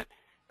excellent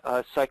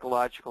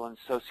psychological and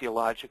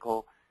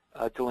sociological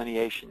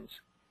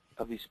delineations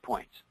of these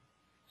points.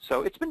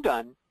 So it's been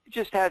done. It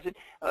just hasn't.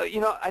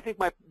 I think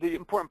the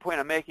important point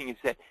I'm making is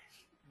that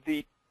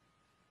the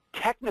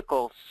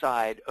technical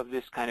side of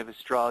this kind of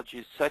astrology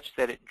is such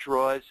that it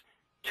draws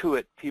to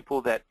it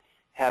people that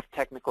have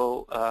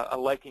a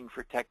liking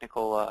for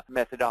technical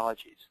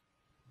methodologies.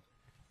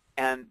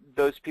 And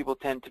those people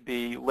tend to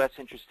be less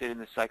interested in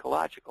the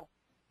psychological.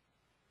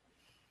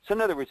 So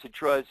in other words, it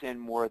draws in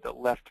more the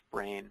left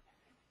brain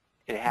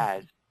it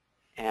has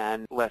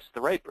and less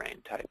the right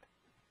brain type.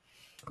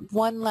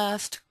 One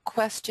last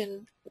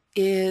question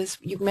is,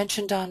 you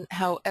mentioned on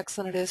how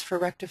excellent it is for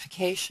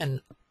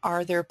rectification.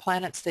 Are there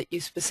planets that you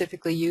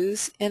specifically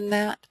use in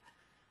that,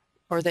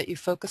 or that you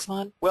focus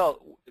on? Well,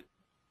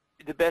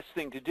 the best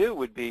thing to do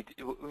would be,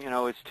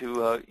 is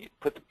to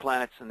put the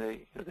planets in the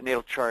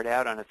natal chart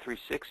out on a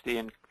 360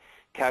 and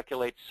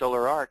calculate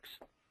solar arcs.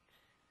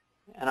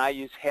 And I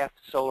use half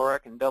solar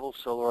arc and double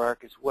solar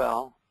arc as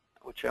well,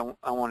 which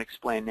I won't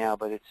explain now,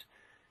 but it's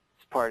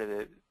part of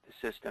the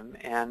system.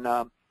 And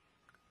I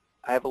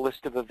have a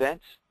list of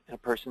events in a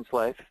person's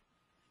life,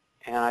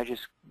 and I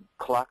just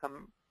clock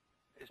them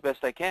as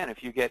best I can.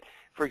 If you get,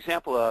 for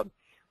example,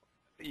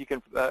 you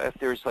can, if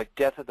there's like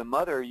death of the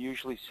mother, you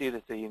usually see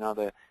that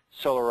the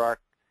solar arc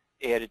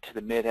added to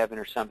the midheaven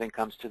or something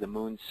comes to the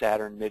moon,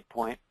 Saturn,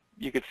 midpoint.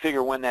 You could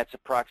figure when that's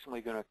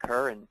approximately going to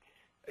occur and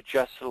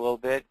adjust it a little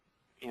bit,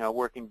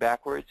 working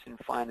backwards, and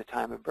find the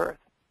time of birth.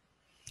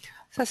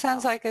 So it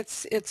sounds like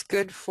it's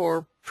good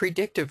for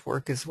predictive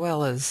work as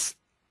well as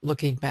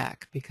looking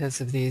back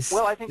because of these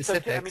Well, I think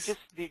specifics. so too. I mean, just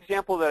the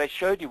example that I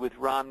showed you with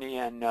Romney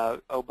and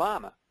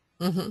Obama.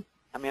 Mm-hmm.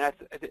 I mean,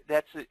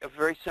 that's a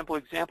very simple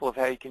example of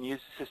how you can use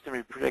the system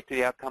to predict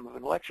the outcome of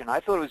an election. I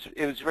thought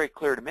it was very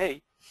clear to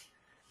me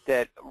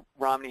that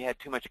Romney had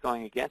too much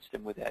going against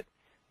him with that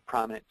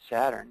prominent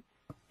Saturn,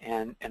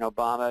 and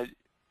Obama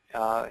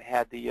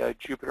had the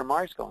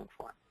Jupiter-Mars going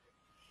for him.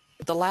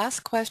 The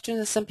last question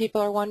is, some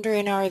people are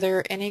wondering, are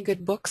there any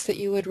good books that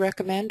you would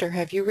recommend, or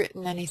have you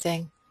written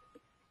anything?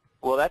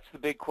 Well, that's the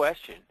big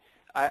question.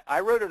 I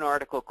wrote an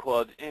article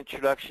called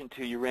Introduction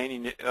to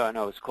Uranian,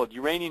 it's called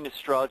Uranian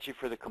Astrology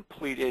for the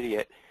Complete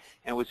Idiot,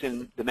 and it was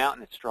in the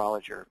Mountain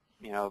Astrologer,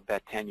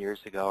 about 10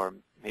 years ago, or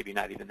maybe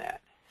not even that.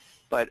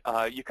 But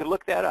you could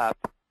look that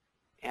up,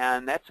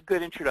 and that's a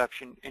good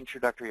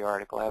introductory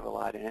article. I have a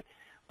lot in it.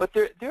 But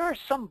there are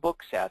some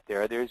books out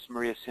there. There's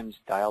Maria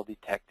Sims' Dail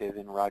Detective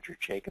and Roger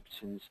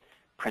Jacobson's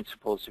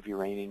Principles of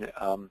Uranian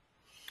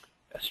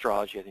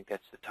Astrology. I think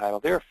that's the title.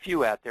 There are a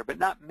few out there, but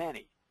not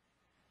many.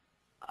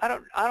 I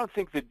don't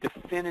think the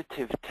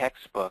definitive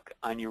textbook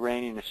on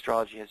Uranian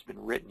astrology has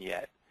been written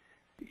yet.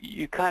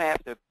 You kind of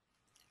have to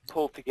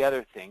pull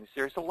together things.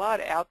 There's a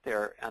lot out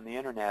there on the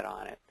internet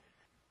on it.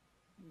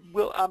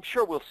 I'm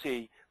sure we'll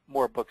see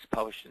more books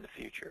published in the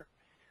future,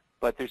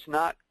 but there's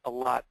not a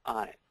lot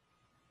on it.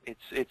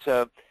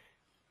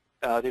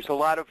 There's a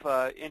lot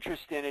of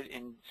interest in it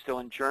still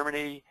in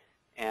Germany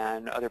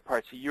and other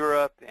parts of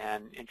Europe,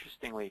 and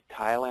interestingly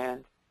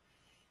Thailand.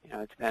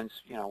 It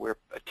depends where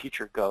a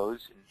teacher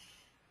goes and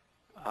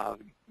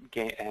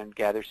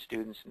gathers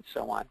students and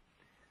so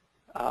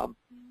on.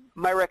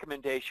 My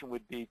recommendation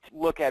would be to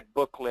look at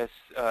book lists,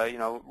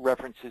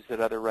 references that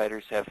other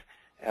writers have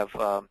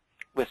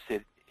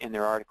listed in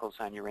their articles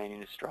on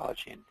Uranian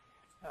astrology,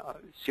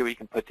 see what you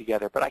can put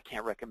together, but I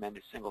can't recommend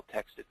a single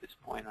text at this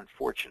point,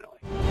 unfortunately.